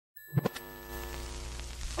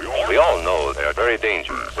They are very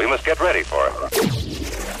dangerous. We must get ready for them.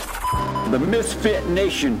 The Misfit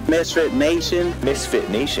Nation. Misfit Nation.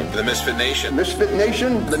 Misfit Nation. The Misfit Nation. Misfit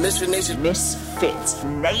Nation. The Misfit Nation. Misfit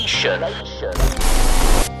Nation.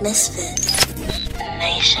 Misfit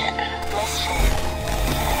Nation.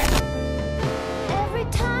 Every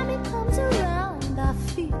time he comes around, I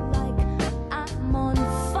feel like I'm on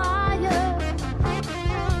fire.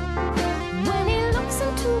 When he looks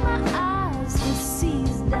into my eyes, he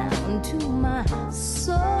sees down to my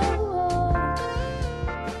soul.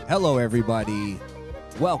 Hello, everybody.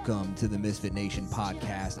 Welcome to the Misfit Nation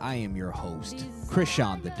podcast. I am your host,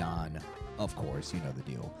 Krishan the Don. Of course, you know the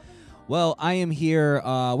deal. Well, I am here.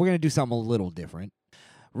 We're going to do something a little different.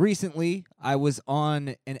 Recently, I was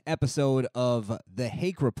on an episode of the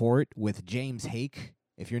Hake Report with James Hake.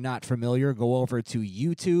 If you're not familiar, go over to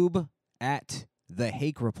YouTube at the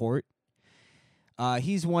Hake Report.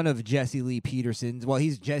 He's one of Jesse Lee Peterson's. Well,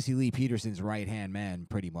 he's Jesse Lee Peterson's right-hand man,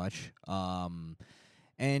 pretty much.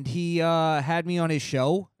 And he had me on his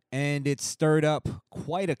show, and it stirred up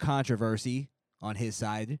quite a controversy on his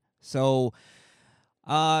side. So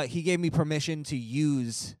he gave me permission to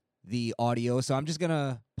use the audio. So I'm just going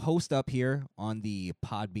to post up here on the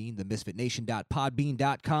Podbean, the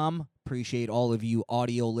misfitnation.podbean.com. Appreciate all of you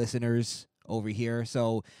audio listeners over here.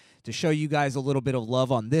 So to show you guys a little bit of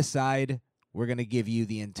love on this side, we're going to give you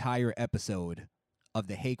the entire episode of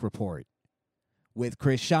the Hake Report. With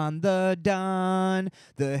Krishan the Don,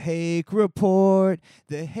 the Hake Report,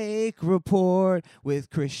 the Hake Report, with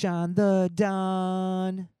Krishan the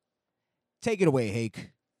Don. Take it away,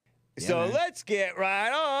 Hake. Yeah, so man. Let's get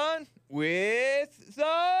right on with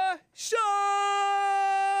the show.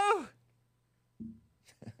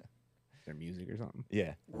 Is there music or something?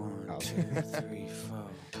 Yeah. 1, 2, 3,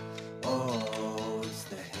 4. Oh, it's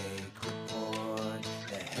the Hake Report,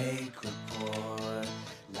 the Hake Report.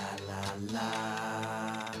 La la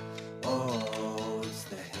la. Oh, it's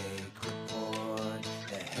the Hake Report,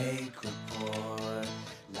 the Hake Report.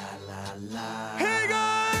 La la la. Hey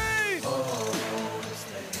guys! Oh, it's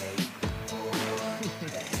the Hake Report,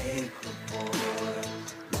 the Hake Report.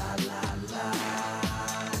 La la la.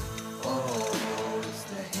 Oh, it's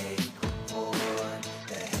the Hake Report,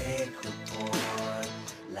 the Hake Report.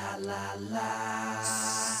 La la la.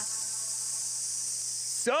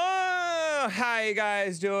 So, how you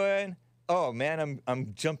guys doing? Oh man,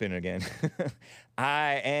 I'm jumping again.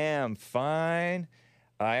 I am fine.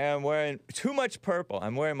 I am wearing too much purple.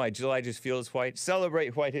 I'm wearing my July Just Feels White,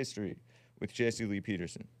 Celebrate White History with Jesse Lee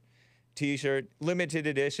Peterson T-shirt, limited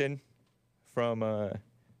edition from the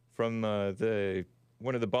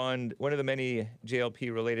one of the many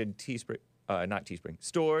JLP related Teespring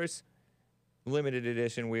stores. Limited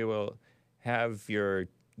edition. We will have your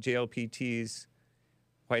JLP tees,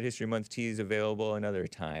 White History Month tees available another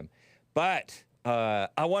time. But I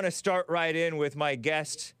want to start right in with my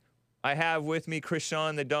guest. I have with me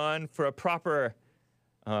Krishan the Don for a proper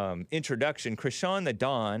introduction. Krishan the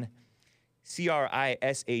Don, Krishaun,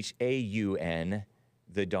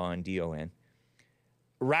 the Don, D-O-N.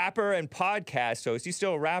 Rapper and podcast host. You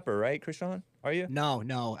still a rapper, right, Krishan? Are you?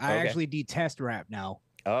 No. I actually detest rap now.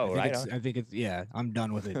 Oh, right. I think it's, yeah, I'm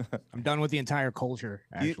done with it. I'm done with the entire culture,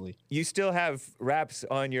 actually. You still have raps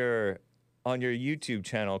on your YouTube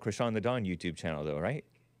channel, Krishan the Don YouTube channel, though, right?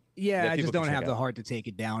 Yeah, I just don't have the heart to take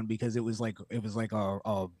it down because it was like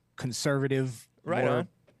a conservative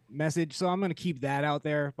message. So I'm going to keep that out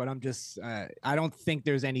there, but I'm just I don't think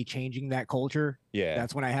there's any changing that culture. Yeah.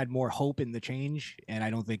 That's when I had more hope in the change, and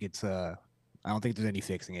I don't think there's any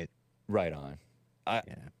fixing it. Right on.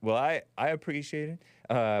 Well, I appreciate it.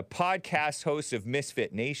 Podcast host of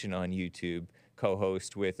Misfit Nation on YouTube,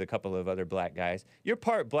 co-host with a couple of other black guys. You're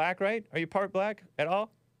part black, right? Are you part black at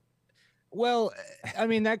all? Well, I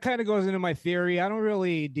mean, that kind of goes into my theory. I don't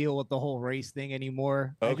really deal with the whole race thing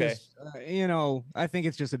anymore. Okay. I think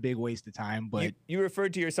it's just a big waste of time. But you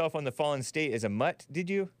referred to yourself on the Fallen State as a mutt, did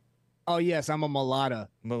you? Oh yes, I'm a mulatta.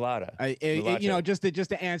 Mulatta. Just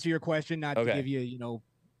to answer your question, not to give you a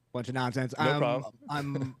bunch of nonsense. No problem.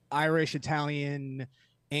 I'm Irish, Italian,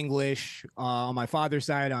 English. On my father's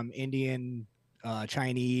side, I'm Indian,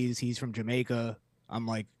 Chinese. He's from Jamaica. I'm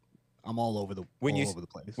all over the place.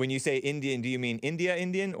 When you say Indian, do you mean India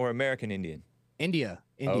Indian or American Indian? India.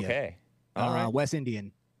 Okay. All right. West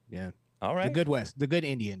Indian. Yeah. All right. The good West. The good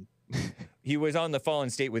Indian. He was on the Fallen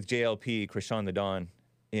State with JLP, Krishan the Don,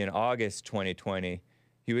 in August 2020.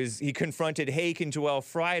 He confronted Hake and Joel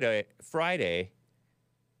Friday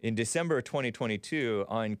in December 2022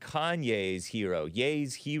 on Kanye's hero,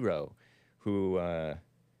 Ye's hero, who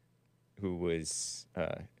was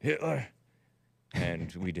Hitler.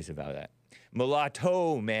 and we disavow that.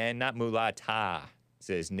 Mulatto, man, not mulatta,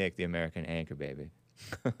 says Nick, the American anchor baby.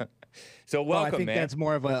 So Well, welcome, I think man. that's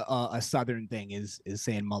more of a southern thing is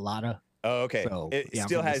saying mulata. Oh, okay. So, It yeah, I'm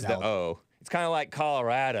still from the has the South. O. It's kind of like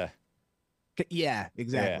Colorado. Yeah,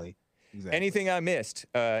 exactly. Exactly. Anything I missed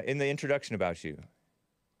in the introduction about you?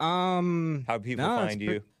 How people no, find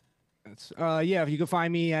you? Yeah, if you can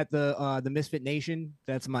find me at the Misfit Nation,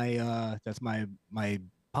 that's my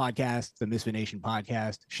podcast, the Misfit Nation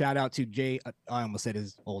podcast. Shout out to Jay. I almost said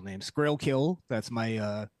his old name, Skrill Kill. That's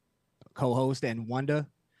my co-host, and Wanda.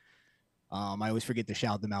 I always forget to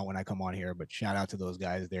shout them out when I come on here, but shout out to those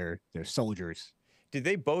guys. They're soldiers. Did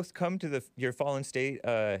they both come to your Fallen State?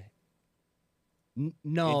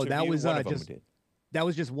 No, that interview? was One of them just did. that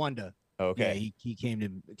was just Wanda. Okay. Yeah, he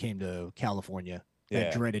came to California, that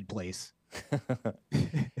Yeah. dreaded place.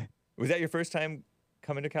 Was that your first time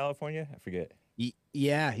coming to California? I forget.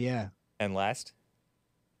 Yeah. And last?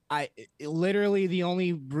 Literally the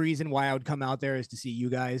only reason why I would come out there is to see you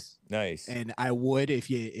guys, Nice. and I would if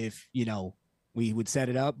you know we would set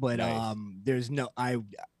it up. But Nice. there's no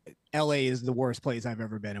LA is the worst place I've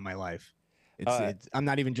ever been in my life. It's I'm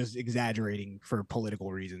not even just exaggerating for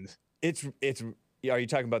political reasons. It's. Are you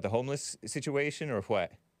talking about the homeless situation or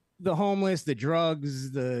what? The homeless, the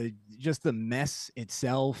drugs, just the mess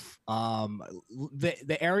itself.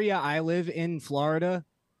 The area I live in, Florida,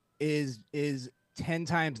 is 10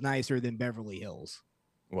 times nicer than Beverly Hills.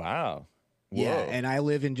 Wow. Whoa. Yeah, and I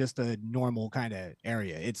live in just a normal kind of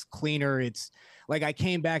area. It's cleaner. It's like I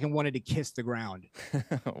came back and wanted to kiss the ground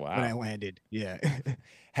Wow. when I landed. Yeah.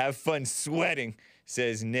 Have fun sweating,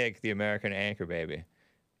 says Nick, the American anchor baby,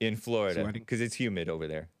 in Florida, Sweating? because it's humid over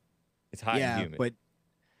there. It's hot and Yeah, humid. but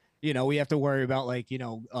we have to worry about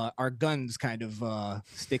our guns kind of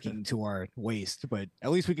sticking to our waist, but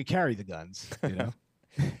at least we could carry the guns,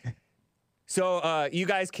 So you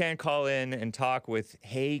guys can call in and talk with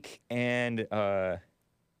Hake and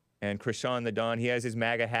Krishan the Don. He has his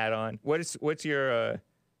MAGA hat on. What's your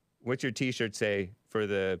T-shirt say for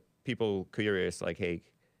the people curious like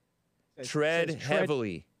Hake? Tread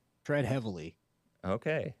heavily. Tread heavily.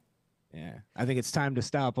 Okay. Yeah, I think it's time to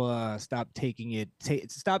stop taking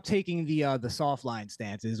the soft line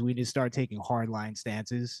stances. We need to start taking hard line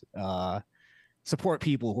stances. Support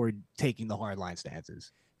people who are taking the hard line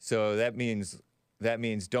stances. So that means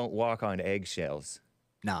don't walk on eggshells.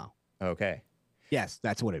 No. Okay. Yes,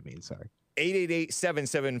 that's what it means. Sorry.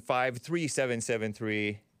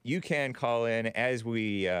 888-775-3773. You can call in as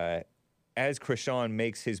Krishan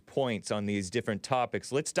makes his points on these different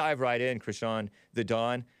topics. Let's dive right in, Krishan the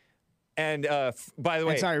Don. And by the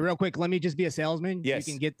way, and sorry, real quick, let me just be a salesman. Yes.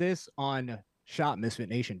 You can get this on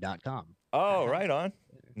shopmisfitnation.com. Oh, right on.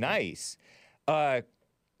 Nice.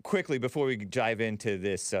 Quickly, before we dive into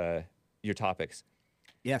this, your topics.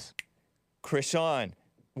 Yes. Krishan,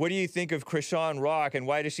 what do you think of Krishan Rock, and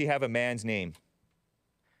why does she have a man's name?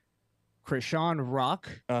 Krishan Rock.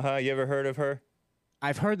 You ever heard of her?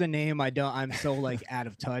 I've heard the name. I'm so like out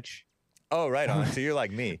of touch. Oh, right on. So you're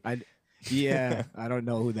like me. I don't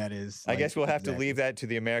know who that is. I guess we'll have to leave that to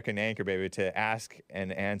the American anchor baby to ask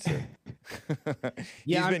and answer.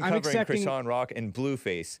 Yeah, He's been I'm covering accepting- Krishan Rock and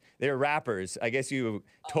Blueface. They're rappers. I guess you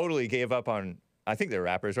totally gave up on. I think they're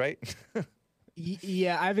rappers, right?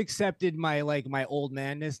 Yeah, I've accepted my old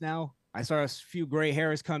manness now. I saw a few gray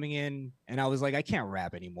hairs coming in, and I was like, I can't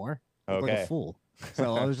rap anymore. I look like Okay. a fool.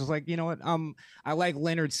 So I was just like, you know what? I like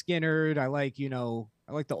Leonard Skinner. I like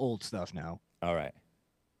the old stuff now. All right.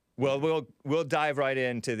 Well, we'll dive right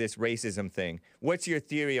into this racism thing. What's your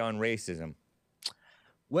theory on racism?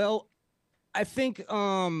 Well, I think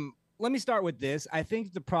let me start with this. I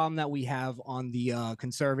think the problem that we have on the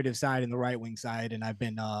conservative side and the right wing side, and I've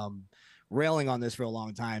been railing on this for a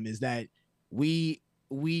long time, is that we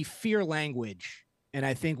fear language, and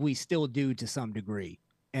I think we still do to some degree.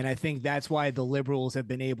 And I think that's why the liberals have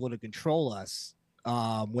been able to control us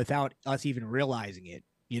without us even realizing it,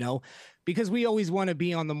 because we always want to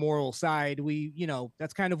be on the moral side.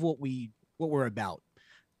 That's kind of what we're about.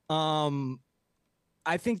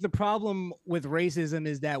 I think the problem with racism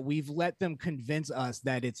is that we've let them convince us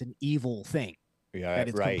that it's an evil thing, Yeah, that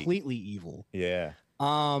it's right. completely evil. Yeah.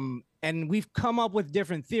 And we've come up with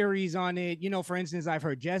different theories on it. For instance, I've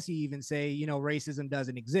heard Jesse even say, racism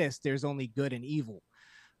doesn't exist. There's only good and evil.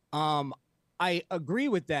 I agree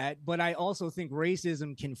with that, but I also think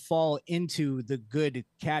racism can fall into the good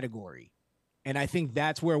category. And I think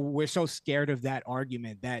that's where we're so scared of that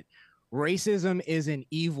argument, that racism isn't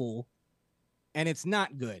evil and it's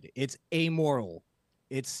not good. It's amoral.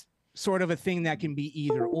 It's sort of a thing that can be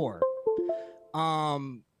either or.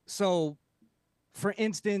 So For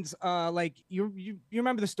instance, like you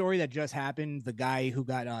remember the story that just happened? The guy who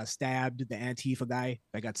got stabbed, the Antifa guy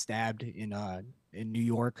that got stabbed in New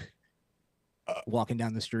York, walking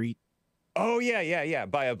down the street. Oh yeah,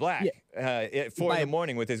 by a black at 4 in the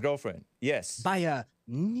morning with his girlfriend. Yes, by a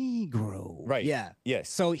Negro. Right. Yeah. Yes.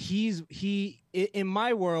 So in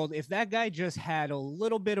my world, if that guy just had a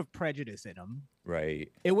little bit of prejudice in him,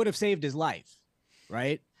 right, it would have saved his life.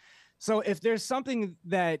 Right. So if there's something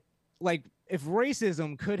that, like, if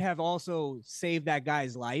racism could have also saved that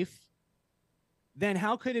guy's life, then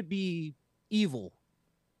how could it be evil?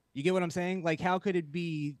 You get what I'm saying? Like, how could it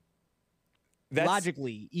be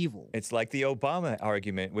logically evil? It's like the Obama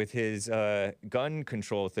argument with his gun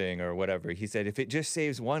control thing or whatever. He said, if it just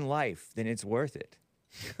saves one life, then it's worth it.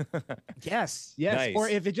 Yes. Nice. Or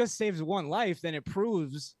if it just saves one life, then it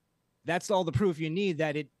proves, that's all the proof you need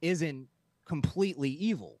that it isn't completely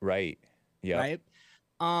evil. Right. Yeah. Right.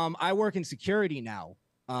 I work in security now.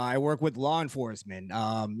 I work with law enforcement,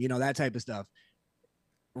 that type of stuff.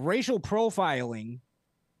 Racial profiling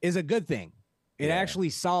is a good thing. It actually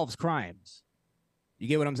solves crimes. You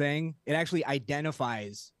get what I'm saying? It actually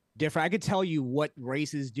identifies different. I could tell you what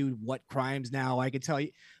races do what crimes now. I could tell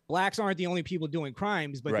you blacks aren't the only people doing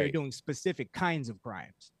crimes, but they're doing specific kinds of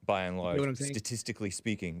crimes. By and large, you know what I'm saying? Statistically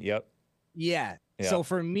speaking. Yep. Yeah. So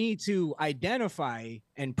for me to identify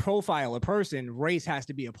and profile a person, race has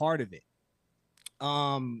to be a part of it.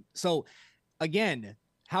 So again,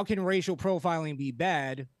 how can racial profiling be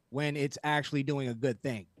bad when it's actually doing a good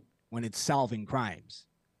thing, when it's solving crimes?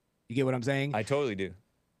 You get what I'm saying? I totally do.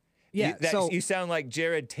 Yeah. You sound like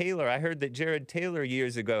Jared Taylor. I heard that Jared Taylor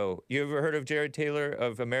years ago. You ever heard of Jared Taylor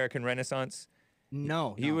of American Renaissance?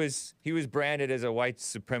 No. He was branded as a white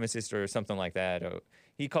supremacist or something like that.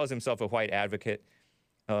 He calls himself a white advocate.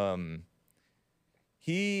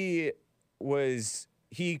 He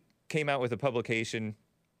came out with a publication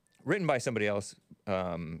written by somebody else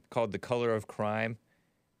called The Color of Crime.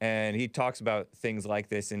 And he talks about things like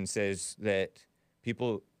this and says that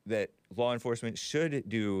law enforcement should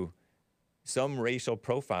do some racial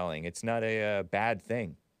profiling. It's not a bad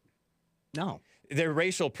thing. No. They're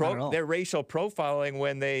racial profiling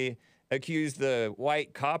when they accuse the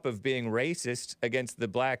white cop of being racist against the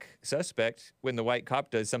black suspect. When the white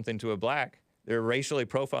cop does something to a black, they're racially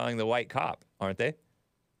profiling the white cop, aren't they?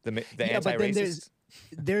 The anti-racist.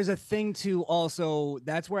 There's a thing to also,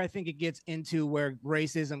 that's where I think it gets into where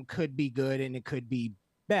racism could be good and it could be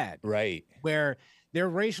bad. Right. Where they're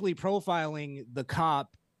racially profiling the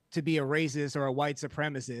cop to be a racist or a white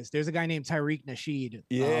supremacist. There's a guy named Tariq Nasheed.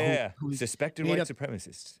 Who's suspected white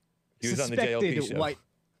supremacist. He was on the JLP show.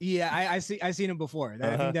 I seen him before.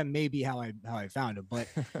 I think that may be how I found him. But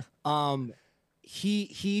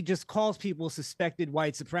he just calls people suspected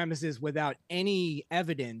white supremacists without any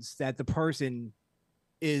evidence that the person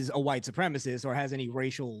is a white supremacist or has any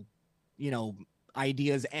racial,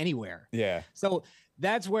 ideas anywhere. Yeah. So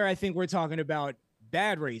that's where I think we're talking about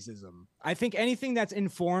bad racism. I think anything that's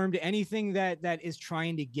informed, anything that is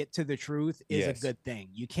trying to get to the truth is a good thing.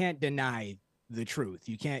 You can't deny the truth.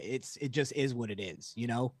 You can't. It just is what it is.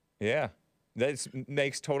 Yeah, that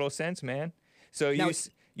makes total sense, man. So now,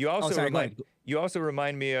 you also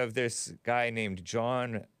remind me of this guy named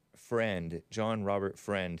John Robert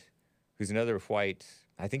Friend, who's another white.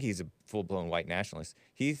 I think he's a full-blown white nationalist.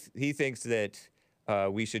 He thinks that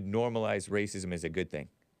we should normalize racism as a good thing.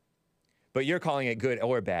 But you're calling it good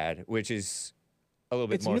or bad, which is a little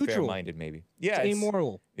bit more fair-minded, maybe. Yeah, it's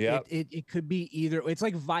amoral. Yeah, it could be either. It's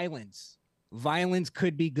like violence. Violence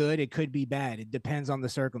could be good. It could be bad. It depends on the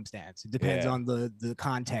circumstance. It depends on the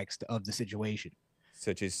context of the situation.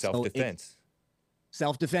 Such as self-defense.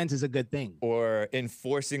 Self-defense is a good thing. Or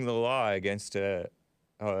enforcing the law against a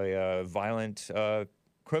violent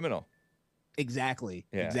criminal. Exactly.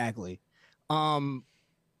 Yeah. Exactly.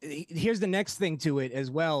 Here's the next thing to it as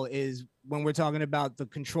well is when we're talking about the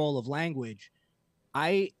control of language,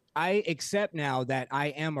 I accept now that I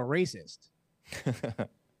am a racist.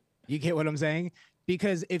 You get what I'm saying?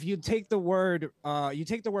 Because if you take the word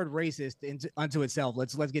racist unto itself,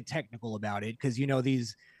 let's get technical about it, because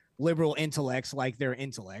these liberal intellects like their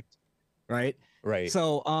intellect, right? Right.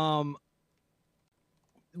 So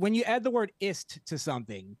when you add the word ist to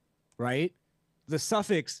something, right? The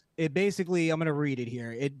suffix, it basically, I'm going to read it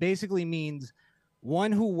here. It basically means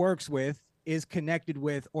one who works with, is connected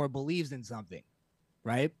with, or believes in something,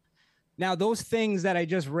 right? Now, those things that I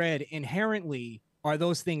just read, inherently, are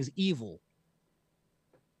those things evil?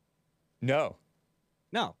 No.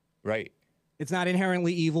 Right. It's not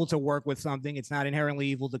inherently evil to work with something. It's not inherently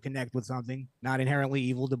evil to connect with something. Not inherently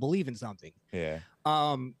evil to believe in something. Yeah.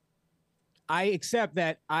 I accept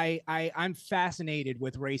that I'm fascinated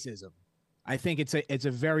with racism. I think it's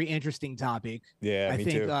a very interesting topic. Yeah, I me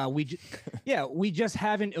think too. we just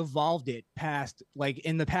haven't evolved it past, like,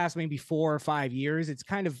 in the past maybe 4 or 5 years. It's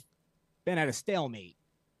kind of been at a stalemate,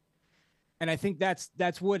 and I think that's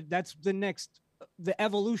the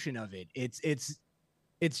evolution of it.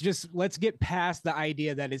 It's just, let's get past the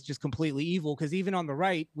idea that it's just completely evil, because even on the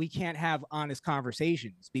right we can't have honest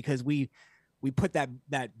conversations because we put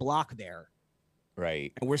that block there.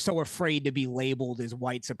 Right. And we're so afraid to be labeled as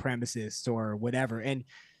white supremacists or whatever. And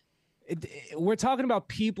we're talking about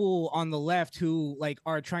people on the left who, like,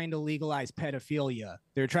 are trying to legalize pedophilia.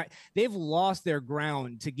 They've lost their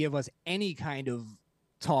ground to give us any kind of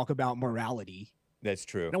talk about morality. That's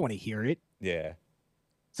true. I don't want to hear it. Yeah.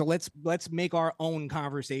 So let's make our own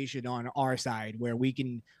conversation on our side where we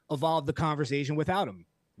can evolve the conversation without them.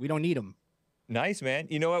 We don't need them. Nice, man.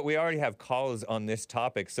 You know what? We already have calls on this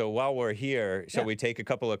topic. So while we're here, shall we take a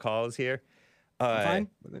couple of calls here? Fine.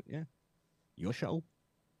 Yeah. Your show.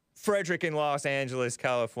 Frederick in Los Angeles,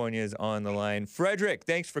 California is on the line. Frederick,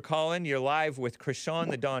 thanks for calling. You're live with Krishan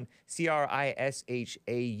the Don, Krishaun,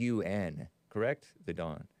 correct? The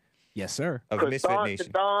Don. Yes, sir. Of Misfit Nation.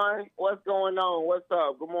 The Don, what's going on? What's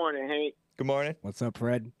up? Good morning, Hank. Good morning. What's up,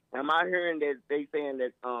 Fred? Am I hearing that they saying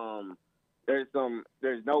that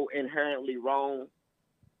there's no inherently wrong?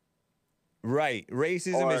 Right.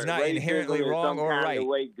 Racism Or is not racism inherently is wrong some or kind right. of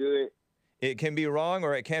way good? It can be wrong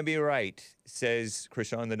or it can be right, says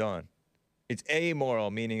Krishan the Don. It's amoral,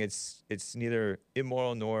 meaning it's neither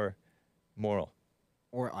immoral nor moral.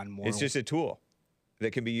 Or unmoral. It's just a tool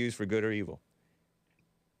that can be used for good or evil.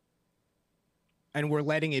 And we're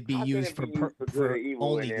letting it be How can used it for be used for good or evil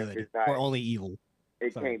only and if good it's not- or only evil.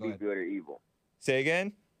 It Sorry, can't go be ahead. good or evil. Say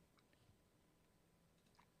again?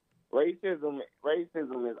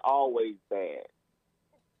 Racism is always bad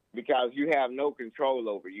because you have no control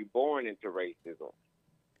over it. You're born into racism.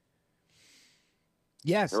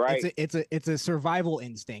 Yes, Right. it's a survival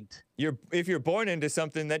instinct. If you're born into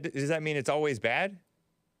something, does that mean it's always bad?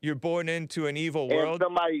 You're born into an evil world? If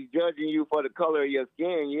somebody's judging you for the color of your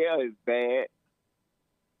skin, yeah, it's bad.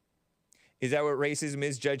 Is that what racism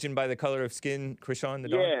is, judging by the color of skin, Krishan the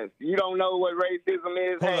Don? Yes. You don't know what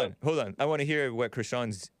racism is, Hank? Hold on. I want to hear what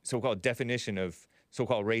Krishan's so-called definition of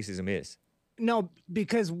so-called racism is. No,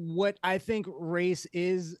 because what I think race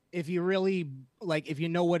is, if you really, like, if you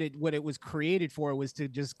know what it was created for, was to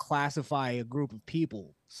just classify a group of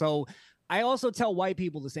people. So I also tell white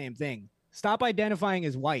people the same thing. Stop identifying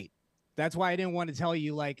as white. That's why I didn't want to tell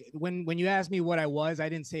you, like, when you asked me what I was, I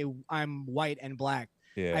didn't say I'm white and black.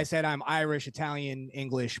 Yeah. I said I'm Irish, Italian,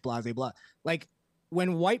 English, blah, blah, blah. Like,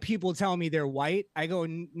 when white people tell me they're white, I go,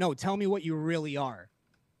 no, tell me what you really are.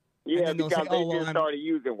 Yeah, then they'll because say, they "Oh, well, just I'm-" started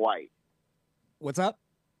using white. What's up?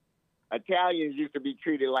 Italians used to be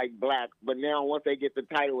treated like black, but now once they get the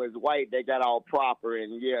title as white, they got all proper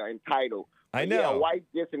and, entitled. I But know. Yeah, white's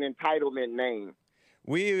just an entitlement name.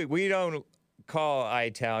 We don't call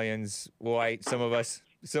Italians white. Some of us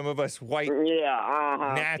white Yeah,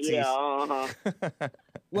 uh-huh. Nazis. Yeah, uh-huh.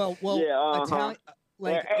 Well, Yeah, uh-huh. Italian, like,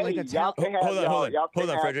 Well, like hey, Italian. y'all can have Hold on, y'all- hold on. y'all can Hold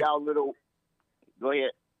on, have Frederick. y'all little... Go ahead.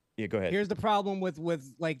 Yeah, go ahead. Here's the problem with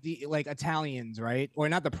like the Italians, right? Or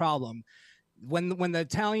not the problem. When the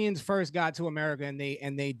Italians first got to America and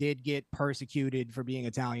they did get persecuted for being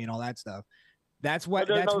Italian, all that stuff. That's But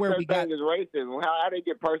there's that's no where such we got. thing as racism. How they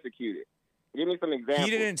get persecuted? Give me some examples.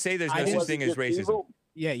 He didn't say there's I no didn't- such thing as Was it just racism. evil?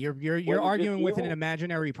 Yeah, you're Was it arguing just with an evil?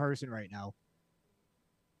 imaginary person right now.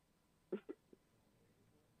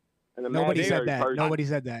 An Nobody said imaginary that. person. Nobody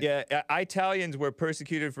said that. Yeah, Italians were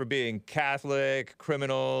persecuted for being Catholic,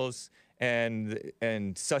 criminals,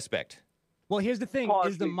 and suspect. Well, here's the thing: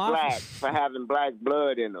 is the Partially mafia? black for having black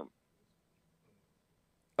blood in them.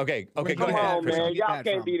 Okay, Where'd go you Come get ahead, on, that from? man. Get Y'all that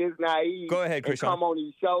can't from? be this naive. Go ahead, and Krishan. come on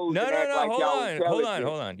these shows No, and act like y'all intelligent.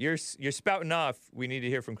 hold on. You're spouting off. We need to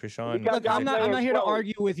hear from Krishan. Because Look, I'm y'all not saying here to so.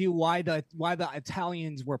 argue with you why the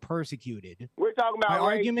Italians were persecuted. We're talking My about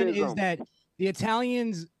argument is racism. that the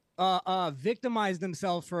Italians victimized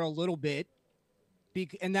themselves for a little bit,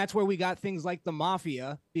 and that's where we got things like the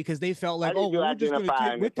mafia, because they felt like, How oh, did you well, we're just gonna identify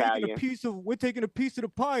take, an we're taking a Italian? piece of the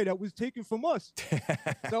pie that was taken from us.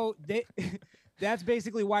 So that's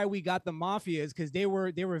basically why we got the mafias, because they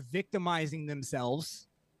were victimizing themselves,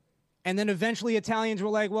 and then eventually Italians were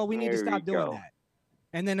like, well, we need to There stop we doing go. that,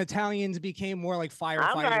 and then Italians became more like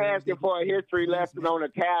firefighters. I'm not asking They for a became history lesson policemen. on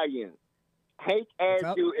Italians. Hake What's asked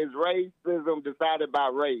up? you, is racism decided by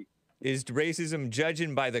race? Is racism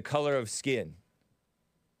judging by the color of skin?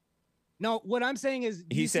 No, what I'm saying is,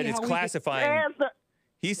 do He you said see it's how we get- classifying. Answer.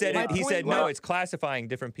 He said My it. He point said no. was- It's classifying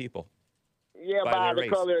different people. Yeah, by by their the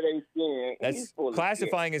race. color of their skin. He's That's full of shit.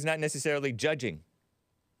 classifying is not necessarily judging.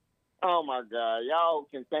 Oh my God, y'all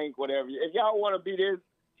can think whatever. If y'all want to be this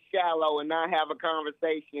shallow and not have a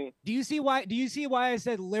conversation, Do you see why? Do you see why I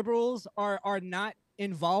said liberals are not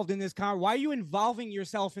involved in this why are you involving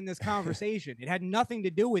yourself in this conversation? It had nothing to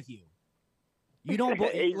do with you. You don't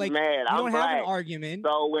he's like. mad. You I'm don't black. have an argument.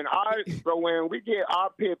 So when we get our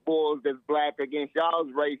pit bulls that's black against y'all's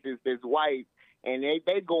racist that's white, and they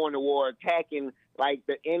going to war attacking like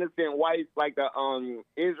the innocent whites, like the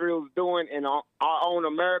Israel's doing in our own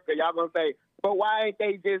America, y'all gonna say, but why ain't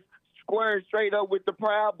they just squaring straight up with the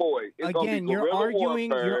Proud Boys? It's Again, gonna be you're arguing.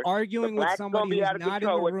 warfare. You're arguing the with blacks somebody gonna be who's out of not in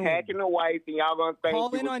control, the room. attacking the whites, and y'all gonna think Call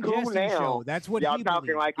it in was on cool Jesse's now. show. That's what y'all he talking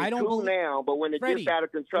believes. like I it's don't cool believe. now, but when it Freddie, gets out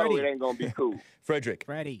of control, Freddie. it ain't gonna be cool. Frederick.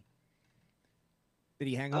 Freddie. Did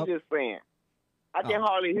he hang I'm up? just saying. I can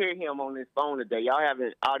hardly hear him on this phone today. Y'all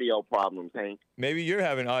having audio problems, Hank. Maybe you're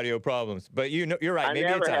having audio problems, but you're right. I Maybe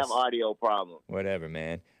never it's have us. audio problems. Whatever,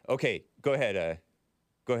 man. Okay, go ahead.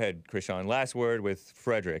 Go ahead, Krishan. Last word with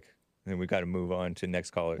Frederick, and then we got to move on to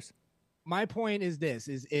next callers. My point is this: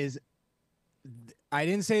 is I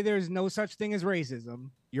didn't say there's no such thing as racism.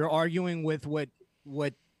 You're arguing with what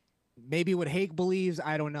maybe what Hake believes.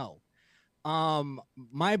 I don't know.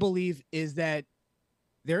 My belief is that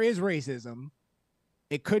there is racism.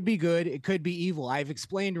 It could be good. It could be evil. I've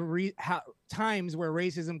explained how times where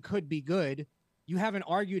racism could be good. You haven't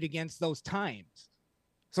argued against those times.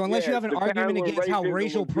 So unless you have an argument against how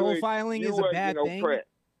racial profiling is a bad thing.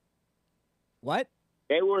 What?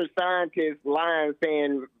 They were scientists lying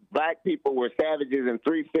saying black people were savages and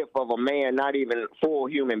 3/5 of a man, not even full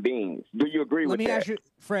human beings. Do you agree with that? Let me ask you,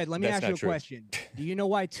 Fred, let me ask you a question. Do you know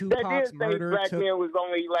why Tupac's murder black took... men was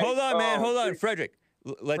only like... Hold on, man. Hold on, Frederick.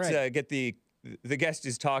 Let's get the guest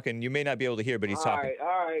is talking. You may not be able to hear, but he's talking.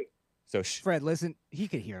 All right. So Fred, listen, he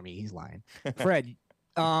could hear me. He's lying. Fred,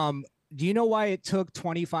 do you know why it took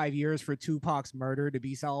 25 years for Tupac's murder to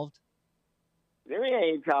be solved? We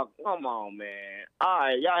ain't talking. Come on, man. All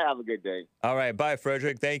right, y'all have a good day. All right, bye,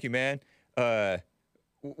 Frederick. Thank you, man. Wait,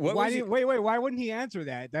 why wouldn't he answer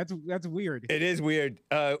that? That's weird. It is weird.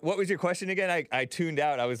 What was your question again? I tuned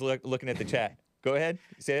out. I was looking at the chat. Go ahead.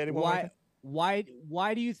 Say that one more time.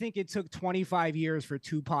 Why do you think it took 25 years for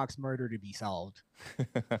Tupac's murder to be solved?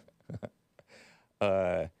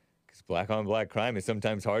 Because black on black crime is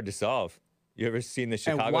sometimes hard to solve. You ever seen the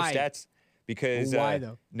Chicago stats? Because why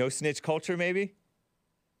though? No snitch culture, maybe.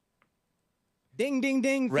 Ding, ding,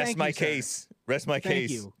 ding. Rest my case. Rest my case.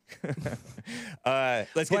 You.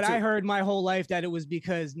 Let's get But I heard my whole life that it was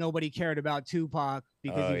because nobody cared about Tupac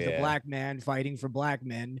because he was a black man fighting for black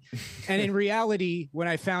men. And in reality, when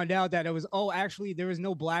I found out that it was, actually, there was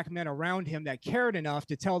no black men around him that cared enough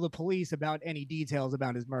to tell the police about any details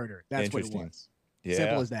about his murder. That's what it was. Yeah.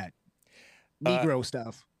 Simple as that. Negro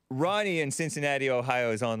stuff. Ronnie in Cincinnati,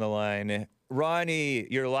 Ohio is on the line. Ronnie,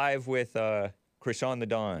 you're live with Krishan the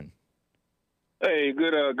Don. Hey,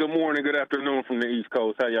 good morning, good afternoon from the East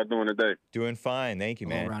Coast. How y'all doing today? Doing fine, thank you,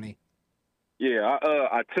 man. Hello, Ronnie. Yeah,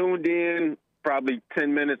 I tuned in probably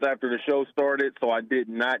 10 minutes after the show started, so I did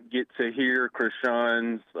not get to hear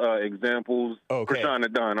Krishan's examples. Okay. Krishan the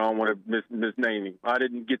Don, I don't want to misname him. I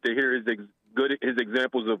didn't get to hear his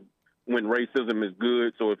examples of when racism is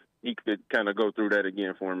good, so if he could kind of go through that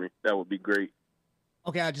again for me, that would be great.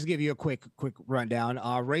 Okay, I'll just give you a quick rundown.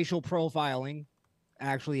 Racial profiling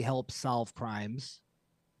actually helps solve crimes.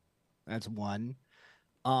 That's one.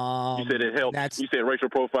 You said it helps. You said racial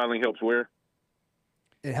profiling helps where?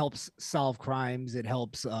 It helps solve crimes. It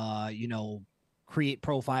helps, create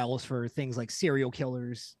profiles for things like serial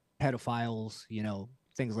killers, pedophiles,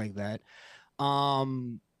 things like that.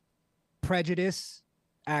 Prejudice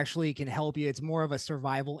actually can help you. It's more of a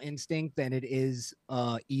survival instinct than it is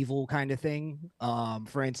evil kind of thing.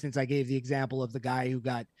 For instance, I gave the example of the guy who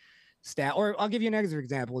got stabbed, or I'll give you another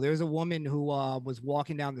example. There's a woman who was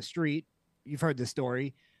walking down the street. You've heard this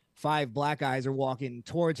story. 5 black guys are walking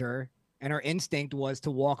towards her, and her instinct was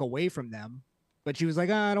to walk away from them, but she was like,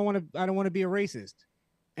 I don't want to be a racist.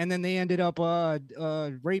 And then they ended up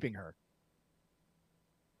raping her.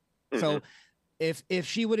 Mm-hmm. So if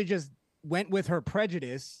she would have just went with her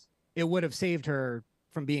prejudice, it would have saved her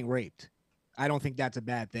from being raped. I don't think that's a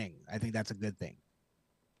bad thing. I think that's a good thing.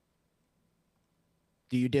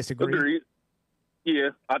 Do you disagree? Agreed. Yeah,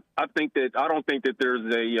 I think that I don't think that there's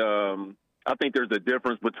I think there's a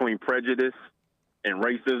difference between prejudice and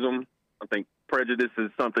racism. I think prejudice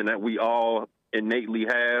is something that we all innately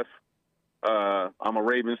have. I'm a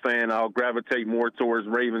Ravens fan. I'll gravitate more towards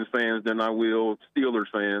Ravens fans than I will Steelers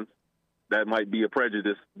fans. That might be a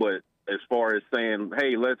prejudice, but as far as saying,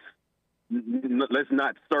 hey, let's let's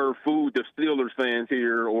not serve food to Steelers fans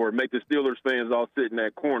here or make the Steelers fans all sit in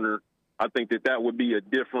that corner. I think that would be a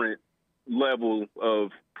different level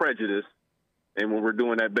of prejudice. And when we're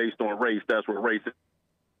doing that based on race, that's where race is.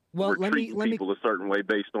 Well, we're treating people a certain way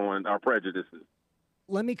based on our prejudices.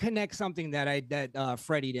 Let me connect something that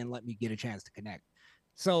Freddie didn't let me get a chance to connect.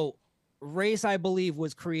 So race, I believe,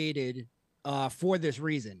 was created for this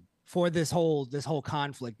reason, for this whole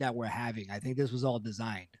conflict that we're having. I think this was all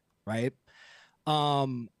designed, right?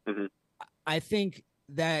 I think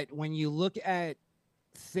that when you look at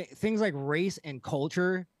things like race and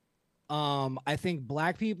culture, I think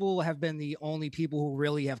Black people have been the only people who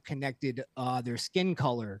really have connected their skin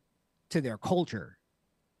color to their culture.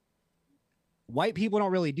 White people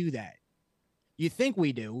don't really do that. You think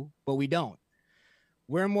we do, but we don't.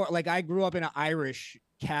 We're more like, I grew up in an Irish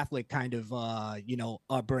Catholic kind of,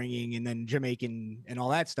 upbringing, and then Jamaican and all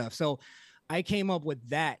that stuff. So I came up with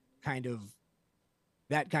that kind of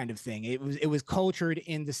thing. It was cultured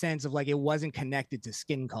in the sense of like, it wasn't connected to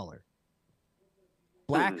skin color.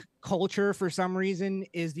 Black culture, for some reason,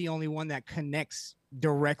 is the only one that connects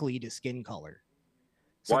directly to skin color.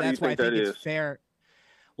 So that's why I think it's fair.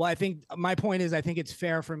 Well, I think my point is, I think it's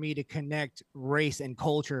fair for me to connect race and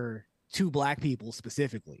culture to Black people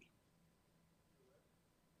specifically.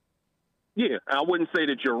 Yeah, I wouldn't say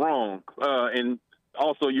that you're wrong. And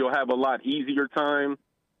also, you'll have a lot easier time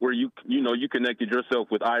where you connected yourself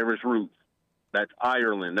with Irish roots. That's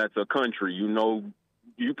Ireland. That's a country.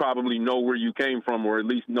 You probably know where you came from, or at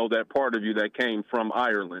least know that part of you that came from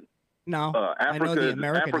Ireland. No, I know the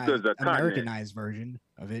Americanized version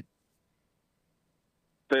of it.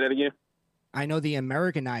 Say that again? I know the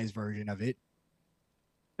Americanized version of it.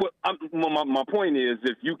 Well, my point is,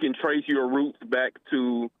 if you can trace your roots back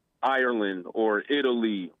to Ireland or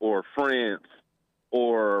Italy or France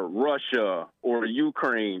or Russia or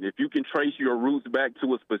Ukraine, if you can trace your roots back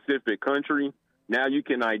to a specific country, now you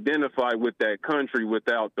can identify with that country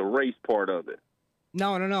without the race part of it.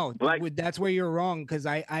 No. That's where you're wrong, because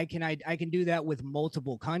I can do that with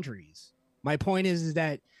multiple countries. My point is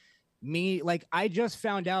that I just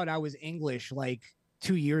found out I was English like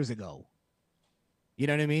 2 years ago. You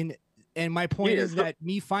know what I mean? And my point is that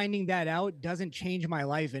me finding that out doesn't change my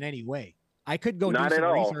life in any way. I could go do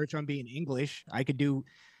some research on being English.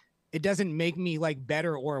 It doesn't make me like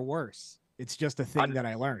better or worse. It's just a thing that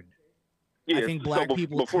I learned. Yeah, I think Black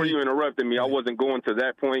people. Before you interrupted me, I wasn't going to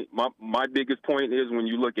that point. My biggest point is, when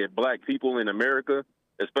you look at Black people in America,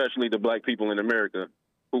 especially the Black people in America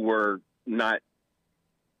who were not.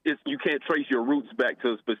 You can't trace your roots back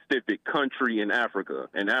to a specific country in Africa.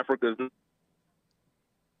 And Africa's.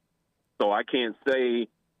 So I can't say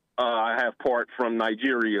I have part from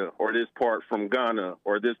Nigeria, or this part from Ghana,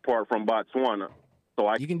 or this part from Botswana.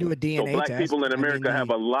 You can do a DNA test. So Black people in America have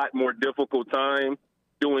a lot more difficult time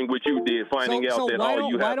doing what you did, finding out that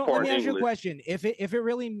you have part English. Let me ask you a question. If it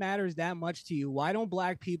really matters that much to you, why don't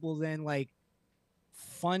Black people then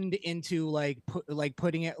fund into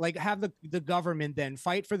putting it, have the government then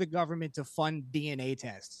fight for the government to fund DNA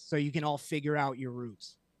tests so you can all figure out your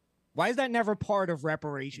roots? Why is that never part of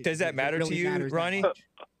reparations? Does that matter to you, Ronnie?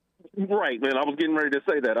 Right, man. I was getting ready to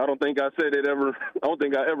say that. I don't think I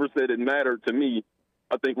ever said it mattered to me.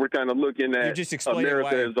 I think we're kind of looking at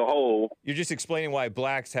America as a whole. You're just explaining why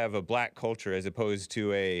Blacks have a Black culture as opposed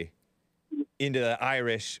to into the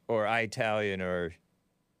Irish or Italian or.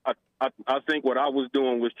 I think what I was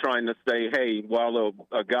doing was trying to say, hey, while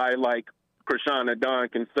a guy like Krishan Adon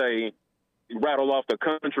can rattle off the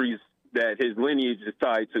countries that his lineage is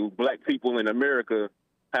tied to, Black people in America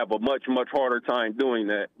have a much, much harder time doing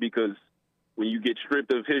that, because when you get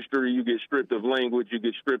stripped of history, you get stripped of language, you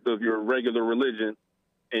get stripped of your regular religion,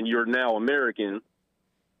 and you're now American,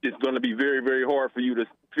 it's going to be very, very hard for you to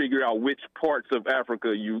figure out which parts of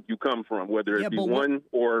Africa you come from, whether it be one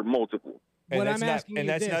or multiple. And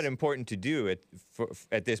that's not important to do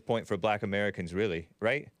at this point for Black Americans, really,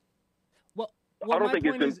 right? I don't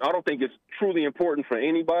think it's truly important for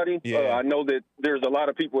anybody. Yeah. I know that there's a lot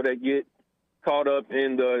of people that get caught up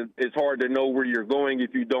in it's hard to know where you're going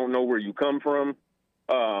if you don't know where you come from.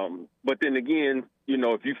 But then again,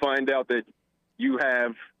 if you find out that you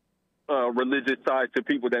have religious ties to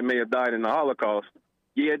people that may have died in the Holocaust,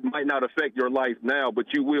 it might not affect your life now, but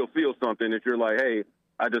you will feel something if you're like, hey,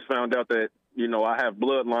 I just found out that, I have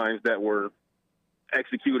bloodlines that were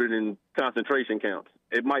executed in concentration camps.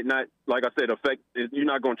 It might not, like I said, you're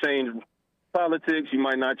not going to change politics. You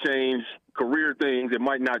might not change career things. It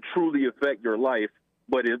might not truly affect your life,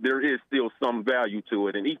 but there is still some value to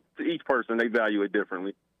it. And each person, they value it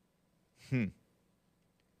differently.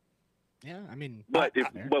 Yeah, I mean, But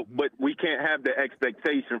but we can't have the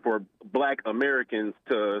expectation for Black Americans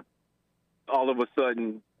to all of a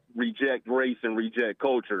sudden reject race and reject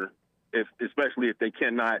culture, especially if they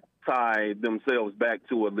cannot tie themselves back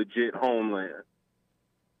to a legit homeland.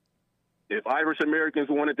 If Irish Americans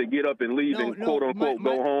wanted to get up and leave and quote unquote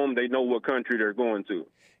go home, they know what country they're going to.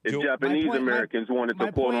 If Japanese Americans wanted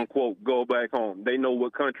to quote unquote go back home, they know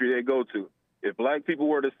what country they go to. If Black people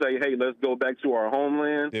were to say, "Hey, let's go back to our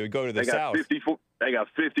homeland," they would go to the South. They got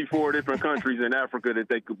 54 different countries in Africa that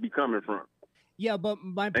they could be coming from. Yeah, but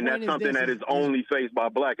my point and that's something that is only faced by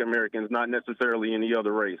Black Americans, not necessarily any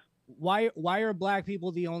other race. Why are Black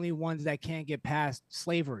people the only ones that can't get past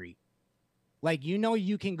slavery? Like,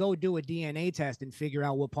 you can go do a DNA test and figure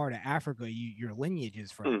out what part of Africa your lineage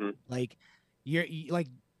is from. Mm-hmm. Like,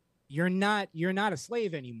 you're not a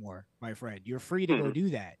slave anymore, my friend. You're free to go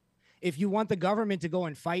do that. If you want the government to go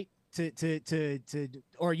and fight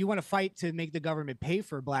or you want to fight to make the government pay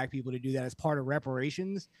for Black people to do that as part of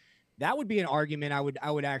reparations, that would be an argument I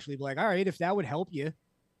would actually be like, all right, if that would help you.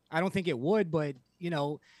 I don't think it would, but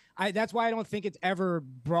that's why I don't think it's ever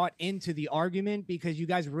brought into the argument, because you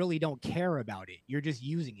guys really don't care about it. You're just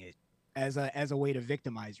using it as a way to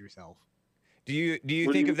victimize yourself. Do you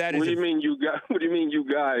think of that as what do you mean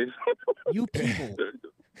you guys? You people.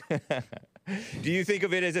 Do you think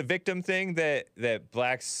of it as a victim thing that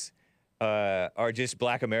Blacks are just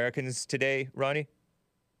Black Americans today, Ronnie?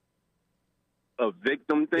 A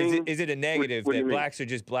victim thing? Is it a negative that Blacks are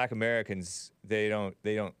just Black Americans? They don't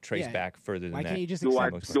trace back further than that. Can't you just do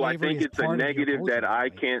I think it's a negative that I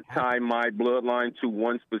can't tie my bloodline to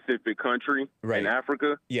one specific country in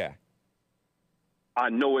Africa? Yeah. I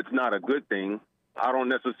know it's not a good thing. I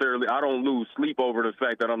don't lose sleep over the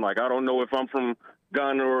fact that I'm like, I don't know if I'm from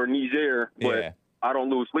Ghana or Niger, but I don't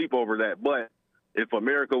lose sleep over that. But if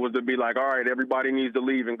America was to be like, all right, everybody needs to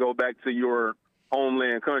leave and go back to your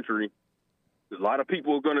homeland country, a lot of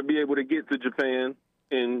people are going to be able to get to Japan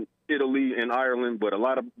and Italy and Ireland, but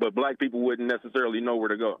Black people wouldn't necessarily know where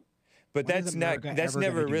to go. But that's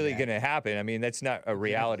never really going to happen. I mean, that's not a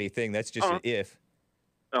reality thing. That's just an if.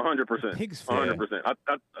 100%. 100%.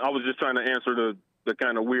 I was just trying to answer the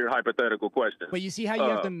kind of weird hypothetical question. But you see how you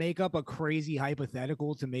have to make up a crazy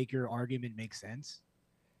hypothetical to make your argument make sense?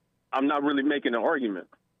 I'm not really making an argument.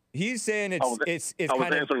 He's saying I was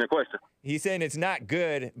answering the question. He's saying it's not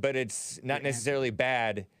good, but it's not necessarily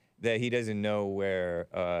bad that he doesn't know where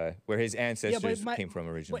his ancestors came from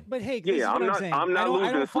originally. But hey, this is what I'm saying. I'm not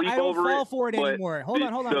losing sleep over it. I don't fall for it anymore. Hold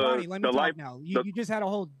on, Ronnie. Let me talk now. You just had a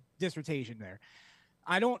whole dissertation there.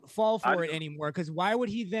 I don't fall for it anymore, because why would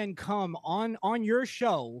he then come on your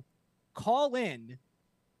show, call in,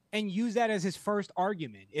 and use that as his first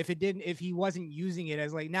argument if he wasn't using it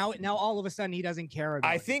as like now all of a sudden he doesn't care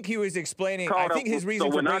about it. I think he was explaining. I think his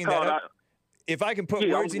reason for bringing that up, if I can put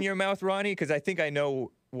words in your mouth, Ronnie, because I think I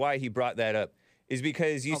know why he brought that up, is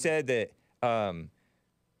because you said that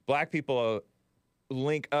Black people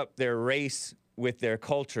link up their race with their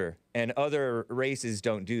culture, and other races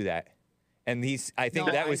don't do that. And I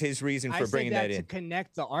think that was his reason for bringing that in. To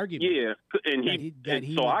connect the argument. Yeah,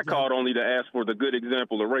 and so I called only to ask for the good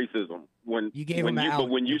example of racism. When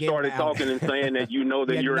you started talking and saying that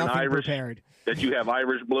that you're an Irish, that you have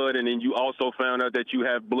Irish blood, and then you also found out that you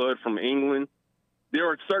have blood from England. There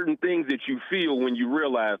are certain things that you feel when you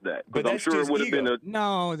realize that. But I'm sure it would have been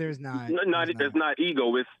no, there's not. It's not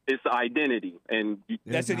ego. It's identity, and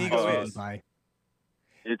that's what ego is.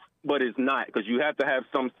 But it's not, because you have to have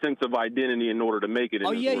some sense of identity in order to make it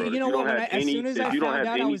in this world. You know what? As soon as I found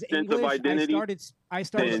out I was English, I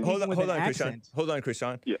started hold on, accent. Hold on,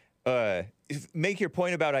 Krishan. Yeah. Make your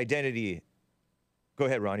point about identity. Go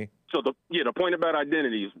ahead, Ronnie. So the point about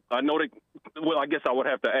identity is, I know that. Well, I guess I would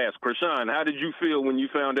have to ask Krishan, how did you feel when you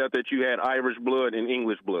found out that you had Irish blood and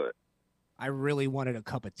English blood? I really wanted a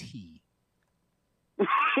cup of tea.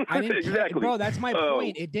 Exactly, bro. That's my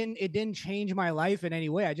point. It didn't change my life in any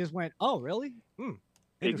way. I just went, oh, really?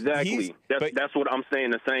 Exactly. That's what I'm saying.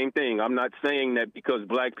 The same thing. I'm not saying that because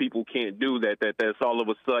Black people can't do that that's all of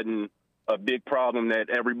a sudden a big problem that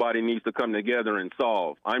everybody needs to come together and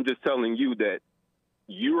solve. I'm just telling you that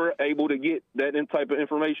you are able to get that type of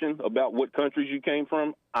information about what countries you came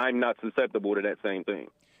from. I'm not susceptible to that same thing.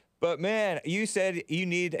 But man, you said you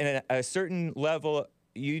need a certain level.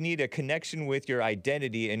 You need a connection with your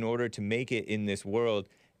identity in order to make it in this world.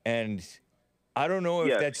 And I don't know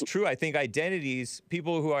if that's true. I think identities,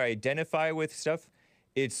 people who identify with stuff,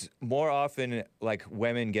 it's more often like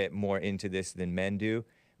women get more into this than men do.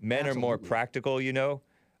 Men are more practical,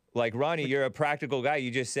 Like, Ronnie, you're a practical guy.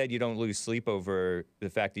 You just said you don't lose sleep over the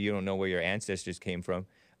fact that you don't know where your ancestors came from.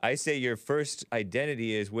 I say your first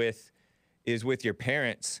identity is with is with your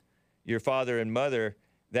parents, your father and mother.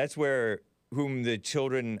 That's where whom the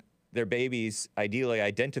children, their babies, ideally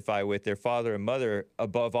identify with their father and mother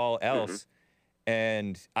above all else.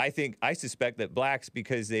 And I suspect that blacks,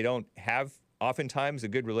 because they don't have oftentimes a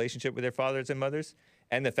good relationship with their fathers and mothers,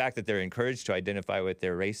 and the fact that they're encouraged to identify with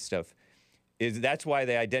their race stuff, that's why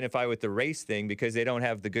they identify with the race thing, because they don't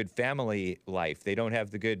have the good family life. They don't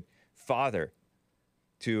have the good father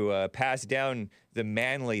to pass down the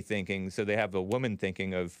manly thinking, so they have the woman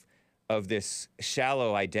thinking of this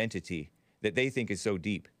shallow identity that they think is so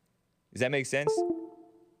deep. Does that make sense?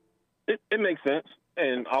 It makes sense.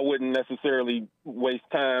 And I wouldn't necessarily waste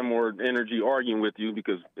time or energy arguing with you,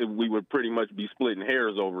 because we would pretty much be splitting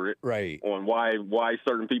hairs over it. Right. On why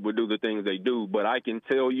certain people do the things they do. But I can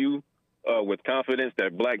tell you with confidence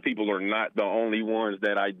that black people are not the only ones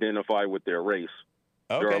that identify with their race.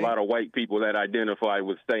 Okay. There are a lot of white people that identify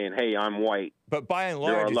with saying, hey, I'm white. But by and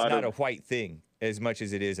large, it's not a white thing as much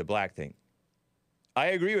as it is a black thing. I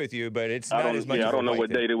agree with you, but it's not as much as a white thing. I don't know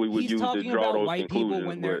what data we would use to draw those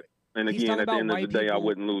conclusions. And again, at the end of the day, I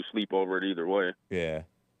wouldn't lose sleep over it either way. Yeah.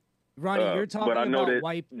 Ronnie, you're talking but I know about that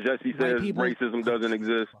white Jesse says people. Racism doesn't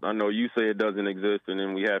exist. I know you say it doesn't exist, and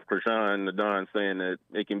then we have Krishan the Don saying that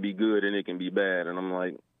it can be good and it can be bad, and I'm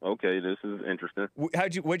like, okay, this is interesting.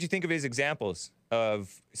 What'd you think of his examples of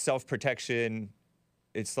self-protection?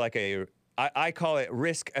 It's like I call it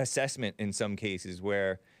risk assessment in some cases,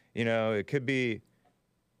 where it could be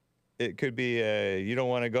you don't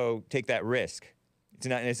want to go take that risk. It's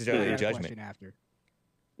not necessarily a judgment.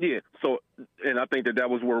 Yeah, so, and I think that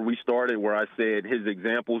was where we started, where I said his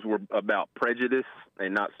examples were about prejudice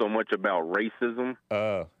and not so much about racism.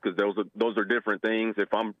 Because those are different things. If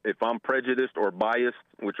I'm prejudiced or biased,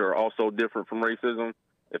 which are also different from racism,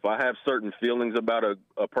 if I have certain feelings about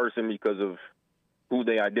a person because of who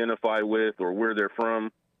they identify with or where they're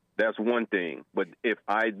from, that's one thing. But if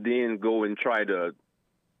I then go and try to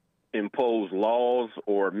impose laws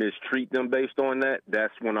or mistreat them based on that,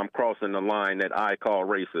 that's when I'm crossing the line that I call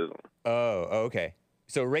racism. Oh, okay.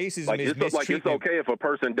 So racism is mistreatment. Like it's okay if a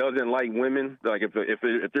person doesn't like women. Like if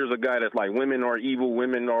there's a guy that's like women are evil,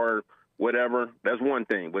 women are whatever, that's one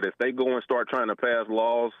thing. But if they go and start trying to pass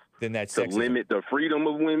laws then that's to sexism. Limit the freedom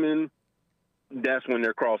of women, that's when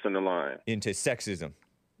they're crossing the line. Into sexism.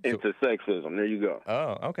 Into sexism. There you go.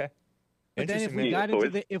 Oh, okay. But then if we got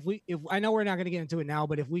into if I know we're not going to get into it now,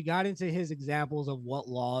 but if we got into his examples of what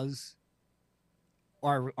laws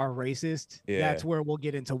are racist, that's where we'll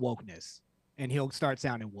get into wokeness, and he'll start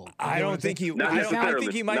sounding woke. I think he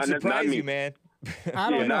might surprise you, man. I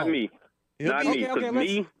don't know. Not me. Not me. Because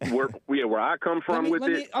me, where I come from with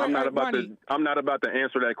it, I'm not about to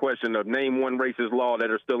answer that question of name one racist law that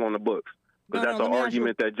are still on the books. Because that's an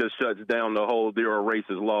argument that just shuts down the whole there are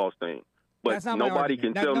racist laws thing. But nobody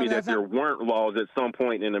can tell me that there weren't laws at some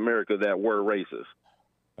point in America that were racist.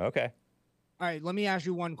 Okay. All right, let me ask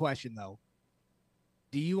you one question, though.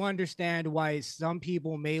 Do you understand why some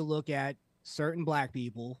people may look at certain black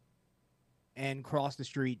people and cross the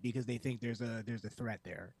street because they think there's a threat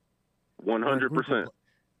there? 100%.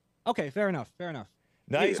 Okay, fair enough.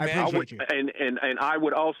 Nice, man. And I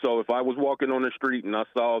would also, if I was walking on the street and I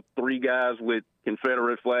saw three guys with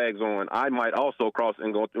Confederate flags on, I might also cross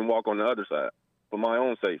and go and walk on the other side for my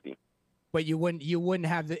own safety. But you wouldn't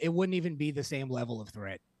have it wouldn't even be the same level of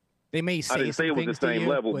threat. They may say I didn't say it was the same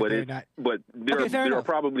level, but there are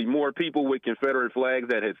probably more people with Confederate flags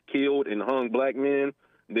that have killed and hung black men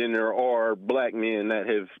than there are black men that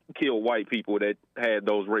have killed white people that had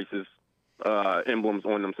those racist emblems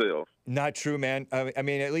on themselves. Not true, man. I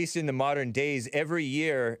mean, at least in the modern days, every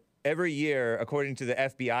year, according to the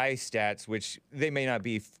FBI stats, which they may not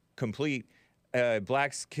be complete,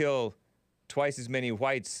 blacks kill twice as many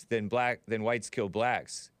whites than whites kill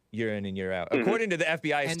blacks year in and year out, according to the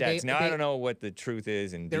FBI stats. I don't know what the truth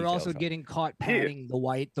is, and they're also getting caught padding the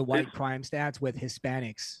white crime stats with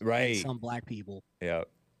Hispanics, right? And some black people. Yeah.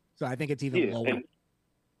 So I think it's even lower.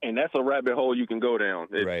 And that's a rabbit hole you can go down.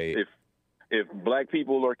 If black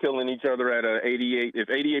people are killing each other at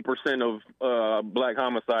 88% of black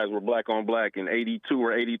homicides were black on black, and 82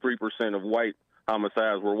 or 83% of white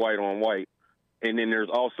homicides were white on white, and then there's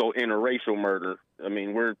also interracial murder. I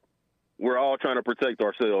mean, we're all trying to protect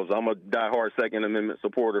ourselves. I'm a diehard Second Amendment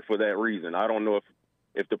supporter for that reason. I don't know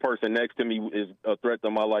if the person next to me is a threat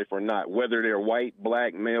to my life or not, whether they're white,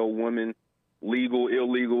 black, male, woman, legal,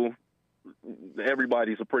 illegal.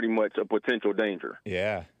 Everybody's pretty much a potential danger.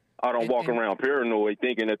 Yeah. I don't walk around paranoid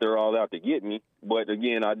thinking that they're all out to get me. But,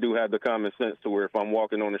 again, I do have the common sense to where if I'm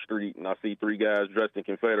walking on the street and I see three guys dressed in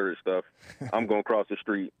Confederate stuff, I'm going to cross the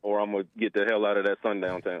street or I'm going to get the hell out of that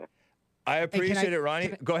sundown town. I appreciate it,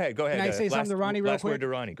 Ronnie. Go ahead. Can I say something to Ronnie real last quick? word to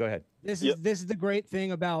Ronnie. Go ahead. This is the great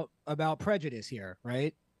thing about prejudice here,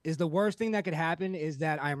 right? Is the worst thing that could happen is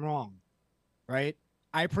that I'm wrong, right?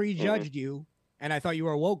 I prejudged you, and I thought you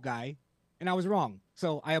were a woke guy, and I was wrong.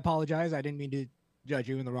 So I apologize. I didn't mean to judge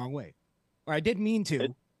you in the wrong way, or I did mean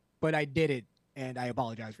to, but I did it, and I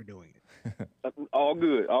apologize for doing it. All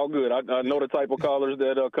good, all good. I know the type of callers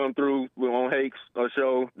that come through on Hake's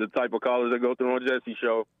show, the type of callers that go through on Jesse's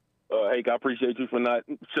show. Hake, I appreciate you for not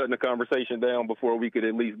shutting the conversation down before we could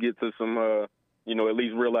at least get to some, at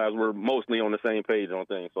least realize we're mostly on the same page on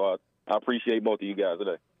things. So I appreciate both of you guys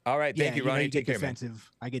today. All right, thank you, Ronnie. Take care, man.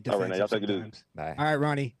 I get defensive. All right, now, y'all take it easy. Bye. All right,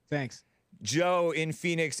 Ronnie. Thanks. Joe in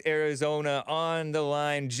Phoenix, Arizona, on the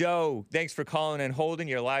line. Joe, thanks for calling and holding.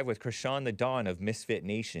 You're live with Krishan the Dawn of Misfit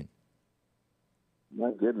Nation.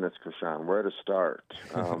 My goodness, Krishan, where to start?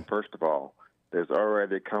 First of all, there's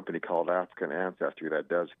already a company called African Ancestry that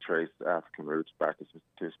does trace African roots back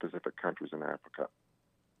to specific countries in Africa.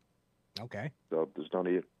 Okay. So there's no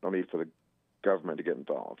need for the government to get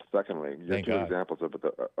involved. Secondly, your two examples of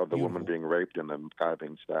the woman being raped and the guy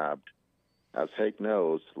being stabbed. As Hake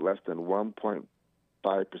knows, less than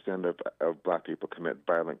 1.5% of black people commit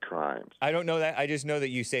violent crimes. I don't know that. I just know that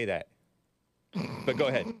you say that. But go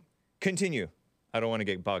ahead. Continue. I don't want to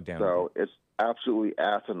get bogged down. So it's absolutely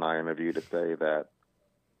asinine of you to say that,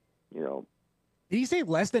 Did he say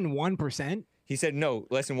less than 1%? He said no,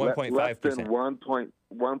 less than 1.5%. Less than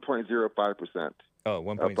 1.05%. Oh,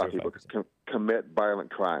 1.05%. Of black people commit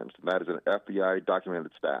violent crimes. That is an FBI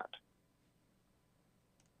documented stat.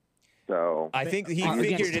 So I think he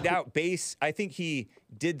figured it out I think he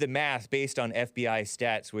did the math based on FBI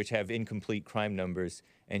stats, which have incomplete crime numbers,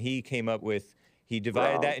 and he came up with, he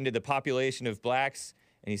divided that into the population of blacks,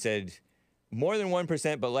 and he said more than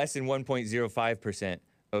 1%, but less than 1.05%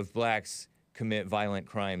 of blacks commit violent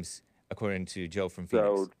crimes, according to Joe from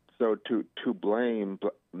Phoenix. So to blame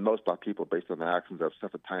most black people based on the actions of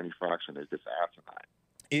such a tiny fraction is just asinine.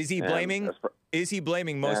 Is he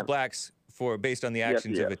blaming most blacks based on the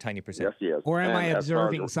actions of a tiny percent? Yes, he is. Or am I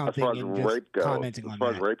observing something and just commenting on that? As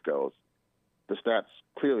far as rape goes, the stats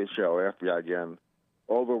clearly show, FBI again,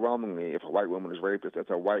 overwhelmingly, if a white woman is raped, it's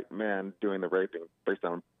a white man doing the raping based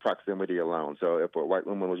on proximity alone. So if a white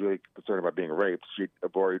woman was really concerned about being raped, she'd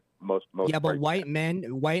avoid most. Yeah, but white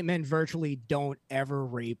men virtually don't ever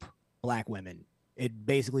rape black women. It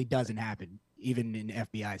basically doesn't happen, even in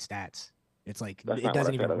FBI stats. It's like it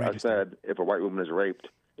doesn't even register. I said if a white woman is raped,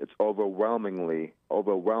 it's overwhelmingly a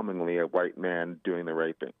white man doing the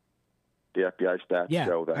raping. The FBI stats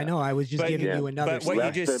show that. I know. I was just giving you another. But what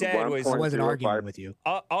you just said was, I wasn't arguing with you.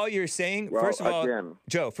 All you're saying, first of all,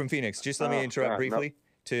 Joe from Phoenix, just let me interrupt briefly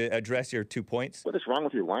to address your 2 points. What is wrong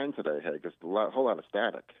with your line today, Hake? There's a whole lot of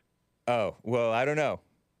static. Oh, well, I don't know.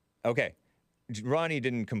 Okay. Ronnie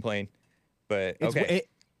didn't complain, but okay.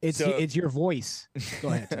 It's your voice. Go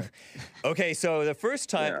ahead. Sir. Okay, so the first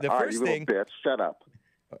thing. Bitch, shut up.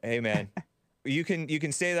 Hey, man. You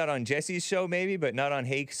can say that on Jesse's show maybe, but not on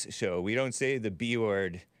Hake's show. We don't say the B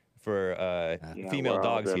word for female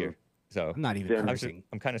dogs here. So I'm not even cursing.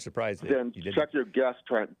 I'm kind of surprised that you did. Check your guess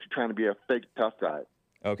trying to be a fake tough guy.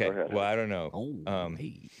 Okay. Well, I don't know.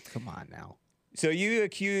 Hey, come on now. So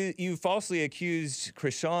you falsely accused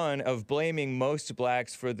Krishan of blaming most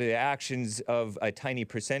blacks for the actions of a tiny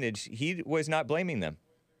percentage. He was not blaming them.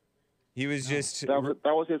 He was just that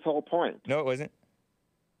was his whole point. No, it wasn't.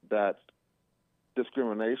 That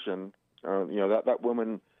discrimination, that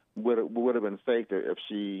woman would have been safe if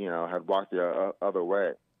she, had walked the other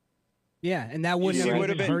way. Yeah, and that wouldn't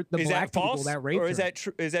have hurt the black people that raped her. Or is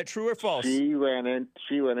that true or false? She ran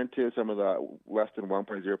into some of the less than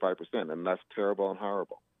 1.05%, and that's terrible and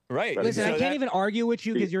horrible. Right. Listen, I can't even argue with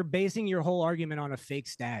you because you're basing your whole argument on a fake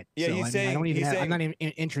stat. Yeah, so, he's saying I'm not even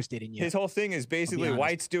interested in you. His whole thing is basically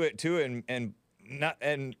whites do it too, and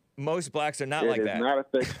most blacks are not like that. It's not a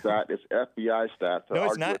fake stat. It's FBI stats. No,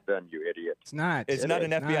 it's not. Then you idiot. It's not. It's not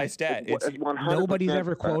an FBI stat. It's nobody's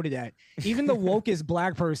ever quoted that. Even the wokest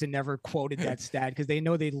black person never quoted that stat because they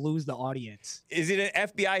know they'd lose the audience. Is it an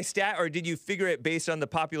FBI stat, or did you figure it based on the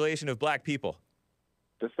population of black people?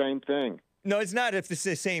 The same thing. No, it's not. If it's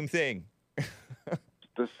the same thing.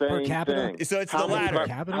 The same per capita? thing. So it's the latter.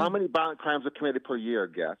 How many violent crimes are committed per year,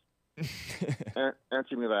 guess?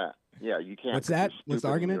 Answer me that. Yeah, you can't. What's that? What's the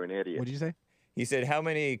argument? You're an idiot. What did you say? He said, how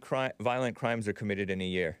many violent crimes are committed in a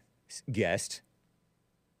year? Guessed.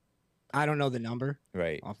 I don't know the number.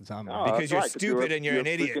 Right. Off the top of my head. Because you're stupid and you're an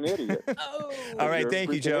idiot. Idiot. All right,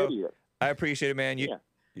 thank you, Joe. Idiot. I appreciate it, man.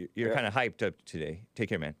 You're kind of hyped up today. Take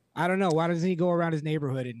care, man. I don't know. Why doesn't he go around his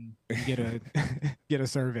neighborhood and get a get a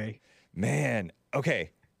survey? Man,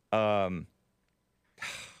 okay. I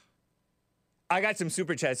got some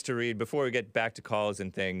super chats to read before we get back to calls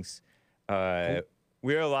and things. Cool.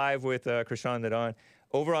 We're live with Krishan the Don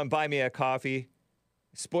over on Buy Me a Coffee.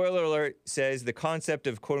 Spoiler alert says the concept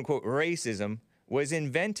of quote-unquote racism was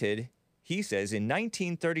invented, he says, in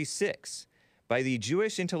 1936 by the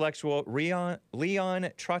Jewish intellectual Leon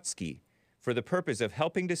Trotsky for the purpose of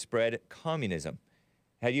helping to spread communism.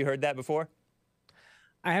 Had you heard that before?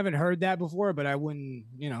 I haven't heard that before, but I wouldn't,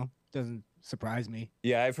 doesn't surprise me.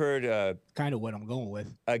 Yeah, I've heard kind of what I'm going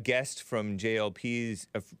with. A guest from JLP's,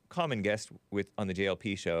 a common guest on the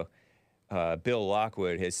JLP show, Bill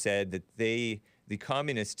Lockwood, has said that the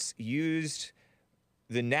communists used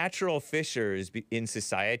the natural fissures in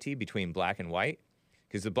society between black and white,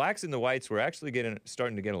 because the blacks and the whites were actually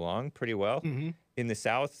starting to get along pretty well in the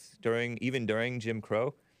South even during Jim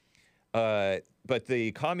Crow. But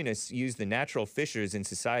the communists used the natural fissures in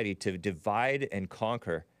society to divide and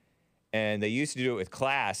conquer. And they used to do it with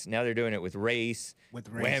class. Now they're doing it with race,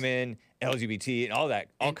 women, LGBT, and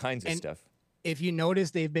all kinds of stuff. If you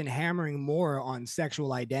notice, they've been hammering more on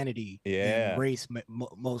sexual identity than race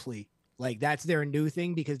mostly. Like, that's their new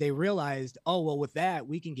thing, because they realized, oh, well, with that,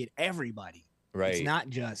 we can get everybody. Right. It's not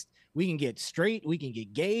just, we can get straight, we can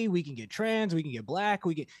get gay, we can get trans, we can get black.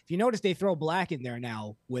 If you notice, they throw black in there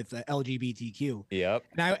now with LGBTQ. Yep.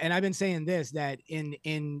 And I've been saying this, that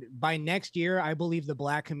by next year, I believe the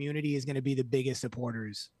black community is going to be the biggest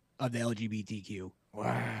supporters of the LGBTQ.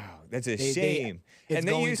 Wow, that's a shame. And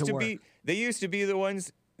they used to be the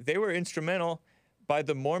ones, they were instrumental by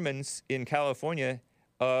the Mormons in California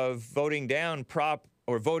of voting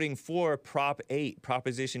for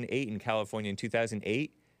Proposition 8 in California in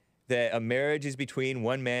 2008, that a marriage is between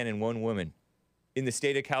one man and one woman in the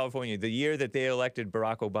state of California. The year that they elected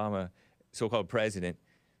Barack Obama, so-called president,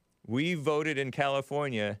 we voted in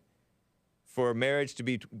California for marriage to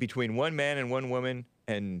be between one man and one woman,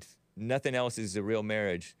 and nothing else is a real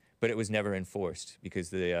marriage. But it was never enforced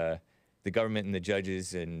because the government and the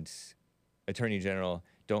judges and attorney general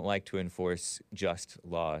don't like to enforce just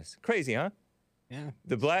laws. Crazy, huh? Yeah.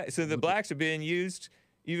 The blacks are being used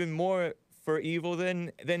even more for evil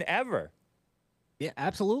than ever. Yeah,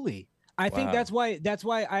 absolutely. I think that's why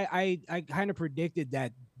I kind of predicted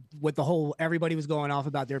that with the whole, everybody was going off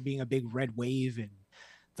about there being a big red wave and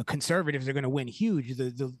the conservatives are going to win huge.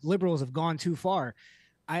 The liberals have gone too far.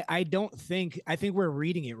 I think we're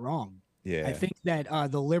reading it wrong. Yeah. I think that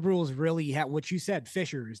the liberals really have what you said,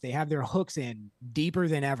 fissures. They have their hooks in deeper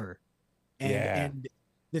than ever. And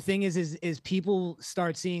the thing is people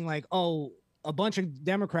start seeing like, oh, a bunch of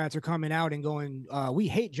Democrats are coming out and going, we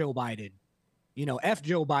hate Joe Biden, F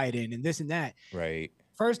Joe Biden and this and that. Right.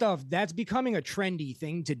 First off, that's becoming a trendy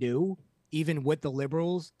thing to do, even with the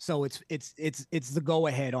liberals. So it's the go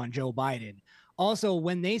ahead on Joe Biden. Also,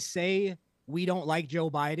 when they say we don't like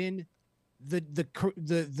Joe Biden,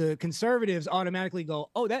 the conservatives automatically go,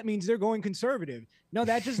 oh, that means they're going conservative. No,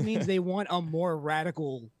 that just means they want a more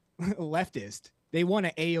radical leftist. They want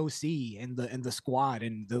an AOC and the squad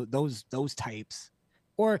and those types,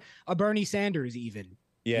 or a Bernie Sanders even.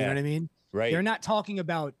 Yeah, you know what I mean? Right. They're not talking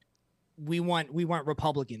about we want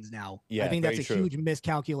Republicans now. Yeah, I think that's a true. Huge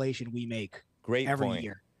miscalculation we make. Great every point.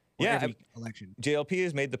 Year. Yeah, every election. JLP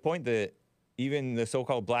has made the point that even the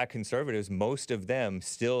so-called black conservatives, most of them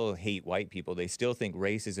still hate white people. They still think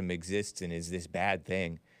racism exists and is this bad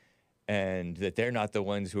thing, and that they're not the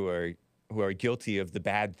ones who are guilty of the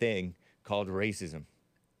bad thing called racism.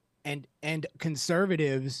 And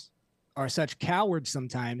conservatives are such cowards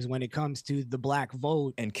sometimes when it comes to the black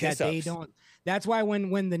vote, and kiss that they don't. That's why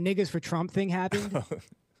when the niggas for Trump thing happened,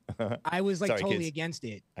 I was like totally kids. Against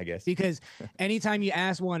it. I guess because anytime you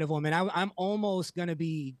ask one of them, and I'm almost gonna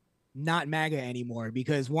be not MAGA anymore,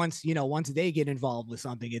 because once they get involved with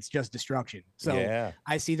something, it's just destruction. So yeah.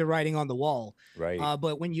 I see the writing on the wall. Right.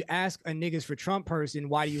 But when you ask a niggas for Trump person,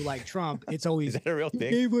 why do you like Trump? It's always, is that a real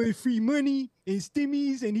thing? He gave away free money and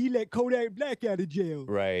stimmies and he let Kodak Black out of jail.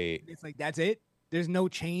 Right. It's like, that's it. There's no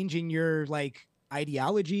change in your like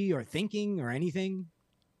ideology or thinking or anything.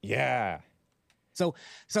 Yeah. So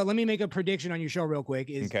let me make a prediction on your show real quick.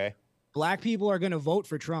 Okay. Black people are going to vote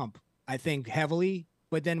for Trump, I think, heavily.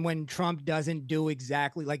 But then when Trump doesn't do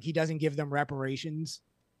exactly, like he doesn't give them reparations,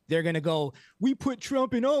 they're going to go, we put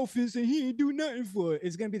Trump in office and he ain't do nothing for it.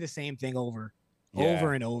 It's going to be the same thing over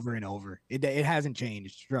and over and over. It hasn't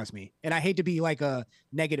changed, trust me. And I hate to be like a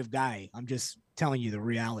negative guy. I'm just telling you the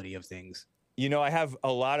reality of things. I have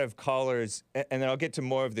a lot of callers, and then I'll get to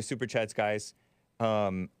more of the Super Chats guys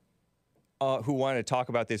who want to talk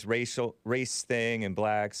about this race thing and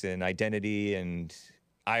blacks and identity and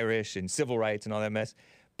Irish and civil rights and all that mess.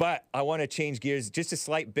 But I want to change gears just a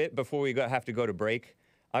slight bit before we have to go to break.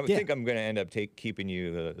 I think I'm going to end up keeping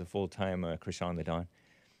you the full time Krishan the Don.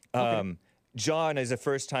 Okay. John is a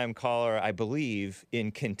first-time caller, I believe, in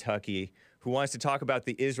Kentucky, who wants to talk about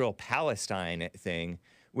the Israel-Palestine thing,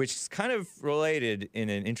 which is kind of related in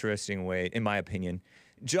an interesting way, in my opinion.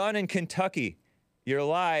 John in Kentucky, you're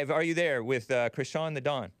live. Are you there with Krishan the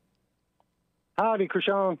Don? Howdy,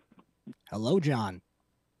 Krishan. Hello, John.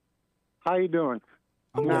 How you doing?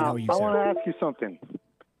 I'm now, good. How are you, I sir? want to ask you something.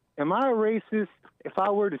 Am I a racist if I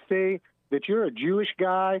were to say that you're a Jewish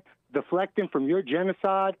guy deflecting from your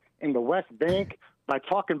genocide in the West Bank by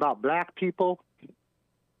talking about black people?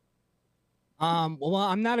 Well,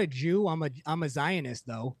 I'm not a Jew. I'm a Zionist,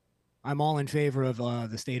 though. I'm all in favor of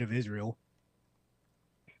the state of Israel.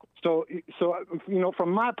 So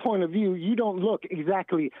from my point of view, you don't look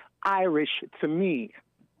exactly Irish to me.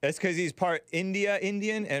 That's because he's part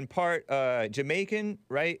Indian and part Jamaican,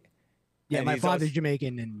 right? Yeah, and my father's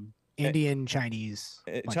Jamaican and Indian, Chinese.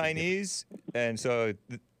 Chinese, and so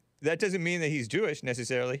that doesn't mean that he's Jewish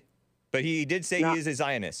necessarily, but he did say he is a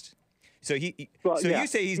Zionist. So you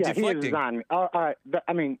say he's deflecting. He is a Zionist. All right.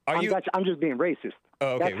 I'm just being racist.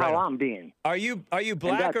 Oh, okay, that's how I'm being. Are you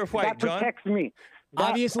black or white, John? That protects me.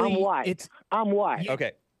 Obviously, I'm white. I'm white.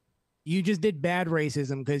 Okay. You just did bad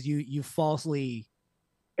racism because you falsely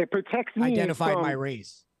it protects me identified from my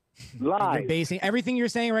race. Lies. You're basing everything you're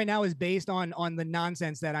saying right now is based on the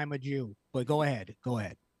nonsense that I'm a Jew. But go ahead.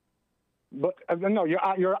 But no,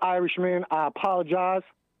 you're Irish, man. I apologize.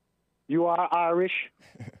 You are Irish.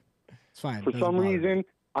 It's fine. For some reason,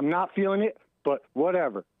 I'm not feeling it, but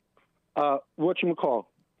whatever. Whatchamacall.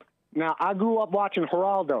 Now, I grew up watching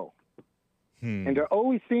Geraldo, and there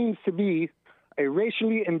always seems to be a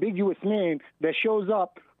racially ambiguous man that shows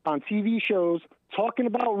up on TV shows talking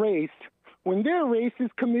about race when their race is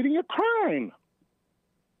committing a crime.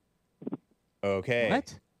 Okay.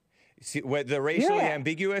 What? See, what the racially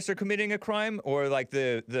ambiguous are committing a crime, or like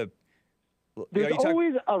the There's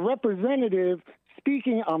always a representative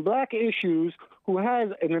speaking on black issues who has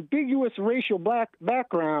an ambiguous racial black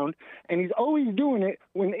background, and he's always doing it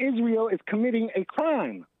when Israel is committing a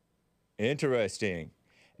crime. Interesting.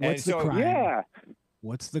 What's the crime? Yeah.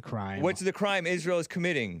 What's the crime? What's the crime Israel is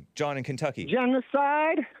committing, John, in Kentucky?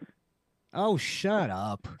 Genocide. Oh, shut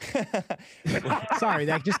up. Sorry,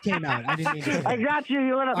 that just came out. I didn't mean to. I got you,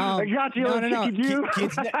 you little. I got you, no. Chicken Jew.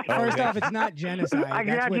 First off, it's not genocide. I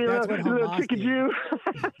got you, that's what little Hamas Chicken did. Jew.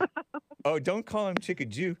 Oh, don't call him Chicka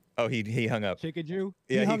Jew. Oh, he hung up. Chicka Jew?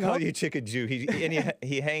 Yeah, he called you Chicka Jew.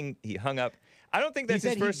 He hung up. I don't think that's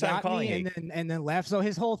his first time calling me and then left. So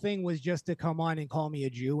his whole thing was just to come on and call me a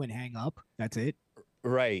Jew and hang up. That's it.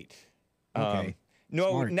 Right. Okay.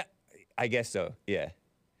 No, I guess so. Yeah.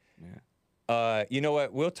 You know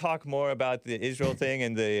what? We'll talk more about the Israel thing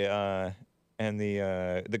and the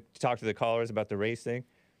talk to the callers about the race thing.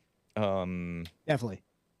 Definitely.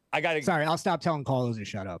 Sorry, I'll stop telling callers to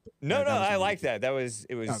shut up. No, I like that. It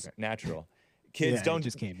was natural. Kids don't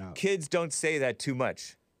just came out. Kids don't say that too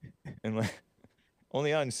much,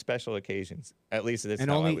 only on special occasions. At least that's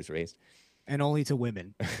how I was raised. And only to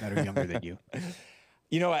women that are younger than you.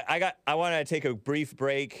 You know what? I want to take a brief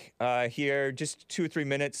break here, just 2 or 3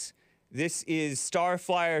 minutes. This is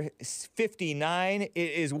Starflyer 59. It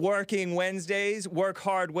is Working Wednesdays, Work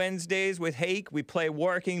Hard Wednesdays with Hake. We play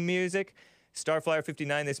working music. Starflyer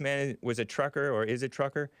 59, this man was a trucker or is a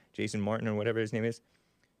trucker, Jason Martin or whatever his name is.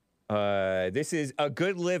 This is A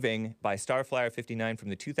Good Living by Starflyer 59 from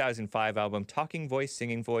the 2005 album Talking Voice,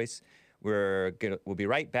 Singing Voice. We'll be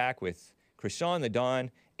right back with Krishan the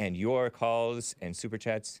Don and your calls and super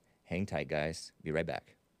chats. Hang tight, guys. Be right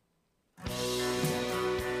back.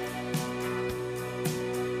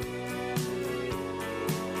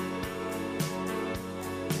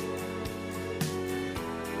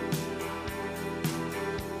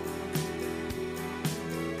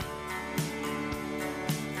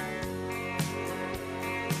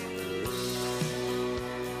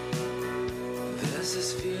 There's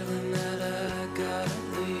this feeling that I gotta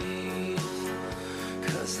leave,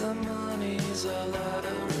 'cause the money's all out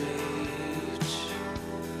of reach.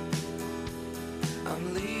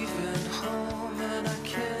 I'm leaving home and I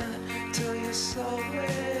can't tell you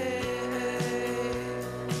sorry.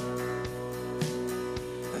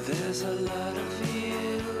 There's a lot of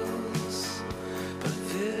views, but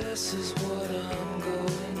this is what I'm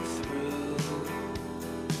going through.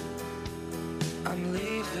 I'm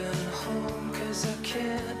leaving home 'cause I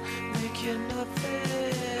can't make you nothing.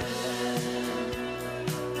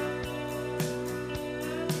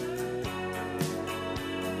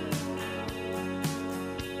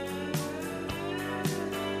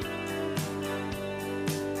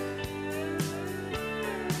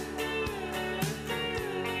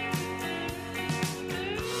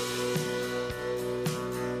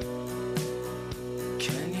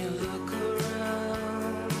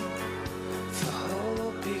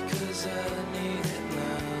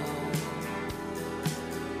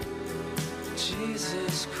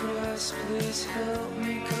 Jesus Christ, please help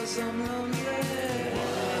me, 'cause I'm lonely.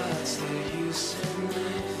 What's the use in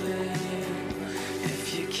living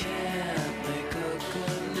if you can't make a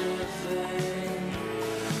good living?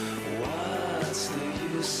 What's the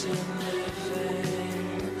use in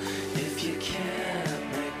living if you can't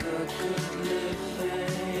make a good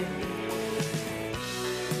living?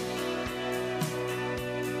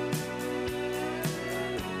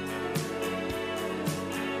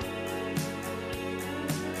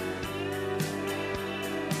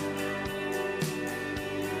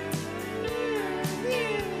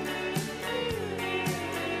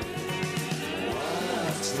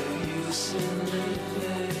 What's the use in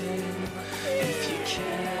living if you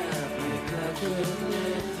can't make a good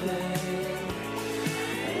living?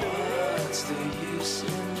 What's the use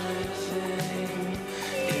in living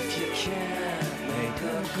if you can't make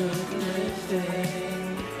a good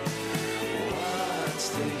living? What's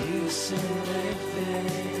the use in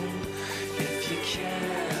living if you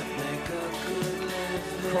can't make a good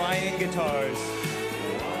living? Crying guitars.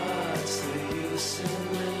 What's the use in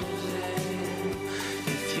living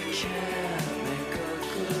if you can't make a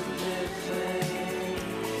good living?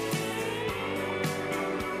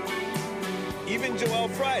 Even Joel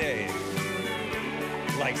Friday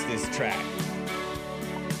likes this track.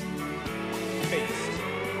 Faced.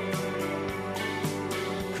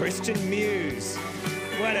 Christian Muse.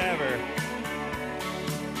 Whatever.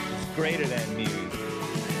 It's greater than Muse.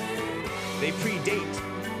 They predate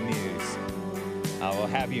Muse. I will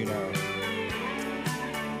have you know.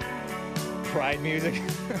 Pride music.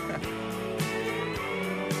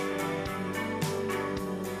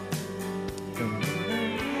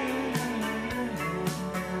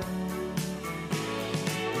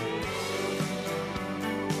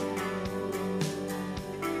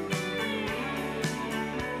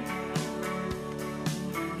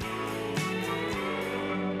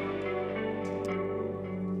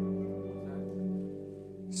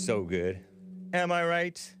 So good. Am I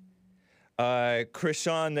right?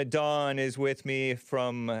 Krishan the Dawn is with me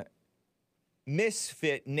from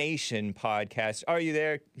Misfit Nation podcast. Are you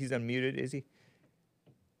there? He's unmuted, is he?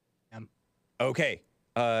 Okay.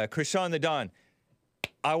 Krishan the Dawn,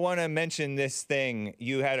 I want to mention this thing.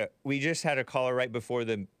 We just had a caller right before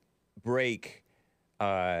the break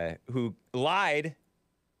who lied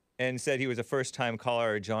and said he was a first-time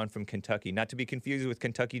caller, John from Kentucky. Not to be confused with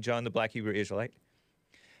Kentucky John, the Black Hebrew Israelite,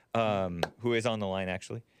 who is on the line,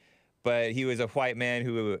 actually. But he was a white man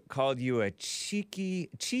who called you a cheeky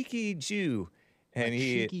Jew. And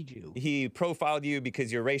he profiled you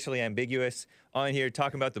because you're racially ambiguous on here,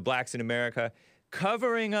 talking about the blacks in America,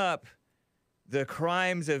 covering up the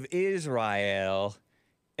crimes of Israel.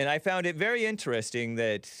 And I found it very interesting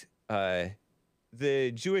that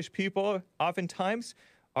the Jewish people oftentimes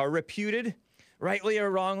are reputed, rightly or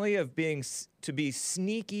wrongly, of being to be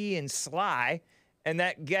sneaky and sly. And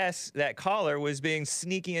that caller was being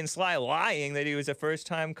sneaky and sly, lying that he was a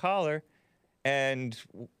first-time caller and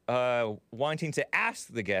wanting to ask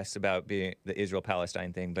the guest about being the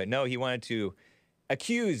Israel-Palestine thing. But no, he wanted to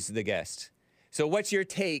accuse the guest. So what's your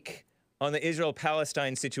take on the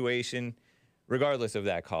Israel-Palestine situation, regardless of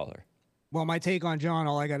that caller? Well, my take on John,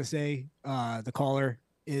 all I got to say, the caller,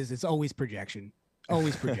 is it's always projection.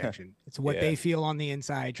 Always projection. It's what they feel on the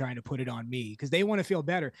inside, trying to put it on me because they want to feel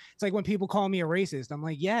better. It's like when people call me a racist. I'm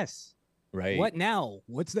like, yes. Right. What now?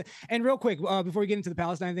 What's the? And real quick, before we get into the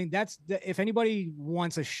Palestine thing, if anybody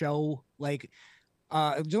wants a show, like,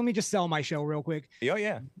 let me just sell my show real quick. Oh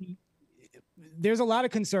yeah. There's a lot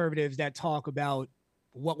of conservatives that talk about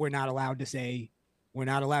what we're not allowed to say. We're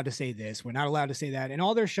not allowed to say this. We're not allowed to say that. And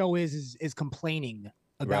all their show is complaining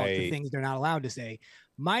about the things they're not allowed to say.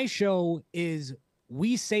 My show is,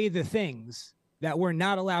 we say the things that we're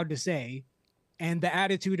not allowed to say. And the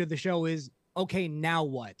attitude of the show is, okay, now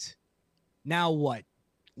what? Now what,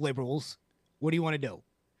 liberals? What do you want to do?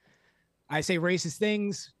 I say racist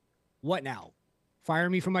things. What now? Fire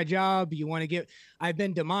me from my job? You want to get... I've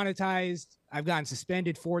been demonetized. I've gotten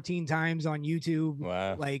suspended 14 times on YouTube.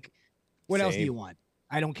 Wow. Like, what else do you want?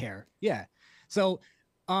 I don't care. Yeah. So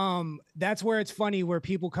that's where it's funny, where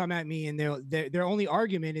people come at me and their only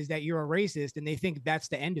argument is that you're a racist and they think that's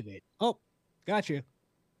the end of it. Oh, got you.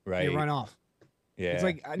 Right. You run off. Yeah. It's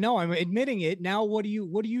like, no, I'm admitting it. Now, what do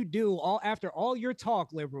you do after all your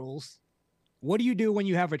talk, liberals? What do you do when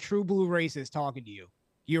you have a true blue racist talking to you?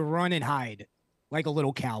 You run and hide like a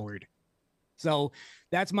little coward. So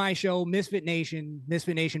that's my show, Misfit Nation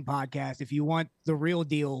podcast. If you want the real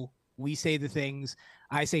deal, we say the things.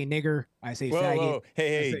 I say nigger. I say faggot. Whoa.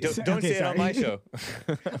 Hey, don't say it on my show.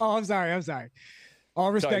 Oh, I'm sorry.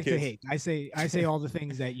 All respect to Hake. I say all the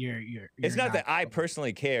things that you're it's not that I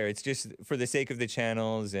personally care. It's just for the sake of the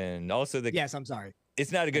channels and also the. Yes, I'm sorry.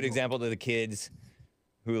 It's not a good example to the kids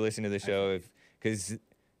who listen to the show because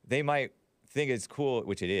they might think it's cool,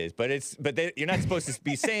 which it is, but you're not supposed to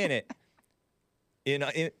be saying it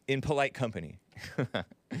in polite company.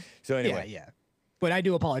 So anyway, yeah. But I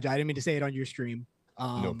do apologize. I didn't mean to say it on your stream.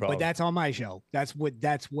 No problem. But that's on my show. That's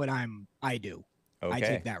what I do. Okay. I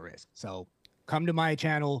take that risk. So come to my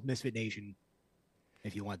channel, Misfit Nation,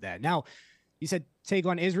 if you want that. Now, you said take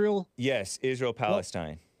on Israel? Yes, Israel,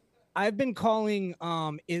 Palestine. Well, I've been calling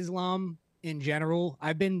Islam in general,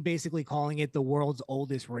 I've been basically calling it the world's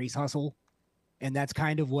oldest race hustle. And that's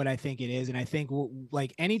kind of what I think it is. And I think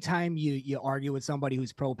like anytime you argue with somebody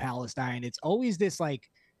who's pro-Palestine, it's always this like,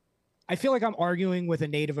 I feel like I'm arguing with a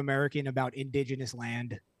Native American about indigenous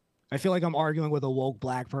land. I feel like I'm arguing with a woke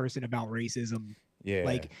black person about racism. Yeah.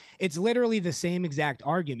 Like it's literally the same exact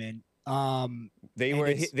argument.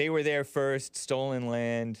 They were there first, stolen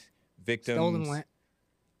land, victims. Stolen land.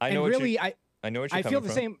 I know what really, I know what you're I feel coming the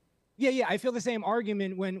from. same. Yeah. I feel the same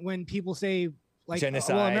argument when people say like,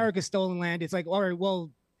 genocide. well, America's stolen land. It's like, all right,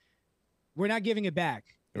 well, we're not giving it back.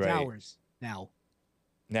 It's Right. ours now.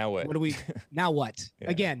 Now what? What do we? Now what? Yeah.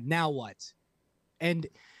 Again, now what? And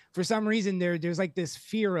for some reason, there's like this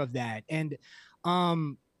fear of that, and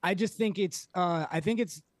I just think it's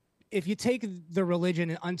if you take the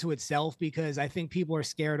religion unto itself, because I think people are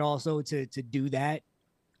scared also to do that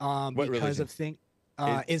What because religion?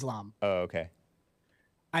 of Islam. Oh, okay.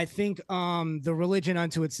 I think the religion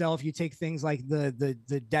unto itself, you take things like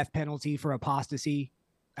the death penalty for apostasy.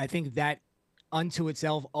 I think that unto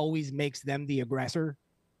itself always makes them the aggressor,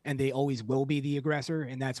 and they always will be the aggressor,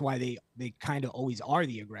 and that's why they kind of always are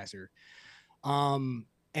the aggressor.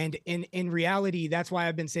 And in reality, that's why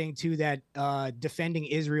I've been saying too that defending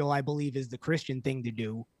Israel, I believe, is the Christian thing to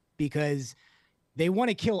do, because they want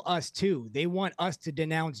to kill us too. They want us to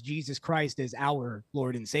denounce Jesus Christ as our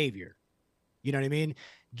Lord and Savior. You know what I mean?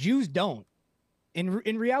 Jews don't.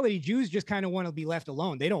 In reality, Jews just kind of want to be left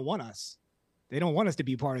alone. They don't want us. They don't want us to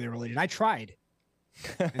be part of their religion. I tried,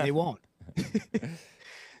 and they won't.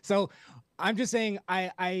 So I'm just saying,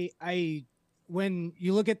 I when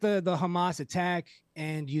you look at the Hamas attack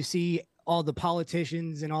and you see all the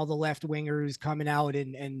politicians and all the left wingers coming out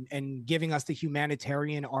and giving us the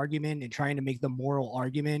humanitarian argument and trying to make the moral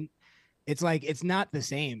argument, it's like it's not the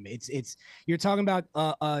same. It's you're talking about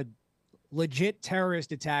a legit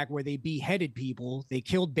terrorist attack where they beheaded people, they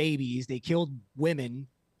killed babies, they killed women,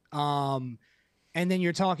 and then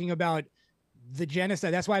you're talking about the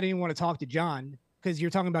genocide. That's why I didn't want to talk to John, because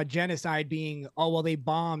you're talking about genocide being, oh, well, they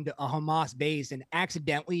bombed a Hamas base and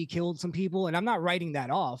accidentally killed some people. And I'm not writing that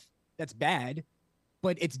off. That's bad,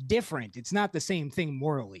 but it's different. It's not the same thing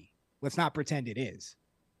morally. Let's not pretend it is.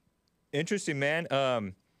 Interesting, man.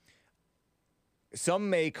 Some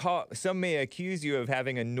may accuse you of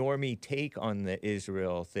having a normie take on the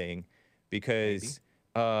Israel thing, because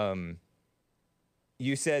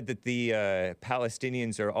you said that the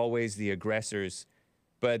Palestinians are always the aggressors,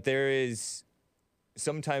 but there's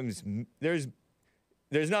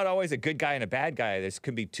not always a good guy and a bad guy. There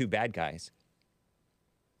could be two bad guys.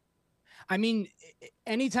 I mean,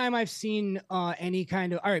 anytime I've seen any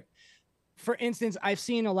kind of, all right, for instance, I've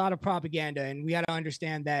seen a lot of propaganda, and we got to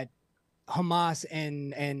understand that Hamas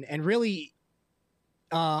and really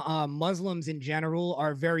Muslims in general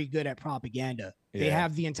are very good at propaganda. Yeah. They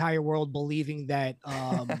have the entire world believing that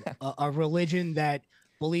a religion that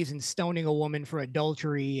believes in stoning a woman for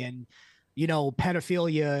adultery and, you know,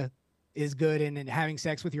 pedophilia is good, and having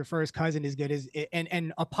sex with your first cousin is good,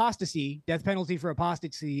 and apostasy, death penalty for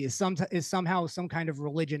apostasy is somehow some kind of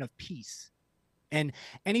religion of peace. And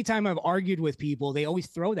anytime I've argued with people, they always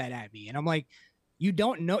throw that at me, and I'm like, you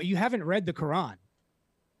don't know, you haven't read the Quran.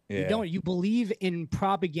 Yeah. You believe in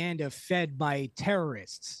propaganda fed by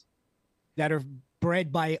terrorists that are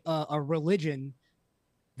bred by a religion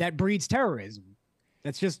that breeds terrorism.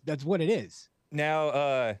 That's what it is.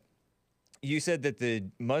 Now, you said that the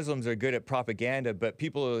Muslims are good at propaganda, but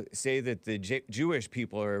people say that the Jewish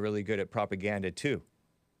people are really good at propaganda too.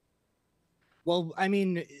 Well, I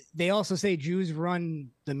mean, they also say Jews run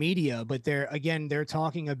the media, but they're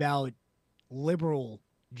talking about liberal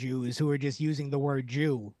Jews who are just using the word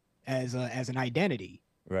Jew as an identity.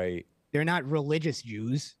 Right. They're not religious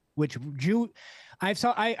Jews, which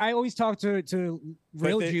I always talk to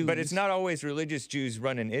real Jews. But it's not always religious Jews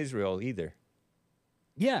running Israel either.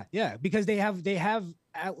 Yeah, because they have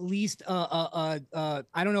at least I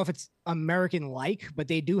don't know if it's American-like, but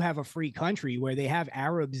they do have a free country where they have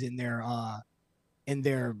Arabs in their in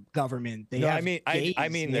their government. They no, have I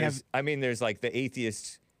mean, there's like the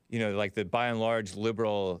atheists, you know, like the by and large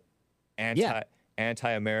liberal,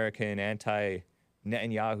 anti-American,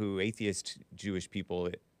 anti-Netanyahu, atheist Jewish people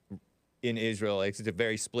in Israel. It's a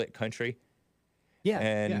very split country. Yeah,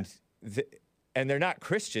 and and they're not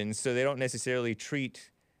Christians, so they don't necessarily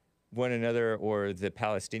treat one another or the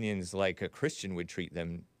Palestinians like a Christian would treat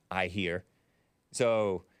them, I hear.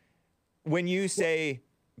 So when you say,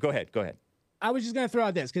 go ahead. I was just going to throw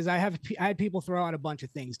out this because I had people throw out a bunch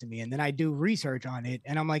of things to me, and then I do research on it,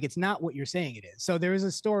 and I'm like, it's not what you're saying it is. So there is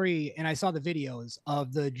a story, and I saw the videos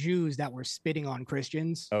of the Jews that were spitting on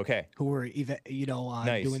Christians. Okay. Who were,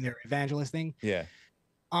 nice. Doing their evangelist thing. Yeah.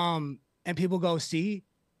 And people go, see,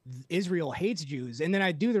 Israel hates Jews. And then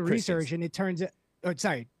I do the research, and it turns out,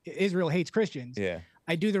 Israel hates Christians. Yeah.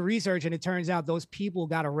 I do the research, and it turns out those people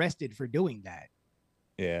got arrested for doing that.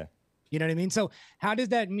 Yeah. You know what I mean? So how does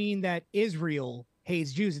that mean that Israel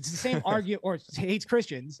hates Jews? It's the same argument, or hates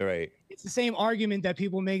Christians. Right. It's the same argument that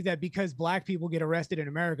people make that because black people get arrested in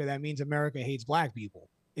America, that means America hates black people.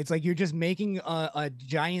 It's like you're just making a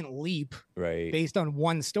giant leap based on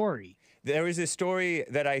one story. There was a story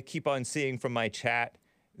that I keep on seeing from my chat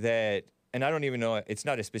that, and I don't even know, it's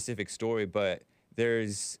not a specific story, but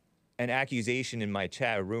there's an accusation in my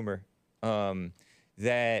chat, a rumor,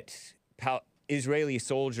 that Israeli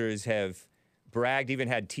soldiers have bragged, even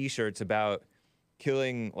had T-shirts about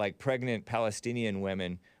killing like pregnant Palestinian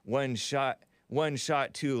women, one shot,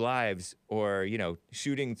 2 lives, or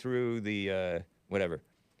shooting through the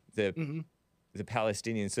the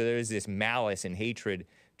Palestinians. So there's this malice and hatred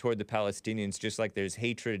toward the Palestinians, just like there's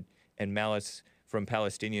hatred and malice from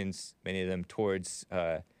Palestinians, many of them, towards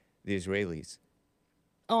the Israelis.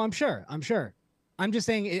 Oh, I'm sure. I'm just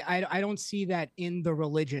saying I don't see that in the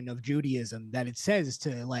religion of Judaism that it says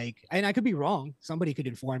to and I could be wrong. Somebody could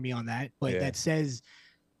inform me on that, but that says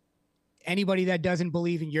anybody that doesn't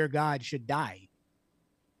believe in your God should die.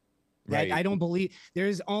 Right. I don't believe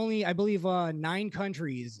there's only, I believe, 9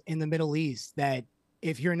 countries in the Middle East that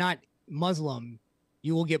if you're not Muslim,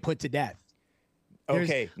 you will get put to death.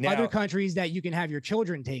 Okay. There's other countries that you can have your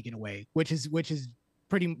children taken away, which is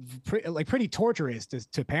pretty torturous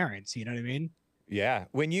to parents. You know what I mean? Yeah.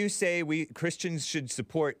 When you say Christians should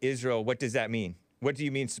support Israel, what does that mean? What do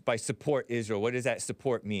you mean by support Israel? What does that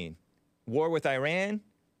support mean? War with Iran?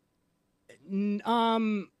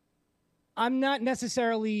 I'm not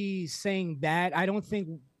necessarily saying that. I don't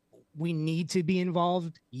think we need to be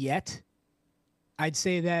involved yet. I'd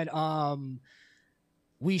say that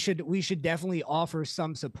we should definitely offer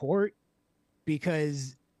some support,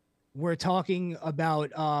 because we're talking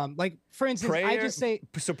about for instance, prayer, I just say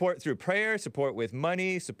support through prayer, support with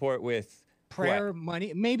money, support with prayer,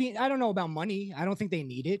 money. Maybe, I don't know about money. I don't think they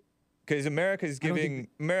need it. Because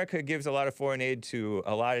America gives a lot of foreign aid to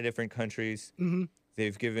a lot of different countries. Mm-hmm.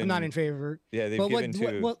 They've given. I'm not in favor. Yeah, they've given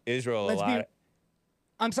to Israel a lot.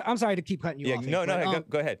 I'm sorry to keep cutting you off. No,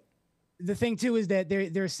 go ahead. The thing too is that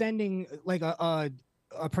they're sending like a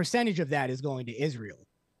percentage of that is going to Israel.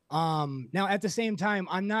 Now at the same time,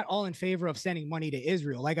 I'm not all in favor of sending money to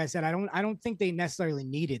Israel. Like I said, I don't think they necessarily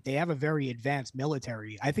need it. They have a very advanced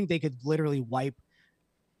military. I think they could literally wipe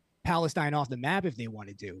Palestine off the map if they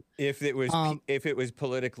wanted to. If it was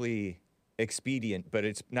politically expedient, but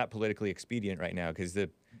it's not politically expedient right now because the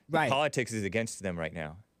politics is against them right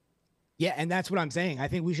now. Yeah, and that's what I'm saying. I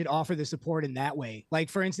think we should offer the support in that way. Like,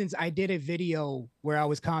 for instance, I did a video where I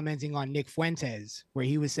was commenting on Nick Fuentes, where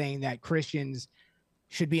he was saying that Christians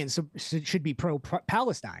should be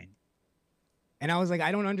pro-Palestine. And I was like,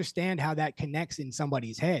 I don't understand how that connects in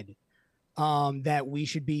somebody's head, that we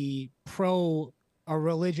should be pro a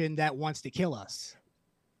religion that wants to kill us.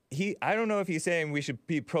 I don't know if he's saying we should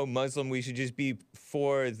be pro-Muslim. We should just be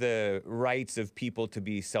for the rights of people to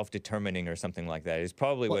be self-determining or something like that. Is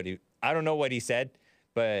probably what he. I don't know what he said,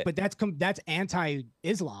 but that's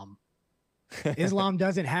anti-Islam. Islam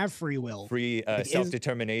doesn't have free will,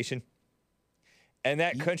 self-determination, and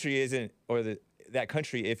that country isn't, or that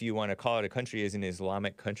country, if you want to call it a country, is an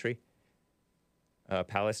Islamic country.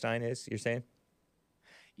 Palestine is. You're saying?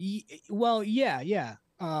 Well, yeah.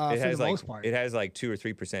 It has the most part. It has like 2 or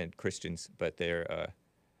 3% Christians, but they're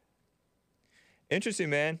interesting,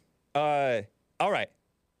 man. All right,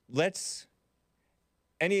 let's.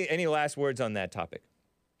 Any last words on that topic?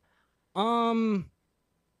 I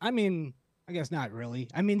mean, I guess not really.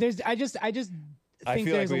 I mean, I just I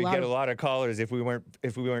feel like we'd get a lot of callers if we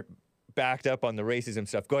weren't backed up on the racism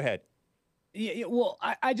stuff. Go ahead. Yeah, well,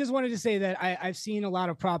 I just wanted to say that I've seen a lot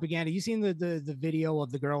of propaganda. You seen the video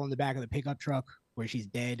of the girl in the back of the pickup truck where she's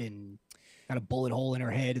dead, and got a bullet hole in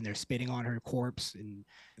her head, and they're spitting on her corpse and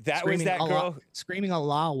that was that girl screaming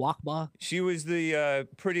Allah Wakba. She was the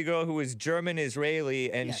pretty girl who was German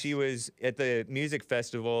Israeli, and she was at the music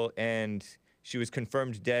festival, and she was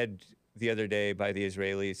confirmed dead the other day by the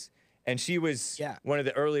Israelis, and she was one of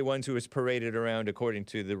the early ones who was paraded around according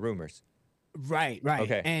to the rumors. Right.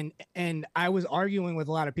 Okay. And I was arguing with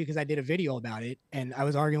a lot of people because I did a video about it, and I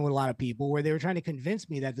was arguing with a lot of people where they were trying to convince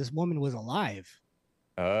me that this woman was alive.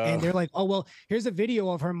 And they're like, oh, well, here's a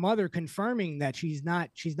video of her mother confirming that she's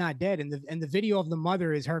not dead. And the video of the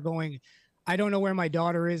mother is her going, I don't know where my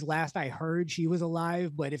daughter is. Last I heard she was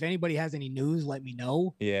alive, but if anybody has any news, let me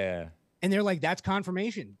know. Yeah. And they're like, that's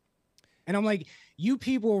confirmation. And I'm like, you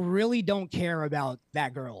people really don't care about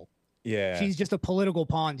that girl. Yeah. She's just a political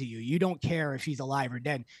pawn to you. You don't care if she's alive or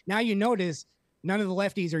dead. Now you notice none of the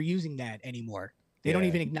lefties are using that anymore. They don't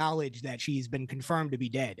even acknowledge that she's been confirmed to be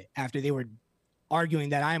dead after they were arguing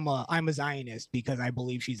that I'm a Zionist because I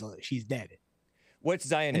believe she's dead. What's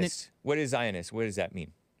Zionist? What is Zionist? What does that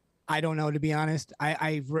mean? I don't know, to be honest.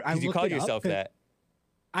 I you call yourself that.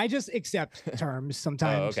 I just accept terms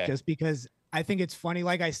sometimes just because I think it's funny.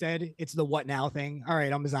 Like I said, it's the what now thing. All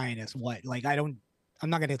right, I'm a Zionist. What? Like I'm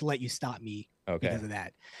not going to let you stop me because of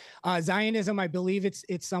that. Zionism, I believe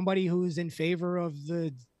it's somebody who's in favor of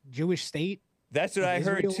the Jewish state. That's what I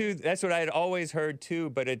heard too. That's what I had always heard too,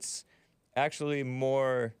 but it's actually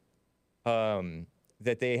more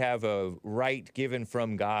that they have a right given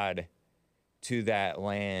from God to that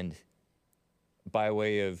land by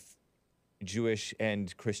way of Jewish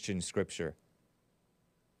and Christian scripture.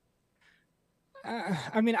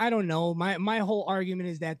 I mean, I don't know. My whole argument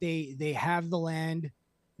is that they have the land,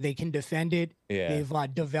 they can defend it. Yeah.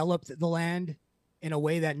 They've developed the land in a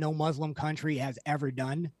way that no Muslim country has ever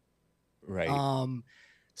done. Right.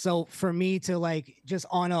 So for me to like just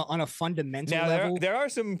on a fundamental level, there are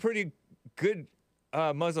some pretty good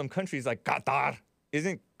Muslim countries like Qatar.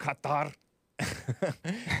 Isn't Qatar?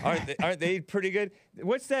 aren't they pretty good?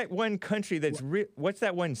 What's that one country that's what's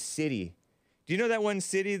that one city? Do you know that one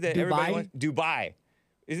city that everybody wants? Dubai.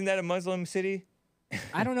 Isn't that a Muslim city?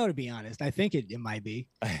 I don't know, to be honest. I think it might be,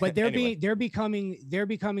 but they're becoming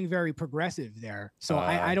very progressive there. So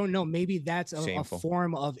I don't know. Maybe that's a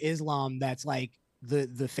form of Islam that's like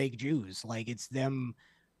the fake Jews. Like it's them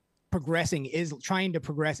trying to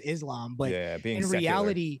progress Islam, but in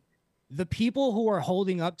reality, the people who are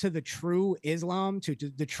holding up to the true Islam, to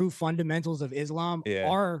the true fundamentals of Islam,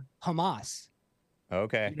 are Hamas.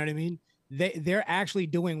 Okay, you know what I mean? They're actually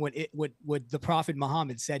doing what the Prophet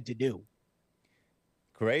Muhammad said to do.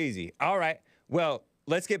 Crazy. All right. Well,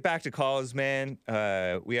 let's get back to calls, man.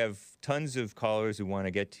 We have tons of callers who want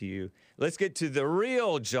to get to you. Let's get to the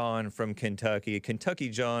real John from Kentucky. Kentucky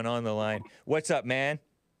John on the line. What's up, man?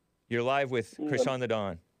 You're live with Krishan the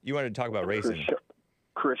Don. You wanted to talk about racing.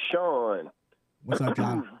 Krishan. What's up,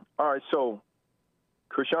 John? All right, so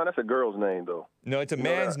Krishan, that's a girl's name, though. No, it's a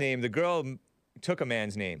man's name. The girl took a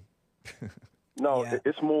man's name. No,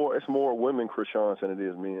 it's more women Krishans than it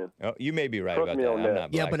is men. Oh, you may be right Trust about me that. on I'm that.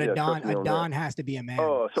 not Yeah, black. but a Don has to be a man.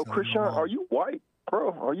 So Krishan, are you white,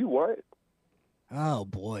 bro? Are you white? Oh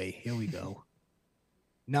boy, here we go.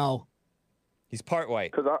 No, he's part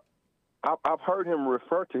white. Because I've heard him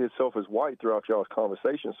refer to himself as white throughout y'all's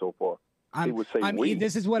conversation so far. He would say we.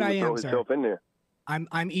 This is what I am, sir. Himself in there. I'm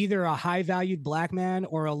either a high valued black man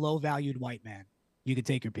or a low valued white man. You can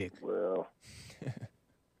take your pick. Well.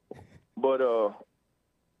 But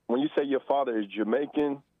when you say your father is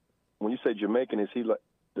Jamaican, when you say Jamaican, is he like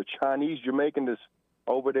the Chinese Jamaican that's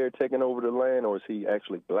over there taking over the land, or is he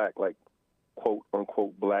actually black, like quote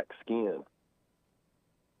unquote black skin?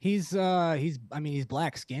 He's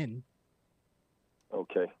black skin.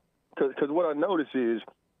 Okay, because what I notice is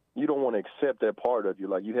you don't want to accept that part of you.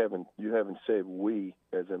 Like you haven't said we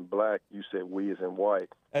as in black. You said we as in white.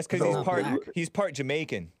 That's because he's part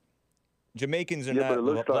Jamaican. Jamaicans are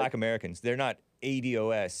not black Americans. They're not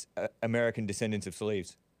ADOS, American descendants of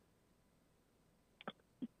slaves.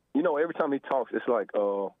 You know, every time he talks, it's like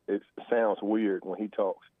it sounds weird when he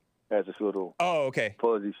talks. Has this little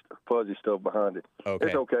fuzzy stuff behind it. Okay.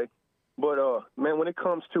 It's okay. But man, when it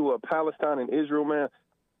comes to Palestine and Israel, man,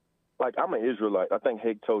 like I'm an Israelite. I think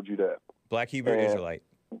Hake told you that. Black Hebrew Israelite.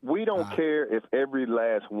 We don't care if every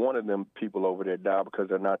last one of them people over there die because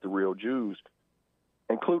they're not the real Jews.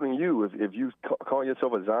 Including you, if you call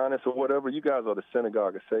yourself a Zionist or whatever, you guys are the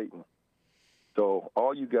synagogue of Satan. So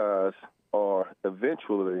all you guys are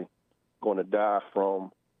eventually going to die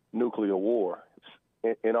from nuclear war.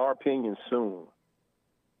 In our opinion, soon.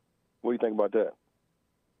 What do you think about that?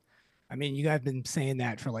 I mean, you guys have been saying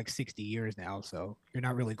that for like 60 years now, so you're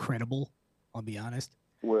not really credible, I'll be honest.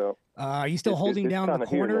 Well, are you still holding it's down the kinda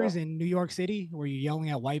here corners now. in New York City where you're yelling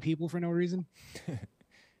at white people for no reason?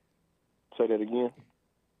 Say that again.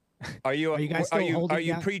 Are you guys still holding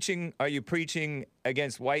down? preaching? Are you preaching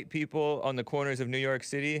against white people on the corners of New York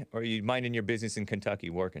City, or are you minding your business in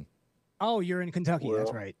Kentucky working? Oh, you're in Kentucky.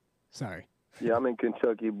 That's Well, right. Sorry. Yeah, I'm in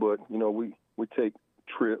Kentucky, but we take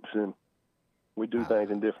trips and we do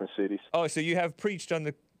things in different cities. Oh, so you have preached on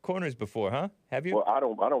the corners before, huh? Have you? Well, I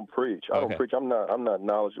don't preach. I don't Okay. preach. I'm not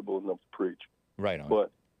knowledgeable enough to preach. Right on.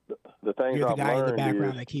 But the things You're the I've guy in the learned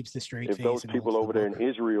background is that keeps the straight if face. those and people holds over the there in book.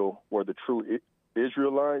 Israel were the true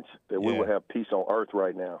Israelites, that we Yeah. would have peace on earth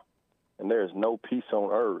right now. And there is no peace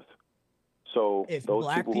on earth. So If those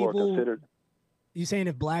black people who are people- considered. You saying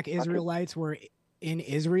if black Israelites were in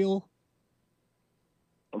Israel?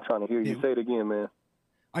 I'm trying to hear you say it again, man.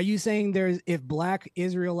 Are you saying if black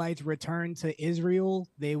Israelites returned to Israel,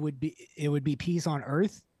 it would be peace on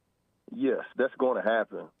earth? Yes, that's going to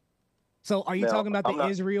happen. So are you Now, talking about I'm the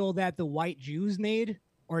not- Israel that the white Jews made,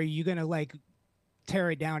 or are you gonna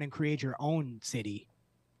tear it down and create your own city?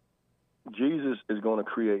 Jesus is going to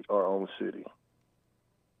create our own city.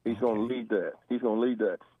 He's going to lead that. He's going to lead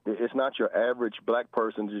that. It's not your average black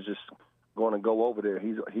person who's just going to go over there.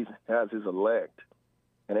 He has his elect,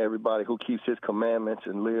 and everybody who keeps his commandments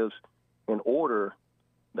and lives in order.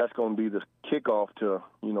 That's going to be the kickoff to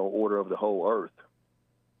order of the whole earth.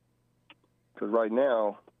 Because right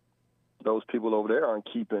now, those people over there aren't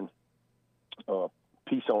keeping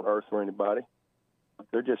peace on earth for anybody.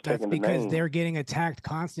 They're just That's taking the because name. they're getting attacked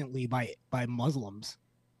constantly by Muslims.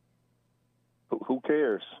 Who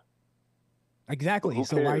cares? Exactly. Who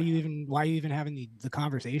So why are cares? you even having the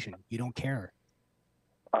conversation? You don't care.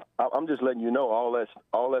 I'm just letting you know all that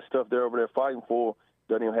stuff they're over there fighting for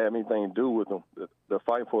doesn't even have anything to do with them. The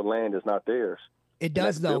fighting for land is not theirs. It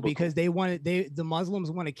does that's though, biblical. because the Muslims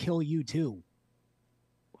want to kill you too.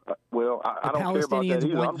 Well, I The don't care about that Palestinians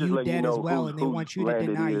either. want I'm just you letting you dead know as well, whose- and they whose want you to land it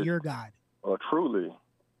deny is. your God. Truly,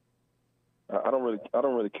 I don't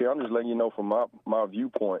really care. I'm just letting you know from my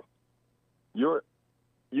viewpoint.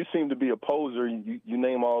 You seem to be a poser. You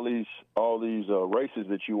name all these races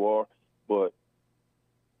that you are, but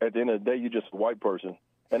at the end of the day, you're just a white person.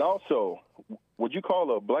 And also, would you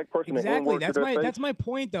call a black person an Exactly. N-word to their face? That's my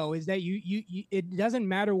point though, is that you it doesn't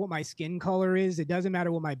matter what my skin color is, it doesn't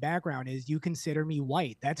matter what my background is, you consider me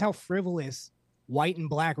white. That's how frivolous white and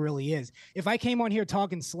black really is. If I came on here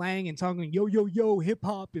talking slang and talking yo hip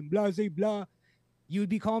hop and blah blah blah, you would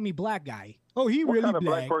be calling me black guy. Oh, he What really kind of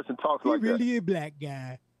black. black person talks He like really a black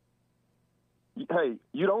guy. that? Hey,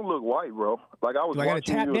 you don't look white, bro. Like I was Do I got to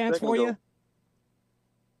watching tap you a dance second for ago. you?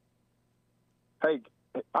 Hey,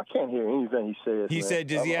 I can't hear anything he says. He man. said,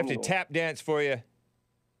 "Does he have to I'm- tap dance for you?"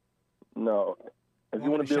 No. If you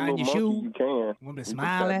Want want me to to be a shine little your monkey, shoe? you can. Want me to You can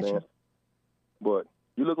smile tap at you? dance. But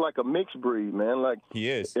you look like a mixed breed, man. Like he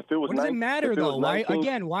is. If it was What does it matter if it was though? Why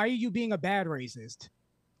 19 why are you being a bad racist?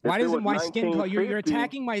 If Why it doesn't was my skin color? You're 1950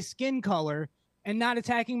 attacking my skin color and not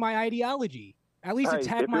attacking my ideology. At least Hey,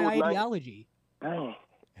 attack if it my was ideology. Dang,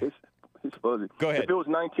 it's fuzzy. Go ahead. If it was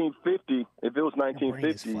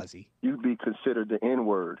 1950, you'd be considered the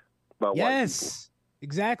N-word by white people. Yes,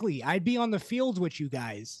 exactly. I'd be on the fields with you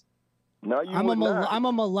guys. No, you I'm would not. I'm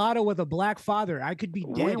a mulatto with a black father. I could be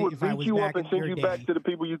We dead would if I beat was you back up and in send your you day. back to the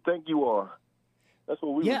people you think you are. That's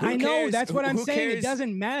what we Yeah, would do. I know. cares? That's what I'm Who saying. It cares?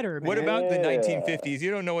 doesn't matter, man. What about the Yeah. 1950s?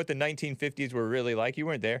 You don't know what the 1950s were really like. You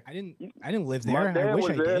weren't there. I didn't live My there. I dad wish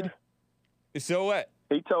was I there. did. So what?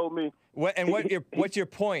 He told me. What's your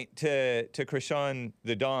point to Krishan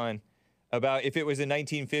the Don about if it was the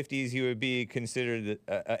 1950s, you would be considered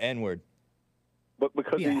a N-word? But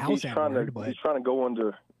because Be a house he's trying N-word, to go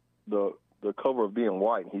under the cover of being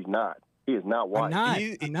white. He's not. He is not white.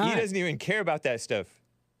 He doesn't even care about that stuff.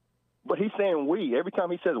 But he's saying we. Every time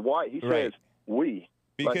he says white, he Right. says we.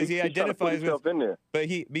 Because Like, he he's trying to put identifies himself with. in there. But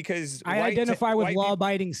because I white identify with white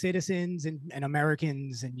law-abiding citizens and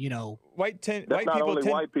Americans, and That's white not people only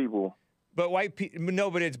tend, white people. But white people, no,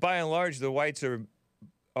 but it's by and large the whites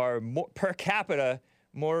are more, per capita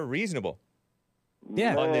more reasonable.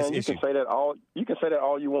 Yeah. On this Man, you issue. can say that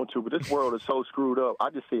all you want to, but this world is so screwed up. I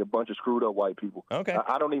just see a bunch of screwed up white people. Okay.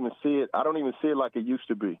 I don't even see it. I don't even see it like it used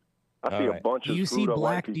to be. I see a bunch Do of you see screwed up white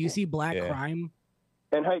black? people. Do you see black Yeah. crime?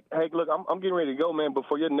 And hey, look, I'm getting ready to go, man. But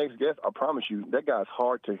for your next guest, I promise you, that guy's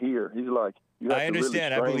hard to hear. He's like, you have I to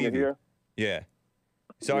understand. I really strain believe to you. hear. Yeah.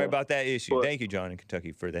 Sorry Yeah. about that issue. But- Thank you, John in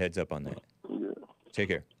Kentucky, for the heads up on that. Yeah. Take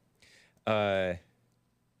care.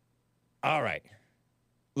 All right.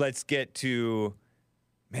 Let's get to,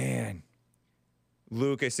 man,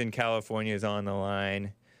 Lucas in California is on the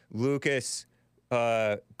line. Lucas,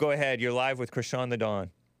 go ahead. You're live with Krishan the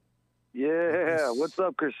Don. Yeah, what's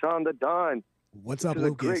up, Krishan the Don? What's up, This is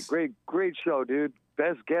Lucas? a great show, dude.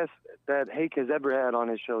 Best guest that Hake has ever had on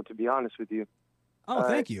his show, to be honest with you. Oh,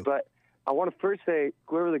 thank you. But I want to first say,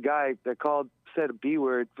 whoever the guy that said a B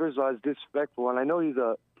word, first of all, it's disrespectful, and I know he's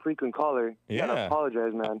a frequent caller. You gotta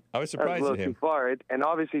apologize, man. I was surprised That's a at little him. too far, and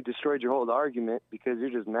obviously destroyed your whole argument because you're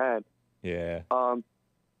just mad. Yeah.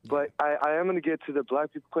 But I am going to get to the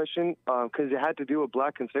black people question because it had to do with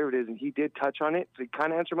black conservatives, and he did touch on it. So he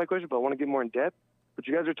kind of answered my question, but I want to get more in depth. But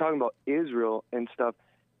you guys are talking about Israel and stuff.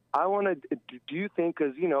 I want to, do you think,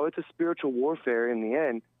 because, you know, it's a spiritual warfare in the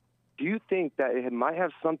end, do you think that it might have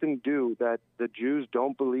something to do that the Jews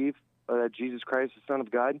don't believe that Jesus Christ is the Son of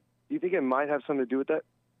God? Do you think it might have something to do with that?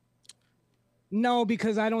 No,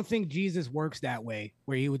 because I don't think Jesus works that way,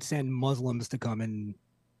 where he would send Muslims to come and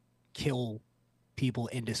kill people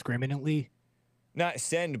indiscriminately. Not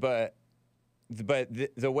send, but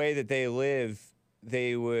the way that they live,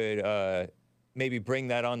 they would maybe bring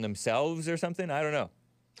that on themselves or something. I don't know.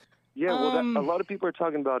 Yeah, well, a lot of people are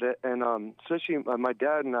talking about it, and especially my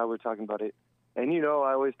dad and I were talking about it. And, you know,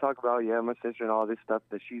 I always talk about, my sister and all this stuff,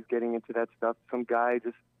 that she's getting into that stuff. Some guy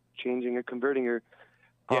just changing or converting her.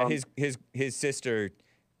 Yeah, his sister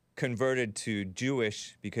converted to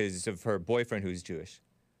Jewish because of her boyfriend who's Jewish.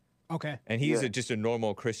 Okay. And he's just a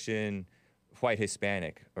normal Christian, white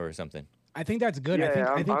Hispanic or something. I think that's good.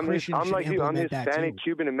 Yeah, I think Christians I'm should like you. I'm implement that Hispanic, too.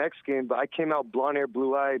 Cuban, and Mexican, but I came out blonde hair,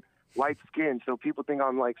 blue eyed, white skin. So people think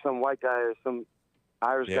I'm like some white guy or some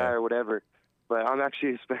Irish guy or whatever. But I'm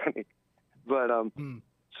actually Hispanic. But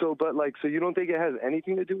so you don't think it has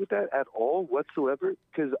anything to do with that at all whatsoever?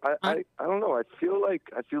 Because I don't know. I feel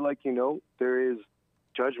like you know, there is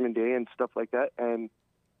Judgment Day and stuff like that, and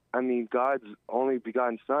I mean, God's only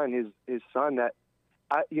begotten Son, his Son. That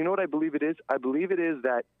you know what I believe it is? I believe it is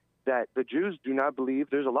that the Jews do not believe.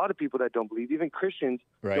 There's a lot of people that don't believe. Even Christians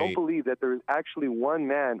don't believe that there is actually one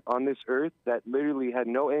man on this earth that literally had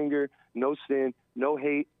no anger, no sin, no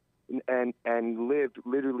hate, and lived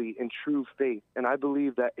literally in true faith. And I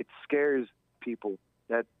believe that it scares people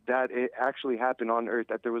that it actually happened on earth,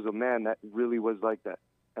 that there was a man that really was like that.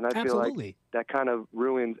 And I feel like that kind of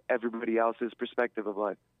ruins everybody else's perspective of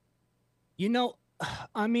life. You know,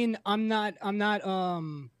 I mean, I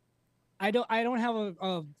don't have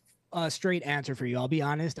a straight answer for you. I'll be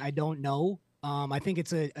honest. I don't know. I think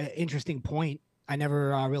it's an interesting point. I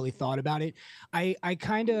never really thought about it. I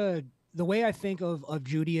kind of, the way I think of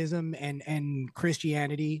Judaism and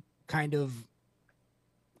Christianity kind of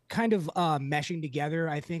meshing together,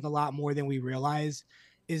 I think a lot more than we realize,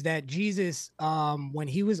 is that Jesus, when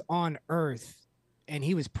he was on earth and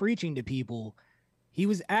he was preaching to people, he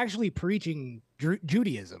was actually preaching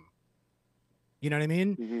Judaism. You know what I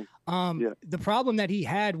mean? Mm-hmm. The problem that he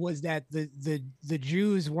had was that the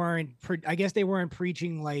Jews weren't, I guess they weren't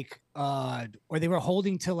preaching like, or they were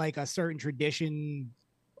holding to like a certain tradition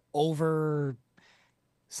over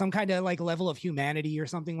some kind of like level of humanity or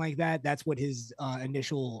something like that. That's what his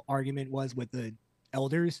initial argument was with the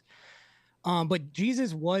elders. But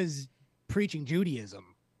Jesus was preaching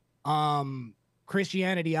Judaism.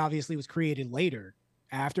 Christianity obviously was created later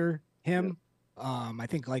after him. I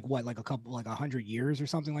think like 100 years or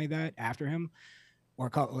something like that after him,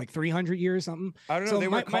 or like 300 years, something. I don't know. So they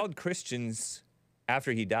were called Christians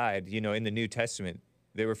after he died. You know, in the New Testament,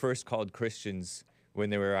 they were first called Christians when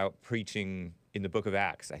they were out preaching in the book of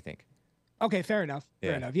Acts, I think. Okay, fair enough.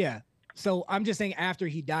 Fair enough. Yeah. So I'm just saying after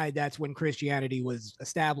he died, that's when Christianity was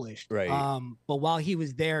established. Right. But while he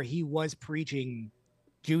was there, he was preaching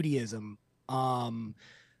Judaism.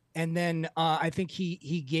 And then I think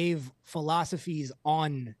he gave philosophies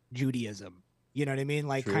on Judaism. You know what I mean?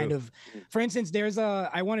 Like kind of, for instance, there's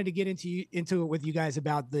I wanted to get into it with you guys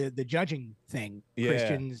about the judging thing,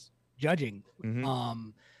 Christians judging.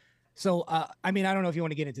 Mm-hmm. So, I mean, I don't know if you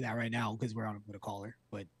want to get into that right now because we're on with a caller,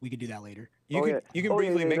 but we could do that later. You can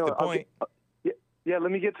briefly make the point. Yeah,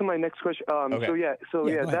 let me get to my next question. Okay.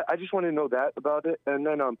 I just want to know that about it. And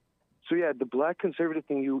then, the black conservative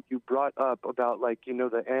thing you brought up about, like, you know,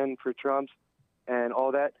 the end for Trump's and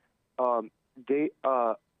all that, I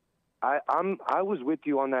was with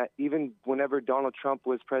you on that even whenever Donald Trump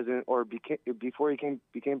was president or before he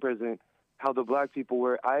became president, how the black people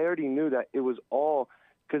were. I already knew that it was all,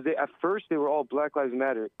 because at first they were all Black Lives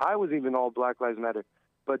Matter. I was even all Black Lives Matter.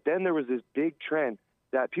 But then there was this big trend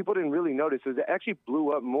that people didn't really notice. It actually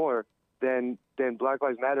blew up more than Black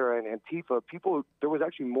Lives Matter and Antifa. There was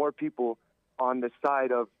actually more people on the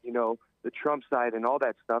side of, you know, the Trump side and all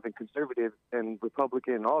that stuff, and conservative and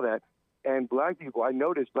Republican and all that. And black people, I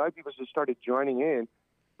noticed black people just started joining in,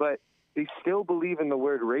 but they still believe in the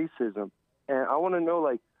word racism. And I want to know,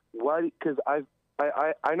 like, why? Because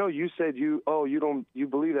I know you said you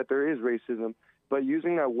believe that there is racism, but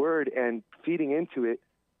using that word and feeding into it,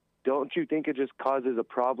 don't you think it just causes a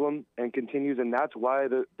problem and continues? And that's why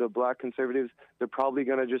the black conservatives, they're probably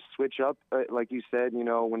going to just switch up, like you said, you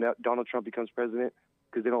know, when Donald Trump becomes president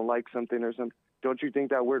because they don't like something or something. Don't you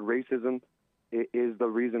think that word racism is the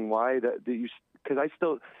reason why because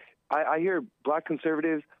I hear black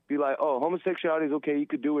conservatives be like, oh, homosexuality is okay. You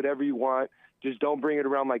could do whatever you want. Just don't bring it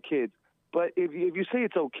around my kids. But if you say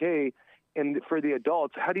it's okay and for the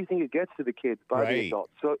adults, how do you think it gets to the kids by the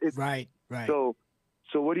adults? So it's right.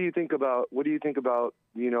 So what do you think about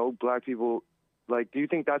you know, black people? Like, do you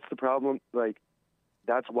think that's the problem? Like,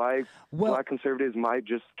 that's why black conservatives might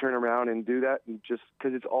just turn around and do that, and just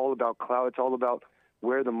because it's all about clout, it's all about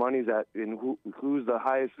where the money's at and who's the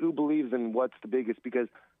highest, who believes in what's the biggest. Because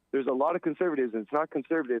there's a lot of conservatives, and it's not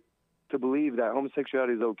conservative to believe that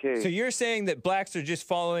homosexuality is okay. So you're saying that blacks are just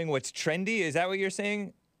following what's trendy? Is that what you're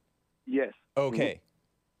saying? Yes. Okay.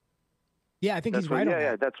 Yeah, I think he's right on that.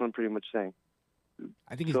 Yeah, that's what I'm pretty much saying.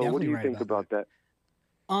 I think he's so definitely right. What do you think about that?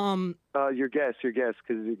 Your guess,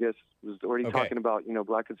 because your guess was already talking about, you know,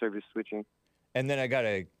 black conservatives switching. And then I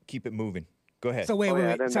gotta keep it moving. Go ahead. So wait.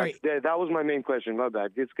 Sorry, that was my main question. My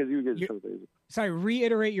bad. It's because you guys. Sorry,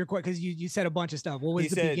 reiterate your question because you said a bunch of stuff. What was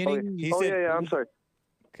the beginning? I'm sorry.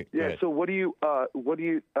 Okay, yeah. So do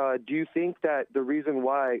you think that the reason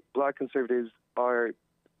why black conservatives are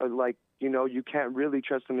like, you know, you can't really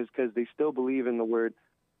trust them is because they still believe in the word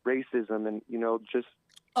racism and, you know,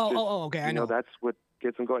 okay, I know. That's what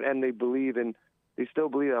gets them going, and they still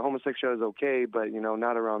believe that homosexuality is okay, but, you know,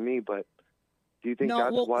 not around me. But do you think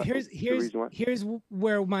that's why? Here's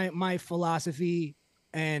where my philosophy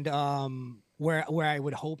and where I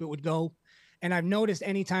would hope it would go. And I've noticed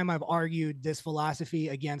anytime I've argued this philosophy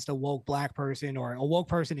against a woke black person or a woke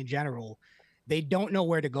person in general, they don't know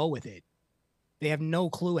where to go with it. They have no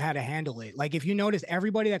clue how to handle it. Like, if you notice,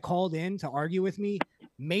 everybody that called in to argue with me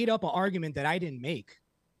made up an argument that I didn't make.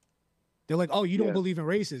 They're like, oh, you don't believe in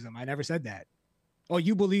racism. I never said that. Oh,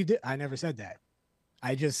 you believed it. I never said that.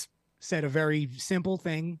 I just said a very simple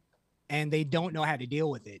thing, and they don't know how to deal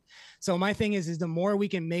with it. So my thing is the more we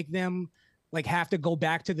can make them like have to go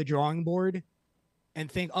back to the drawing board and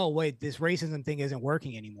think, oh, wait, this racism thing isn't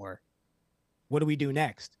working anymore. What do we do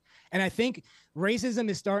next? And I think racism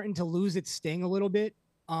is starting to lose its sting a little bit,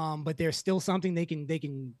 but there's still something they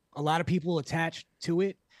can a lot of people attach to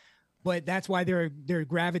it. But that's why they're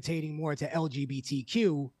gravitating more to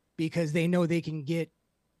LGBTQ, because they know they can get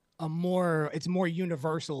it's more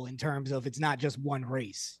universal in terms of it's not just one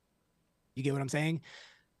race. You get what I'm saying?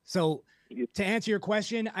 So to answer your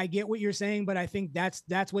question, I get what you're saying, but I think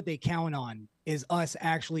that's what they count on is us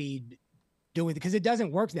actually doing it, because it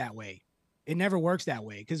doesn't work that way. It never works that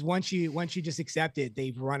way, because once you just accept it,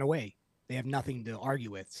 they run away. They have nothing to argue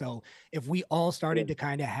with. So if we all started to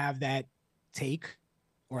kind of have that take,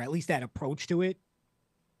 or at least that approach to it,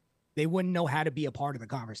 they wouldn't know how to be a part of the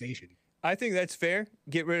conversation. I think that's fair.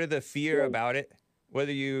 Get rid of the fear about it.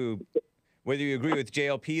 Whether you agree with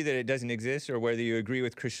JLP that it doesn't exist, or whether you agree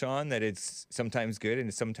with Krishan that it's sometimes good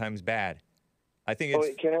and sometimes bad. I think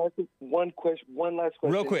it's... can I ask you one last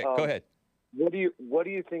question? Real quick, go ahead. What do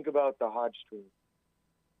you think about the Hodge twins?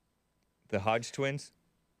 The Hodge twins?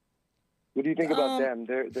 What do you think about them?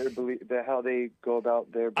 Their belief, how they go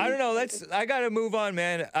about their belief? I don't know. I gotta move on,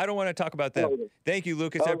 man. I don't want to talk about them. Thank you,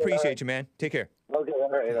 Lucas. I appreciate you, man. Take care. Okay, all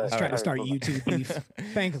right. Let's try to start YouTube beef.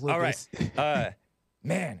 Thanks, Lucas. All right.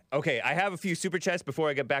 Man, okay, I have a few super chats before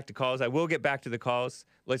I get back to calls. I will get back to the calls.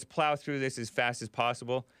 Let's plow through this as fast as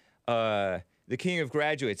possible. The King of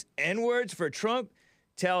Graduates. N-words for Trump?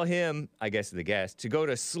 Tell him, I guess the guest, to go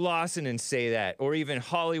to Slauson and say that, or even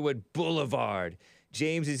Hollywood Boulevard.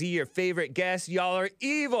 James, is he your favorite guest? Y'all are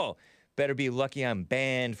evil. Better be lucky I'm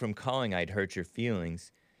banned from calling. I'd hurt your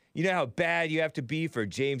feelings. You know how bad you have to be for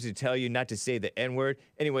James to tell you not to say the N-word?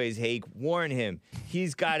 Anyways, Hake, warn him.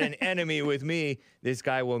 He's got an enemy with me. This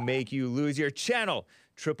guy will make you lose your channel.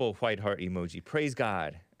 Triple white heart emoji. Praise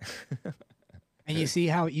God. And you see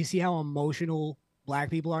how emotional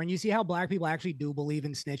black people are, and you see how black people actually do believe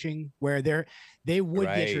in snitching, where they would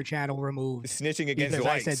get your channel removed. Snitching against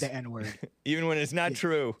whites. I said the N-word. Even when it's not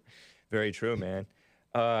true. Very true, man.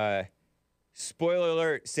 Spoiler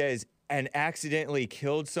alert says, and accidentally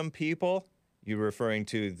killed some people. You're referring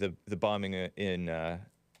to the bombing of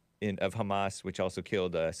Hamas, which also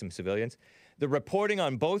killed some civilians. The reporting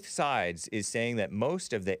on both sides is saying that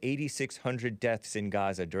most of the 8,600 deaths in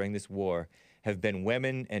Gaza during this war have been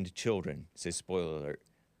women and children, says spoiler alert.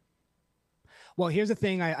 Well, here's the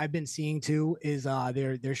thing I've been seeing too is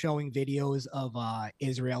they're showing videos of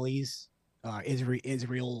Israelis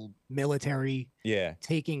Israel military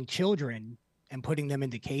taking children and putting them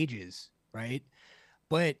into cages, right?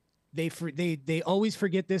 But they always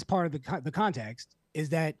forget this part of the context is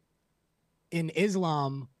that in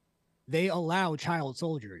Islam they allow child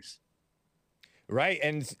soldiers. Right,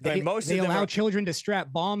 and they they allow children to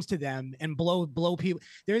strap bombs to them and blow people.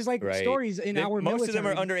 There's like stories in our military. Most of them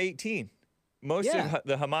are under 18. Most of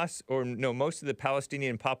the Hamas, most of the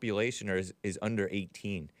Palestinian population is under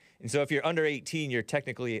 18. And so if you're under 18, you're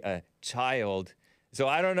technically a child. So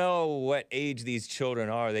I don't know what age these children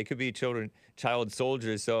are. They could be child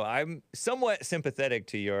soldiers. So I'm somewhat sympathetic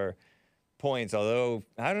to your points, although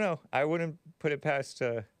I don't know. I wouldn't put it past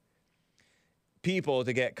people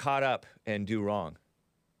to get caught up and do wrong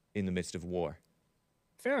in the midst of war.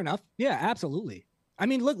 Fair enough. Yeah, absolutely. I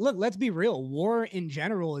mean, look, let's be real. War in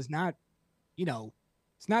general is not,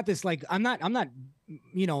 it's not this like, I'm not,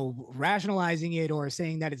 rationalizing it or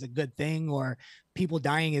saying that it's a good thing or people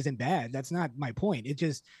dying isn't bad. That's not my point. It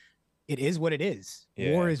is what it is.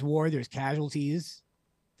 Yeah. War is war. There's casualties.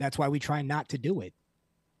 That's why we try not to do it.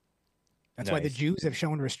 That's why the Jews have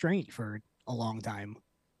shown restraint for a long time.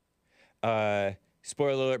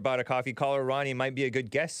 Spoiler alert, bought a coffee. Caller Ronnie might be a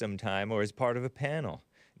good guest sometime or as part of a panel.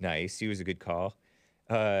 Nice. He was a good call.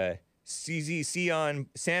 CZ on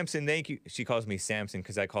Samson, thank you. She calls me Samson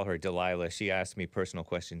because I call her Delilah. She asks me personal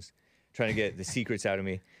questions, trying to get the secrets out of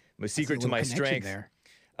me. My secret to my strength.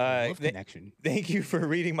 Connection. Thank you for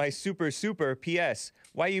reading my super. P.S.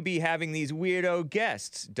 Why you be having these weirdo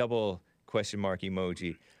guests? Double question mark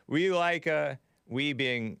emoji. We like, we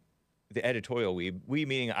being the editorial we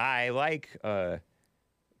meaning I like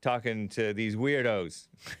talking to these weirdos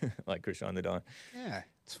like Krishan the Don. Yeah,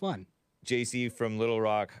 it's fun. JC from Little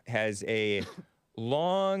Rock has a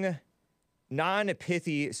long,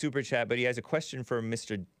 non-pithy super chat, but he has a question for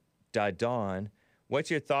Mr. Dadon.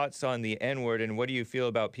 What's your thoughts on the N-word, and what do you feel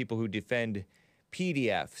about people who defend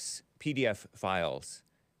PDF files,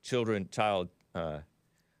 child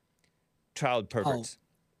perverts?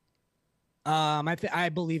 I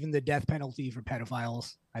believe in the death penalty for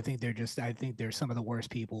pedophiles. I think they're some of the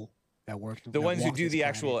worst people that work. The ones who do the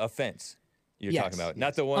actual offense you're talking about,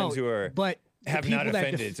 not the ones who are have not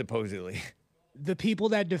offended supposedly. The people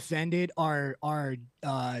that defend it are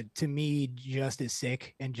to me just as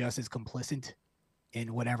sick and just as complicit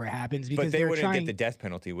in whatever happens. Because but they wouldn't get the death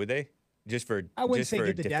penalty, would they? I wouldn't say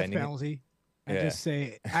get the death penalty. I just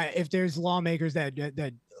say if there's lawmakers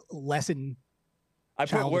that lessen. I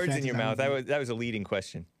put words in your mouth. That was a leading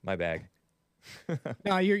question. My bad.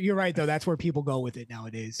 No, you're right though. That's where people go with it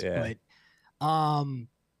nowadays. Yeah.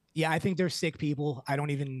 But I think they're sick people. I don't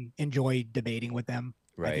even enjoy debating with them.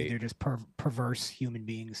 Right. I think they're just perverse human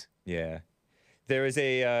beings. Yeah. There is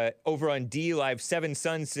a over on D Live 7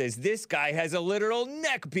 Sun says this guy has a literal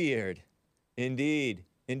neck beard. Indeed.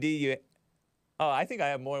 I think I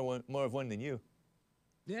have more of one than you.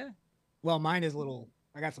 Yeah. Well, mine is a little.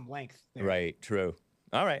 I got some length there. Right. True.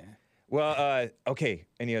 All right. Yeah. Well, okay.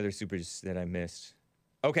 Any other supers that I missed?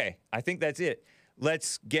 Okay. I think that's it.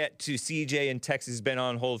 Let's get to CJ in Texas. Been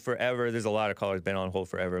on hold forever. There's a lot of callers been on hold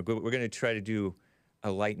forever. We're going to try to do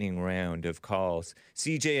a lightning round of calls.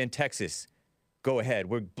 CJ in Texas, go ahead.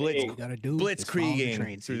 We're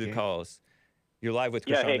blitzkrieging through the calls. You're live with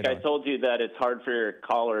Krishan. Yeah, Hake, I told you that it's hard for your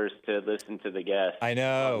callers to listen to the guests. I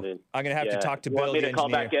know. I'm going to have to talk to Bill, the engineer. Want me to call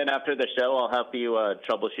back in after the show? I'll help you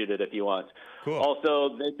troubleshoot it if you want. Cool.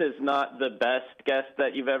 Also, this is not the best guest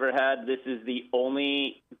that you've ever had. This is the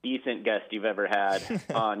only decent guest you've ever had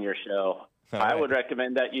on your show. I would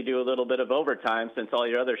recommend that you do a little bit of overtime since all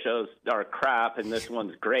your other shows are crap and this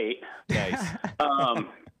one's great. Nice.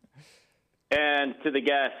 And to the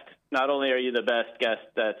guest, not only are you the best guest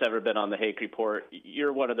that's ever been on the Hake Report,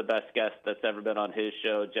 you're one of the best guests that's ever been on his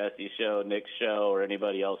show, Jesse's show, Nick's show, or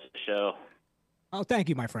anybody else's show. Oh, thank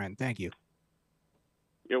you, my friend. Thank you.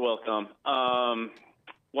 You're welcome.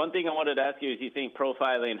 One thing I wanted to ask you is, you think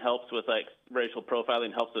profiling helps with, like, racial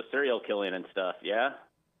profiling helps with serial killing and stuff, yeah?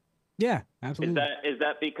 Yeah, absolutely. Is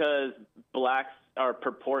that because blacks are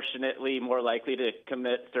proportionately more likely to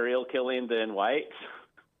commit serial killing than whites?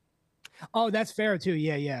 Oh, that's fair too.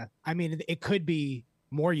 Yeah. I mean, it could be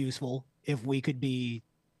more useful if we could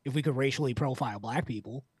racially profile black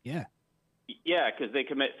people. Yeah. Yeah, because they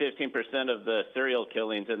commit 15% of the serial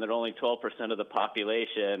killings, and they're only 12% of the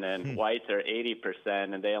population, and whites are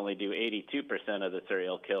 80%, and they only do 82% of the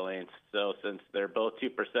serial killings. So since they're both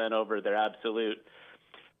 2% over their absolute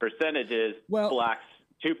percentages, blacks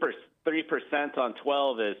 3% on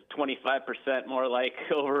 12 is 25% more like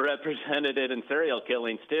overrepresented in serial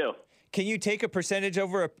killings too. Can you take a percentage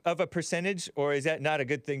of a percentage, or is that not a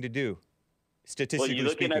good thing to do? statistically you're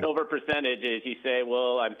looking speaking. at over percentages. You say,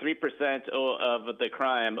 well, I'm 3% of the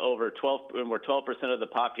crime over 12, and we're 12% of the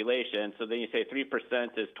population. So then you say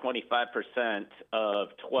 3% is 25% of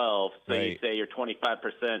 12. So you say you're 25%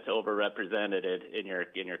 overrepresented in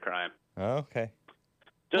your crime. Okay.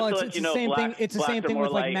 Just to let it's you the know, same thing. blacks, It's the blacks same are thing more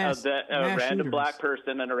with like like mass a random shooters. black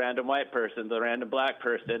person and a random white person. The random black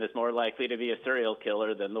person is more likely to be a serial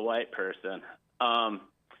killer than the white person.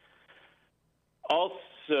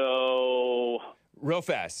 Also, real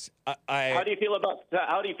fast, how do you feel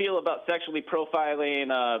about sexually profiling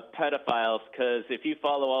pedophiles? Because if you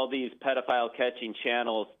follow all these pedophile catching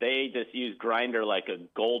channels, they just use Grindr like a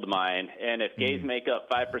gold mine. And if gays make up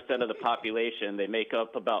 5% of the population, they make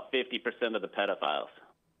up about 50% of the pedophiles.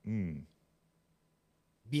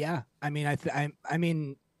 Yeah, I mean, I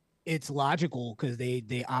mean, it's logical because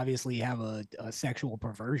they obviously have a sexual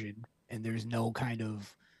perversion, and there's no kind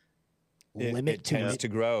of limit it tends to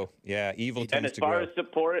grow. Yeah, evil tends to grow. And as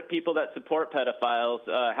far as people that support pedophiles,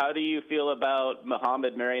 how do you feel about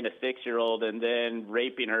Muhammad marrying a 6-year-old and then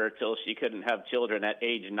raping her till she couldn't have children at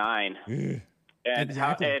age 9? And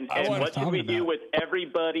exactly. and what should we do with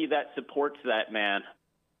everybody that supports that man?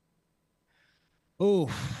 Oh,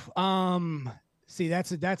 see,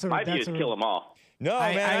 that's my view is kill them all. No,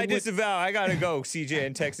 man, I disavow. I gotta go, CJ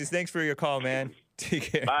in Texas. Thanks for your call, man.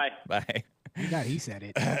 Take care. Bye. Bye. He said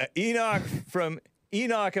it. Enoch from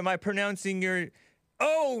Enoch. Am I pronouncing your?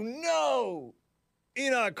 Oh no,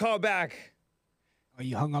 Enoch, call back. Oh,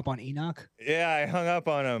 you hung up on Enoch? Yeah, I hung up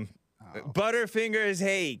on him. Oh. Butterfingers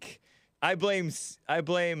Hake. I blame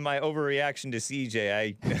my overreaction to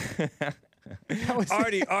CJ.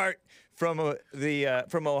 Art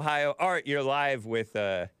from Ohio. Art, you're live with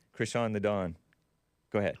Krishan the Don.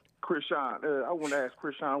 Go ahead. Krishan, I want to ask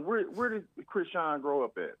Krishan, where did Krishan grow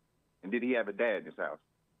up at? And did he have a dad in his house?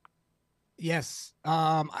 Yes.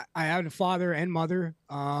 I had a father and mother.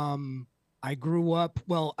 I grew up,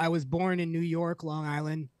 I was born in New York, Long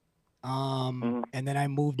Island. And then I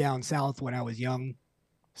moved down south when I was young.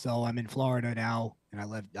 So I'm in Florida now, and I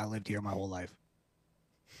lived here my whole life.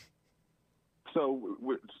 So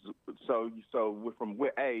from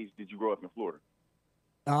what age did you grow up in Florida?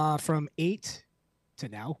 From 8 to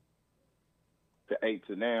now. To 8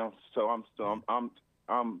 to now. So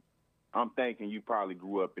I'm thinking you probably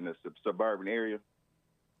grew up in a suburban area.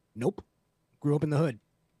 Nope. Grew up in the hood.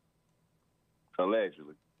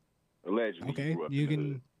 Allegedly. Okay.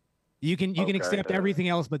 You can accept everything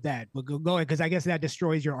else but that. But go ahead, because I guess that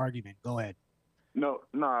destroys your argument. Go ahead. No.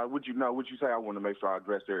 Would you say? I want to make sure I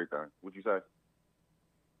address everything. Would you say?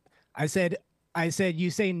 I said you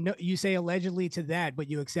say no. You say allegedly to that, but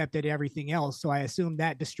you accepted everything else. So I assume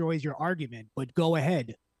that destroys your argument. But go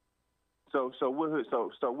ahead. So what hood?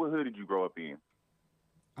 So what hood did you grow up in?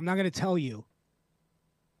 I'm not going to tell you.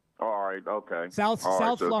 All right. Okay. South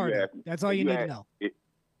Florida. That's all you need to know.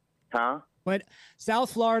 Huh? But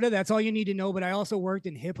South Florida, that's all you need to know. But I also worked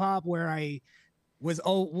in hip hop where I was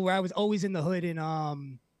always in the hood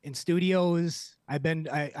in studios.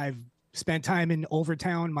 I've spent time in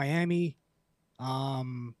Overtown, Miami. I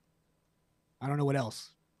don't know what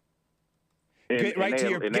else. Get right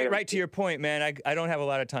to your point, man. I don't have a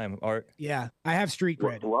lot of time, Art. Yeah, I have street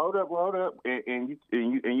cred. Hold up. And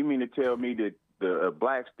you mean to tell me that the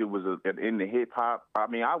blacks that was in the hip hop? I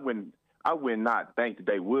mean, I would not think that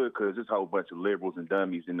they would, because there's a whole bunch of liberals and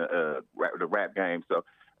dummies in the rap game. So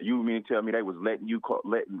you mean to tell me they was letting you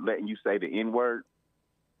say the N-word?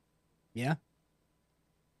 Yeah.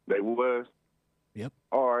 They was? Yep.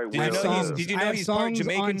 All right. Did you know he's part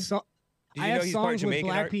Jamaican? I have songs with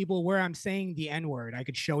black people where I'm saying the N-word. I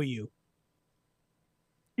could show you.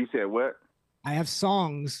 You said what? I have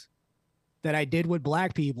songs that I did with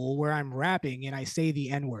black people where I'm rapping and I say the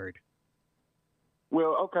N-word.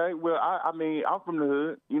 Well, okay. Well, I mean, I'm from the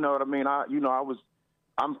hood. You know what I mean?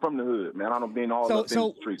 I'm from the hood, man. I don't been all up in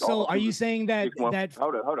the streets. So are you saying that Hold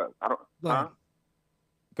up.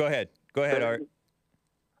 Go ahead, Art.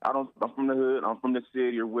 I'm from the hood. I'm from the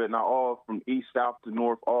city or whatnot, all from east, south to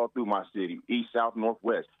north, all through my city, east, south,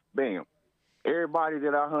 northwest. Bam. Everybody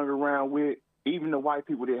that I hung around with, even the white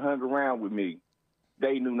people that hung around with me,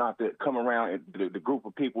 they knew not to come around. The group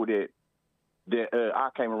of people that I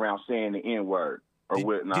came around saying the N-word or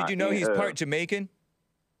whatnot. Did you know he's part Jamaican?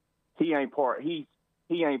 He ain't part. He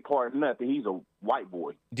ain't part nothing. He's a white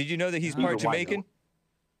boy. Did you know that he's part Jamaican?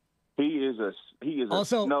 He is a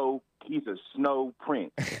snow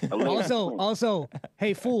print. Also,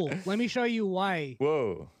 hey fool, let me show you why.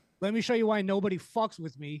 Whoa. Let me show you why nobody fucks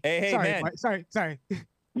with me. Hey, sorry, man. Sorry.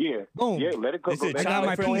 Yeah. Boom. Yeah, let it go. This is a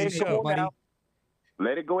child-friendly show, buddy.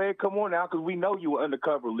 Let it go ahead. Come on now, because we know you were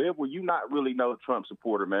undercover liberal. You not really no Trump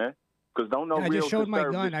supporter, man. Because don't know I real just showed my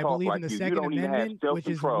gun. conservatives I talk believe like in the you. Second You don't even have Amendment, which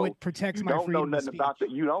is self-control. what protects You my don't know freedom of nothing speech. about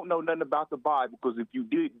you don't know nothing about the Bible, because if you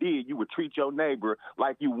did, you would treat your neighbor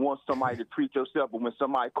like you want somebody to treat yourself. But when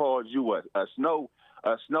somebody calls you a snow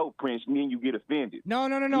prince, then you get offended. No.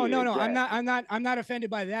 Exactly. I'm not offended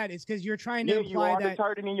by that. It's because you're trying to Yeah, imply you are that.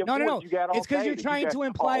 turning in your No. voice. You got all It's because you're faded. trying got to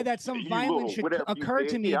imply all- that some you violence little, should whatever you occur said.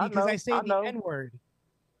 to me Yeah, because I say the know. N-word.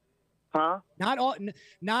 Huh?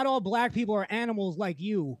 Not all black people are animals like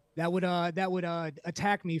you that would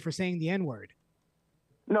attack me for saying the N-word.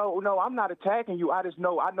 No, I'm not attacking you. I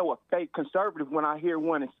know a fake conservative when I hear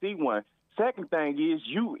one and see one. Second thing is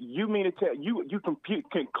you mean to tell you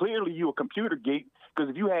clearly you a computer geek, because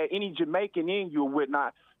if you had any Jamaican in you or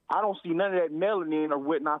whatnot, I don't see none of that melanin or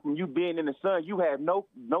whatnot from you being in the sun. You have no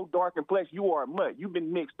dark complexion. You are a mutt. You've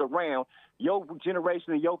been mixed around. Your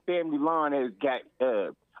generation and your family line has got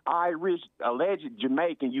Irish, alleged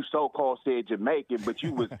Jamaican. You so-called said Jamaican, but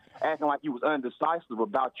you was acting like you was undecisive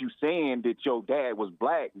about you saying that your dad was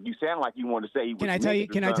black. You sound like you want to say he was. Can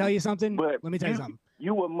I tell you something? But let me tell you something.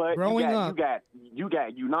 You a mutt. You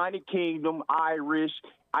got United Kingdom, Irish,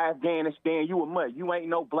 Afghanistan. You a mutt. You ain't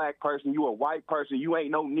no black person. You a white person. You ain't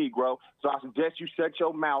no Negro. So I suggest you shut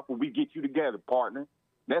your mouth when we get you together, partner.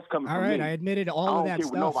 That's coming all from right, me. I admitted all of that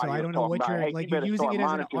stuff, so I don't know what you're like. You're using it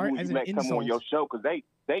as an art, as an insult. Come on your show, because they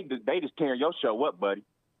just tearing your show up, buddy.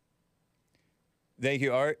 Thank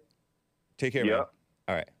you, Art. Take care, man.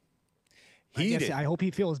 All right. I hope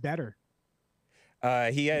he feels better.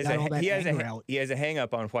 He has a hang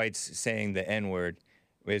up on whites saying the N-word.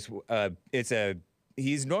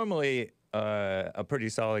 He's normally a pretty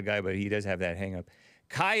solid guy, but he does have that hang up.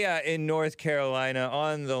 Kaya in North Carolina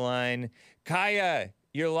on the line. Kaya,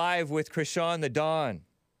 you're live with Krishan the Don.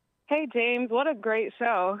 Hey, James. What a great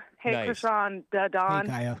show. Hey, nice. Krishan the Don.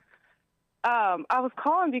 Hey, Kaya. I was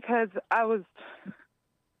calling because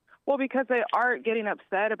because they aren't getting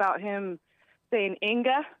upset about him saying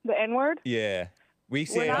Inga, the N-word. Yeah. We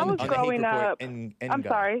say when I was growing up, I'm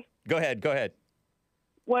sorry. Go ahead.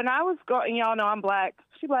 When I was growing, y'all know I'm black.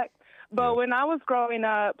 She's black. But when I was growing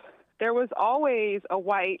up, there was always a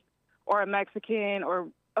white or a Mexican or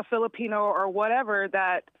a Filipino or whatever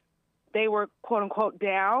that they were, quote unquote,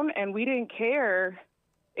 down, and we didn't care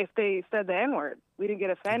if they said the N-word. We didn't get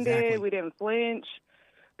offended. Exactly. We didn't flinch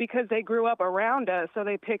because they grew up around us, so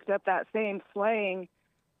they picked up that same slang.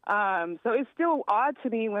 So it's still odd to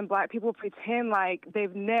me when black people pretend like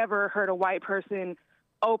they've never heard a white person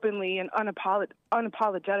openly and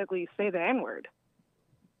unapologetically say the N-word.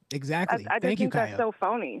 Exactly. I just think that's so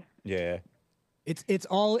phony. Yeah. It's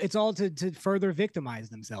all to further victimize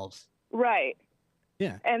themselves. Right.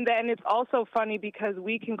 Yeah. And then it's also funny because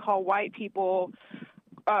we can call white people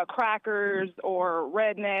crackers or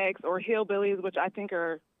rednecks or hillbillies, which I think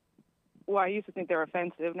are, well, I used to think they're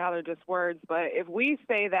offensive. Now they're just words. But if we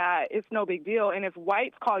say that, it's no big deal. And if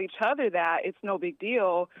whites call each other that, it's no big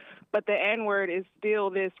deal. But the N-word is still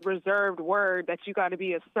this reserved word that you got to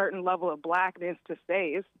be a certain level of blackness to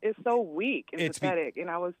say. It's so weak and pathetic. And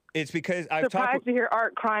I was surprised to hear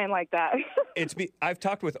Art crying like that. I've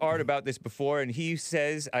talked with Art about this before, and he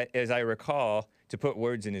says, as I recall, to put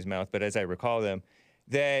words in his mouth, but as I recall them,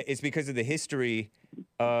 that it's because of the history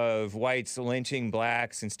of whites lynching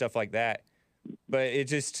blacks and stuff like that. But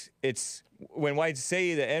it's when whites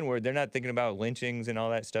say the N-word, they're not thinking about lynchings and all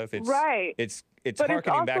that stuff. It's right. It's but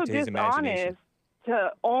harkening back to his imagination.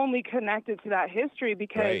 To only connect it to that history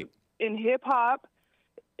because in hip hop,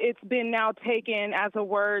 it's been now taken as a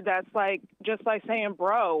word that's like just like saying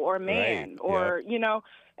bro or man or you know.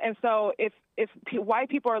 And so if white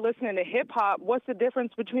people are listening to hip hop, what's the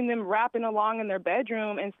difference between them rapping along in their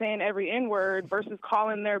bedroom and saying every N-word versus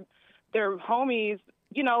calling their homies,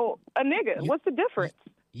 you know, a nigga? What's the difference?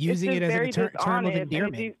 Using it as a term of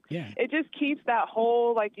endearment. It just keeps that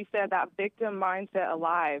whole, like you said, that victim mindset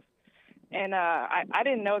alive. And I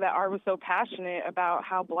didn't know that Art was so passionate about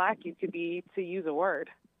how black you could be to use a word.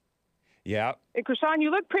 Yeah. And Krishan, you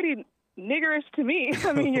look pretty niggerish to me.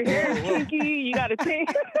 I mean, your hair is kinky. You got a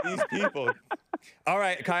tank. These people. All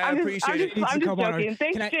right, Kai, I appreciate it. I'm just joking.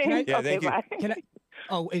 Thanks, James. Yeah, thank you. Bye.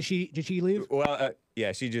 Oh, did she leave? Well,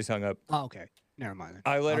 yeah, she just hung up. Oh, okay. Never mind.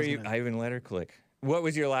 I even let her click. What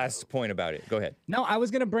was your last point about it? Go ahead. No, I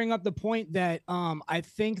was going to bring up the point that I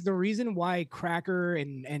think the reason why cracker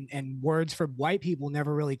and words for white people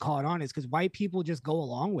never really caught on is because white people just go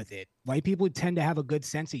along with it. White people tend to have a good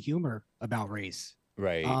sense of humor about race.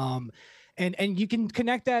 Right. And you can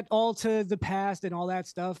connect that all to the past and all that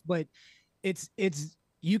stuff, but it's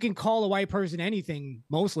you can call a white person anything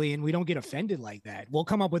mostly, and we don't get offended like that. We'll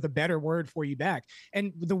come up with a better word for you back.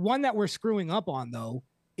 And the one that we're screwing up on though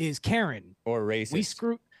is Karen or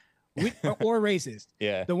racist. or racist.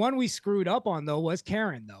 Yeah. The one we screwed up on though was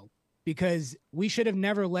Karen though, because we should have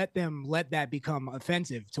never let that become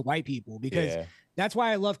offensive to white people, because that's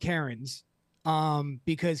why I love Karens.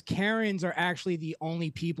 Because Karens are actually the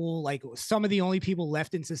only people, like some of the only people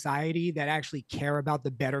left in society that actually care about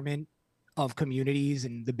the betterment of communities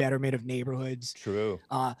and the betterment of neighborhoods. True.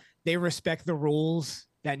 They respect the rules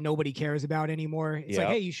that nobody cares about anymore. It's like,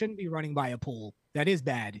 hey, you shouldn't be running by a pool. That is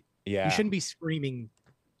bad. Yeah. You shouldn't be screaming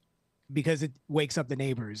because it wakes up the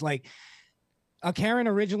neighbors. Like a Karen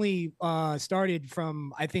originally started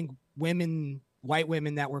from, I think, white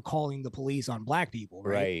women that were calling the police on black people.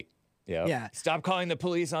 Right. Yep. Yeah. Stop calling the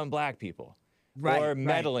police on black people. Right. Or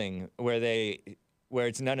meddling where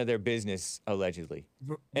it's none of their business, allegedly.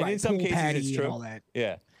 And in some Pool cases patty it's true. and all that.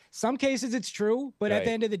 Yeah. Some cases it's true, but at Right.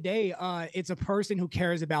 the end of the day, it's a person who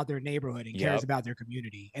cares about their neighborhood and cares about their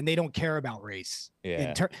community, and they don't care about race.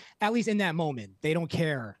 Yeah. At least in that moment, they don't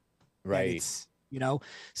care. Right. It's,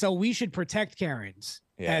 so we should protect Karens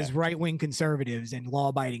as right-wing conservatives and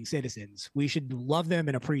law-abiding citizens. We should love them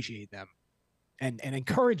and appreciate them and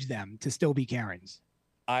encourage them to still be Karens.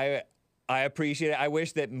 I appreciate it. I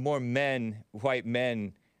wish that more white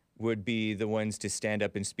men, would be the ones to stand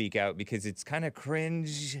up and speak out, because it's kind of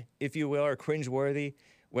cringe, if you will, or cringe-worthy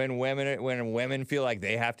when women feel like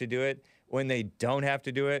they have to do it, when they don't have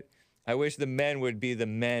to do it. I wish the men would be the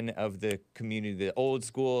men of the community, the old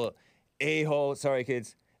school a-hole, sorry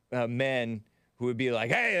kids, men who would be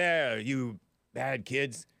like, hey there, you bad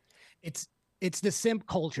kids. It's the simp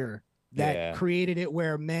culture that created it,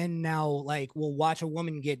 where men now will watch a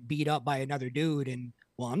woman get beat up by another dude and,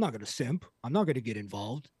 well, I'm not going to simp. I'm not going to get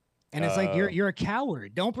involved. And it's like, you're a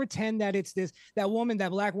coward. Don't pretend that it's that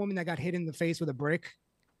black woman that got hit in the face with a brick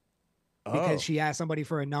because she asked somebody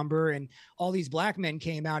for a number, and all these black men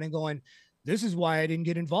came out and going, this is why I didn't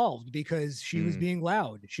get involved, because she was being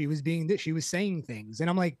loud. She was saying things. And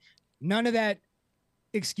I'm like, none of that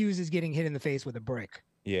excuses getting hit in the face with a brick.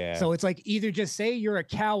 Yeah. So it's like, either just say you're a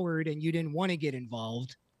coward and you didn't want to get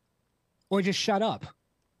involved, or just shut up.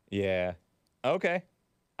 Yeah. Okay.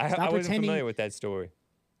 I wasn't familiar with that story.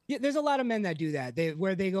 Yeah, there's a lot of men that do that.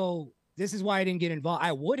 Where they go, this is why I didn't get involved.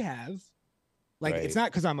 I would have. It's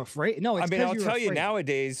not because I'm afraid. No, it's because I'll tell afraid. you,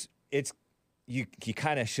 nowadays, it's you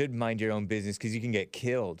kind of should mind your own business, because you can get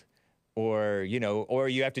killed, or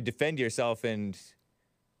you have to defend yourself and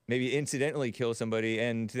maybe incidentally kill somebody,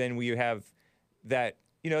 and then you have that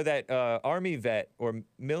army vet or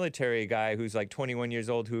military guy who's like 21 years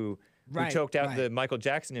old who choked out the Michael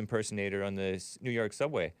Jackson impersonator on the New York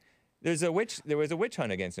subway. There was a witch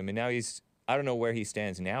hunt against him, and now I don't know where he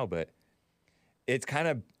stands now, but it's kind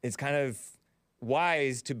of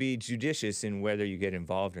wise to be judicious in whether you get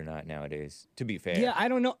involved or not nowadays, to be fair. Yeah, I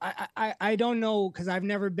don't know. I don't know, because I've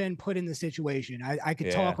never been put in the situation. I could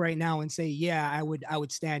talk right now and say, yeah, I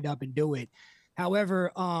would stand up and do it.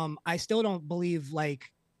 However, I still don't believe,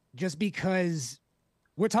 just because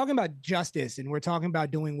we're talking about justice and we're talking about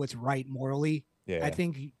doing what's right morally, I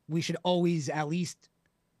think we should always at least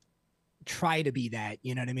try to be that.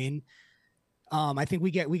 You know what I mean? I think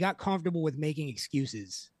we got comfortable with making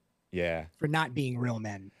excuses. Yeah. For not being real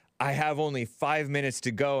men. I have only 5 minutes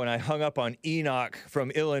to go, and I hung up on Enoch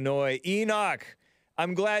from Illinois. Enoch,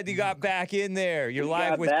 I'm glad you got back in there. You're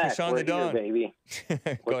live with Krishan the Don. Baby.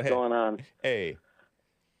 What's going on? Hey.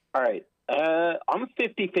 All right. I'm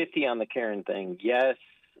 50-50 on the Karen thing. Yes.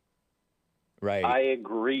 Right. I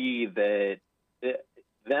agree that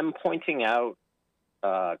them pointing out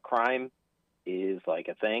crime is like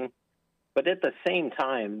a thing. But at the same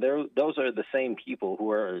time, those are the same people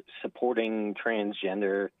who are supporting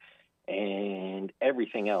transgender and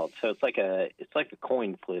everything else. So it's like a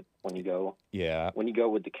coin flip when you go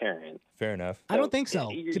with the Karens. Fair enough. I don't think so,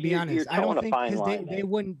 to be honest. I don't think, because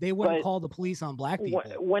they wouldn't call the police on black people.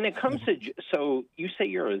 When it comes to, so you say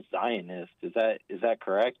you're a Zionist, is that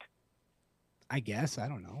correct? I guess, I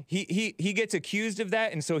don't know. He gets accused of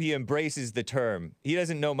that, and so he embraces the term. He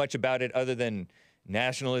doesn't know much about it other than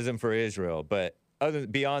nationalism for Israel, but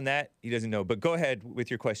beyond that, he doesn't know. But go ahead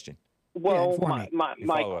with your question. Well,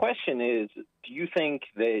 my question is, do you think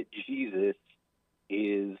that Jesus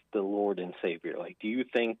is the Lord and Savior? Do you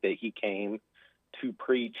think that he came to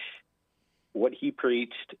preach what he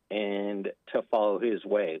preached and to follow his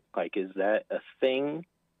way? Is that a thing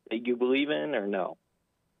that you believe in or no?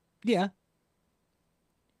 Yeah.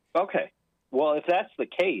 Okay. Well, if that's the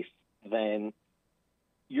case, then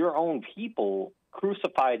your own people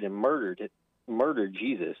crucified and murdered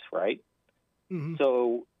Jesus, right? Mm-hmm.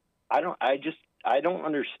 So I don't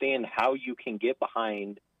understand how you can get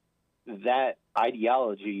behind that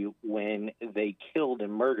ideology when they killed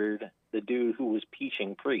and murdered the dude who was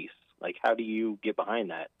peaching priests. Like, how do you get behind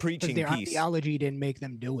that? Preaching their peace. ideology didn't make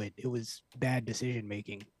them do it. It was bad decision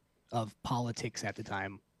making of politics at the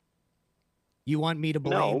time. You want me to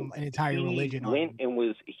blame an entire religion on?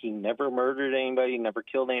 He never murdered anybody, never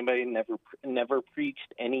killed anybody, never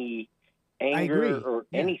preached any anger or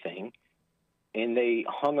anything, and they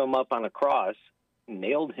hung him up on a cross,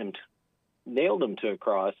 nailed him to a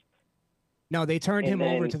cross. No, they turned him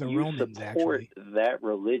over to the Romans. Support that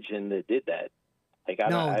religion that did that. Like,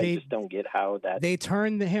 I just don't get how that. They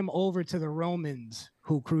turned him over to the Romans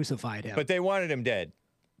who crucified him. But they wanted him dead.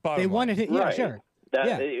 They wanted him. Yeah, right. sure.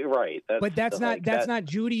 Right. But that's not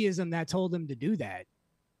Judaism that told them to do that.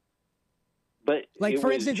 But like,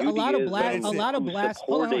 for instance, a lot of blasphemies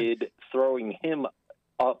supported throwing him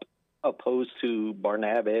up, opposed to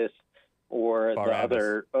Barnabas or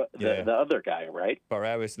the other guy, right?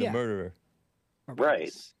 Barabbas, the murderer.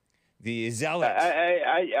 Right. The zealot.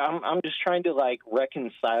 I'm just trying to like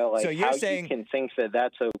reconcile like how you can think that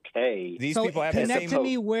that's okay. These people have connect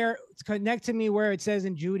to me where it says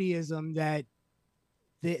in Judaism that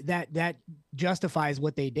that justifies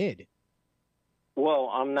what they did. Well,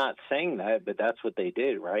 I'm not saying that, but that's what they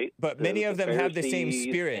did, right? But many of them have the same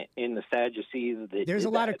spirit. In the Sadducees, there's a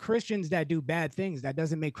lot of Christians that do bad things. That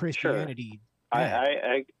doesn't make Christianity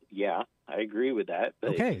bad. I agree with that.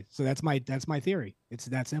 But okay, so that's my theory. It's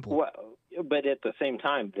that simple. Well, but at the same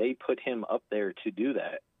time, they put him up there to do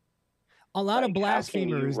that. A lot of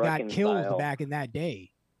blasphemers got killed back in that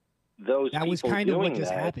day. That was kind of what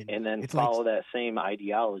just happened, and then follow that same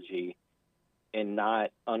ideology and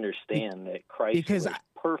not understand that Christ was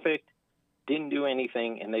perfect, didn't do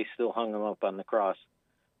anything, and they still hung him up on the cross.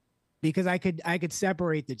 Because I could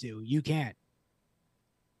separate the two. You can't.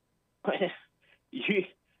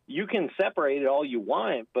 You can separate it all you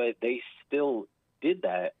want, but they still did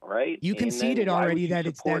that, right? You conceded already that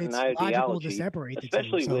it's logical to separate the two.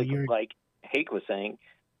 Especially with, like Hake was saying,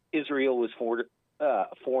 Israel was formed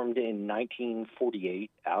in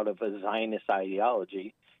 1948 out of a Zionist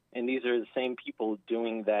ideology, and these are the same people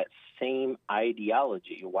doing that same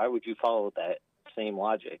ideology. Why would you follow that same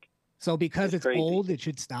logic? So because it's old, it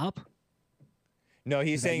should stop? No,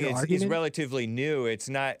 he's saying it's relatively new. It's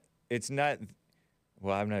not.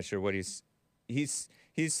 Well, I'm not sure what he's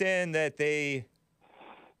saying that they.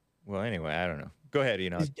 Well, anyway, I don't know. Go ahead,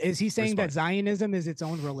 Is he saying that Zionism is its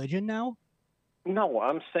own religion now? No,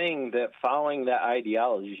 I'm saying that following that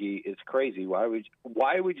ideology is crazy. Why would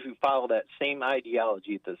you follow that same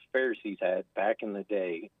ideology that the Pharisees had back in the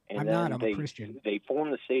day? And I'm a Christian. They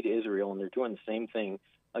formed the state of Israel, and they're doing the same thing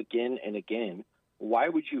again and again. Why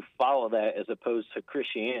would you follow that as opposed to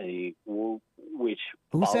Christianity, which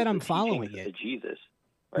who said I'm following it? Jesus.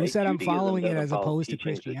 Right? Who said I'm following it as opposed to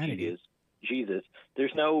Christianity? Jesus.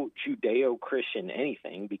 There's no Judeo-Christian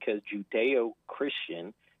anything, because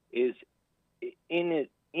Judeo-Christian is in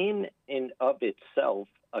and of itself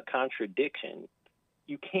a contradiction.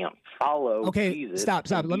 You can't follow Jesus. Stop.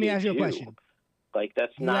 Let me ask you a question. Like,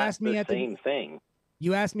 that's not the same thing.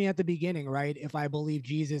 You asked me at the beginning, right, if I believe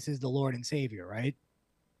Jesus is the Lord and Savior, right?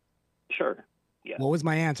 Sure. Yeah. What was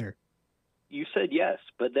my answer? You said yes,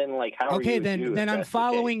 but then like how are you? then I'm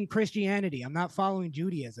following Christianity. I'm not following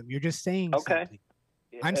Judaism. You're just saying something.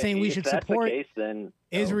 I'm saying we should support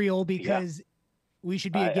Israel because we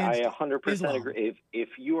should be against. I 100% Islam. agree. If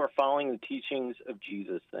you are following the teachings of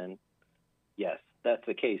Jesus, then yes, that's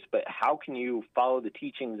the case. But how can you follow the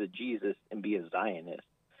teachings of Jesus and be a Zionist?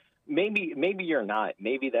 Maybe you're not.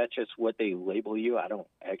 Maybe that's just what they label you. I don't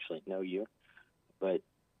actually know you, but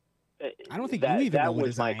I don't think you even know what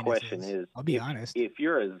a Zionist my question is. I'll be honest. If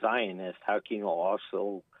you're a Zionist, how can you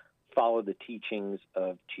also follow the teachings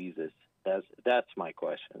of Jesus? That's my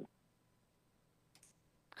question.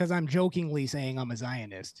 Because I'm jokingly saying I'm a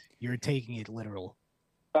Zionist. You're taking it literal.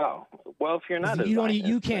 Oh, well, if you're not a Zionist,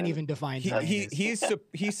 you can't even define Zionist.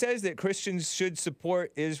 He says that Christians should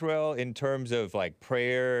support Israel in terms of like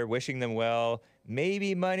prayer, wishing them well,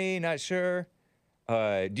 maybe money, not sure.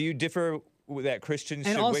 Do you differ that Christians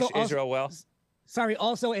should wish Israel well? Sorry.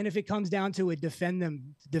 Also, and if it comes down to it, defend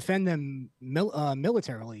them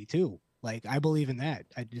militarily too. Like, I believe in that.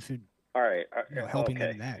 All right. Helping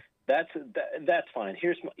them in that. That's fine.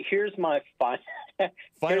 Here's my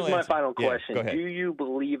final question. Yeah, do you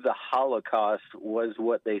believe the Holocaust was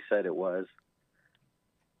what they said it was?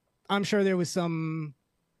 I'm sure there was some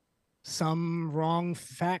wrong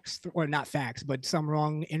facts, or not facts, but some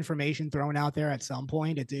wrong information thrown out there at some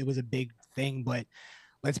point. It was a big thing, but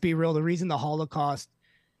let's be real. The reason the Holocaust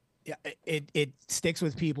it sticks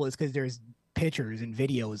with people is because there's pictures and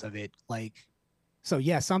videos of it. Like, so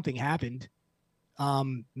yeah, something happened.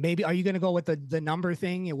 Maybe are you going to go with the number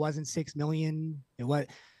thing? It wasn't 6 million. It was.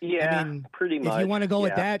 Yeah, I mean, pretty much. If you want to go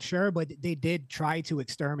with that, sure. But they did try to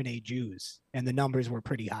exterminate Jews, and the numbers were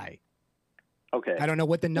pretty high. Okay. I don't know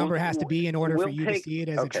what the number has to be in order for you to see it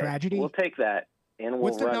as a tragedy. We'll take that, and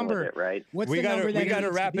we'll run with it, right? We got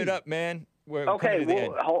to wrap it up, man. We're okay,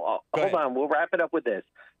 hold on. We'll wrap it up with this.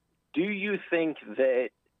 Do you think that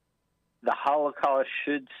the Holocaust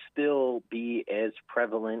should still be as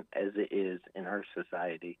prevalent as it is in our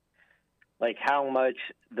society? Like how much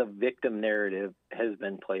the victim narrative has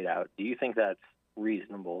been played out. Do you think that's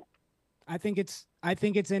reasonable? I think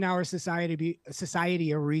it's in our society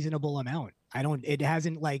a reasonable amount. It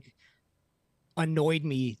hasn't like annoyed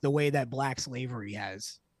me the way that black slavery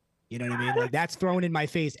has. You know what I mean? Like that's thrown in my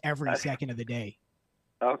face every second of the day.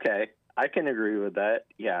 Okay. I can agree with that.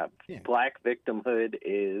 Yeah. Black victimhood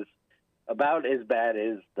is about as bad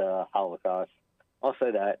as the Holocaust. I'll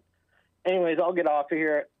say that. Anyways, I'll get off of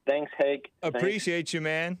here. Thanks, Hake. Appreciate you,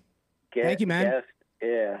 man. Thank you, man.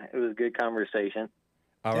 Yeah, it was a good conversation.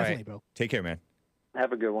 All Definitely, right, bro. Take care, man.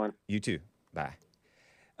 Have a good one. You too. Bye.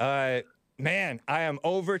 Man, I am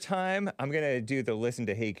overtime. I'm going to do the Listen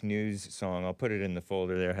to Hake News song. I'll put it in the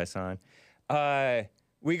folder there, Hassan.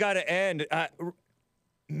 We got to end.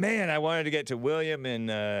 Man, I wanted to get to William in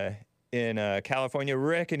California,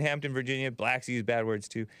 Rick in Hampton, Virginia. Blacks use bad words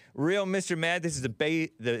too. Real Mr. Mad, this is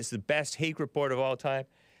the best Hake Report of all time.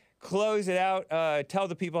 Close it out. Tell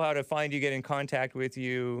the people how to find you, get in contact with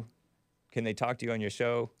you. Can they talk to you on your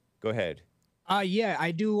show? Go ahead. Yeah,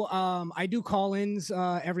 I do call-ins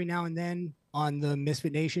every now and then on the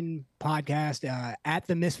Misfit Nation podcast, at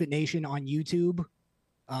the Misfit Nation on YouTube.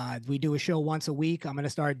 We do a show once a week. I'm going to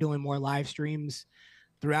start doing more live streams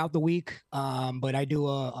throughout the week. But I do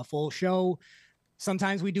a full show.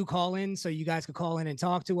 Sometimes we do call-in, so you guys could call in and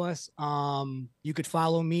talk to us. You could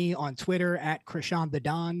follow me on Twitter at Krishan the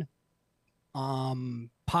Don.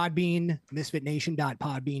 Podbean,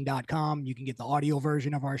 misfitnation.podbean.com. You can get the audio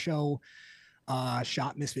version of our show.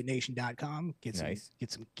 Shopmisfitnation.com. Get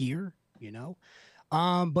some gear, you know.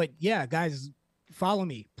 But yeah, guys, follow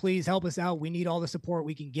me. Please help us out. We need all the support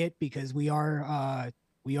we can get because we are on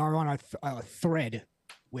a thread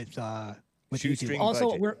with YouTube.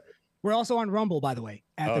 Also, we're also on Rumble, by the way,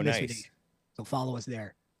 at the Misfit Nation. So follow us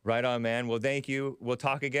there. Right on, man. Well, thank you. We'll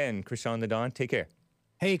talk again. Krishan the Don. Take care.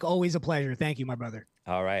 Hake, always a pleasure. Thank you, my brother.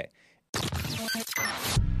 All right.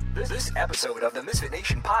 This episode of the Misfit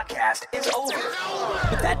Nation podcast is over.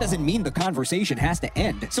 But that doesn't mean the conversation has to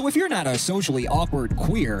end. So if you're not a socially awkward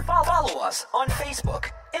queer, follow us on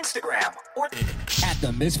Facebook, Instagram, or at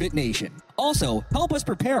the Misfit Nation. Also, help us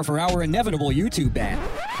prepare for our inevitable YouTube ban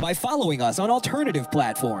by following us on alternative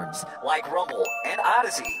platforms like Rumble and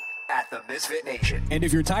Odyssey. At the Misfit Nation. And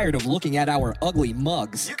if you're tired of looking at our ugly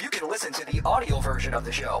mugs, you can listen to the audio version of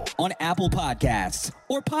the show on Apple Podcasts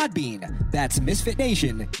or Podbean. That's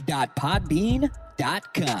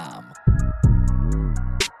misfitnation.podbean.com.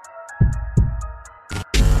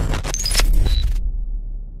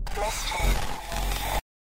 Misfit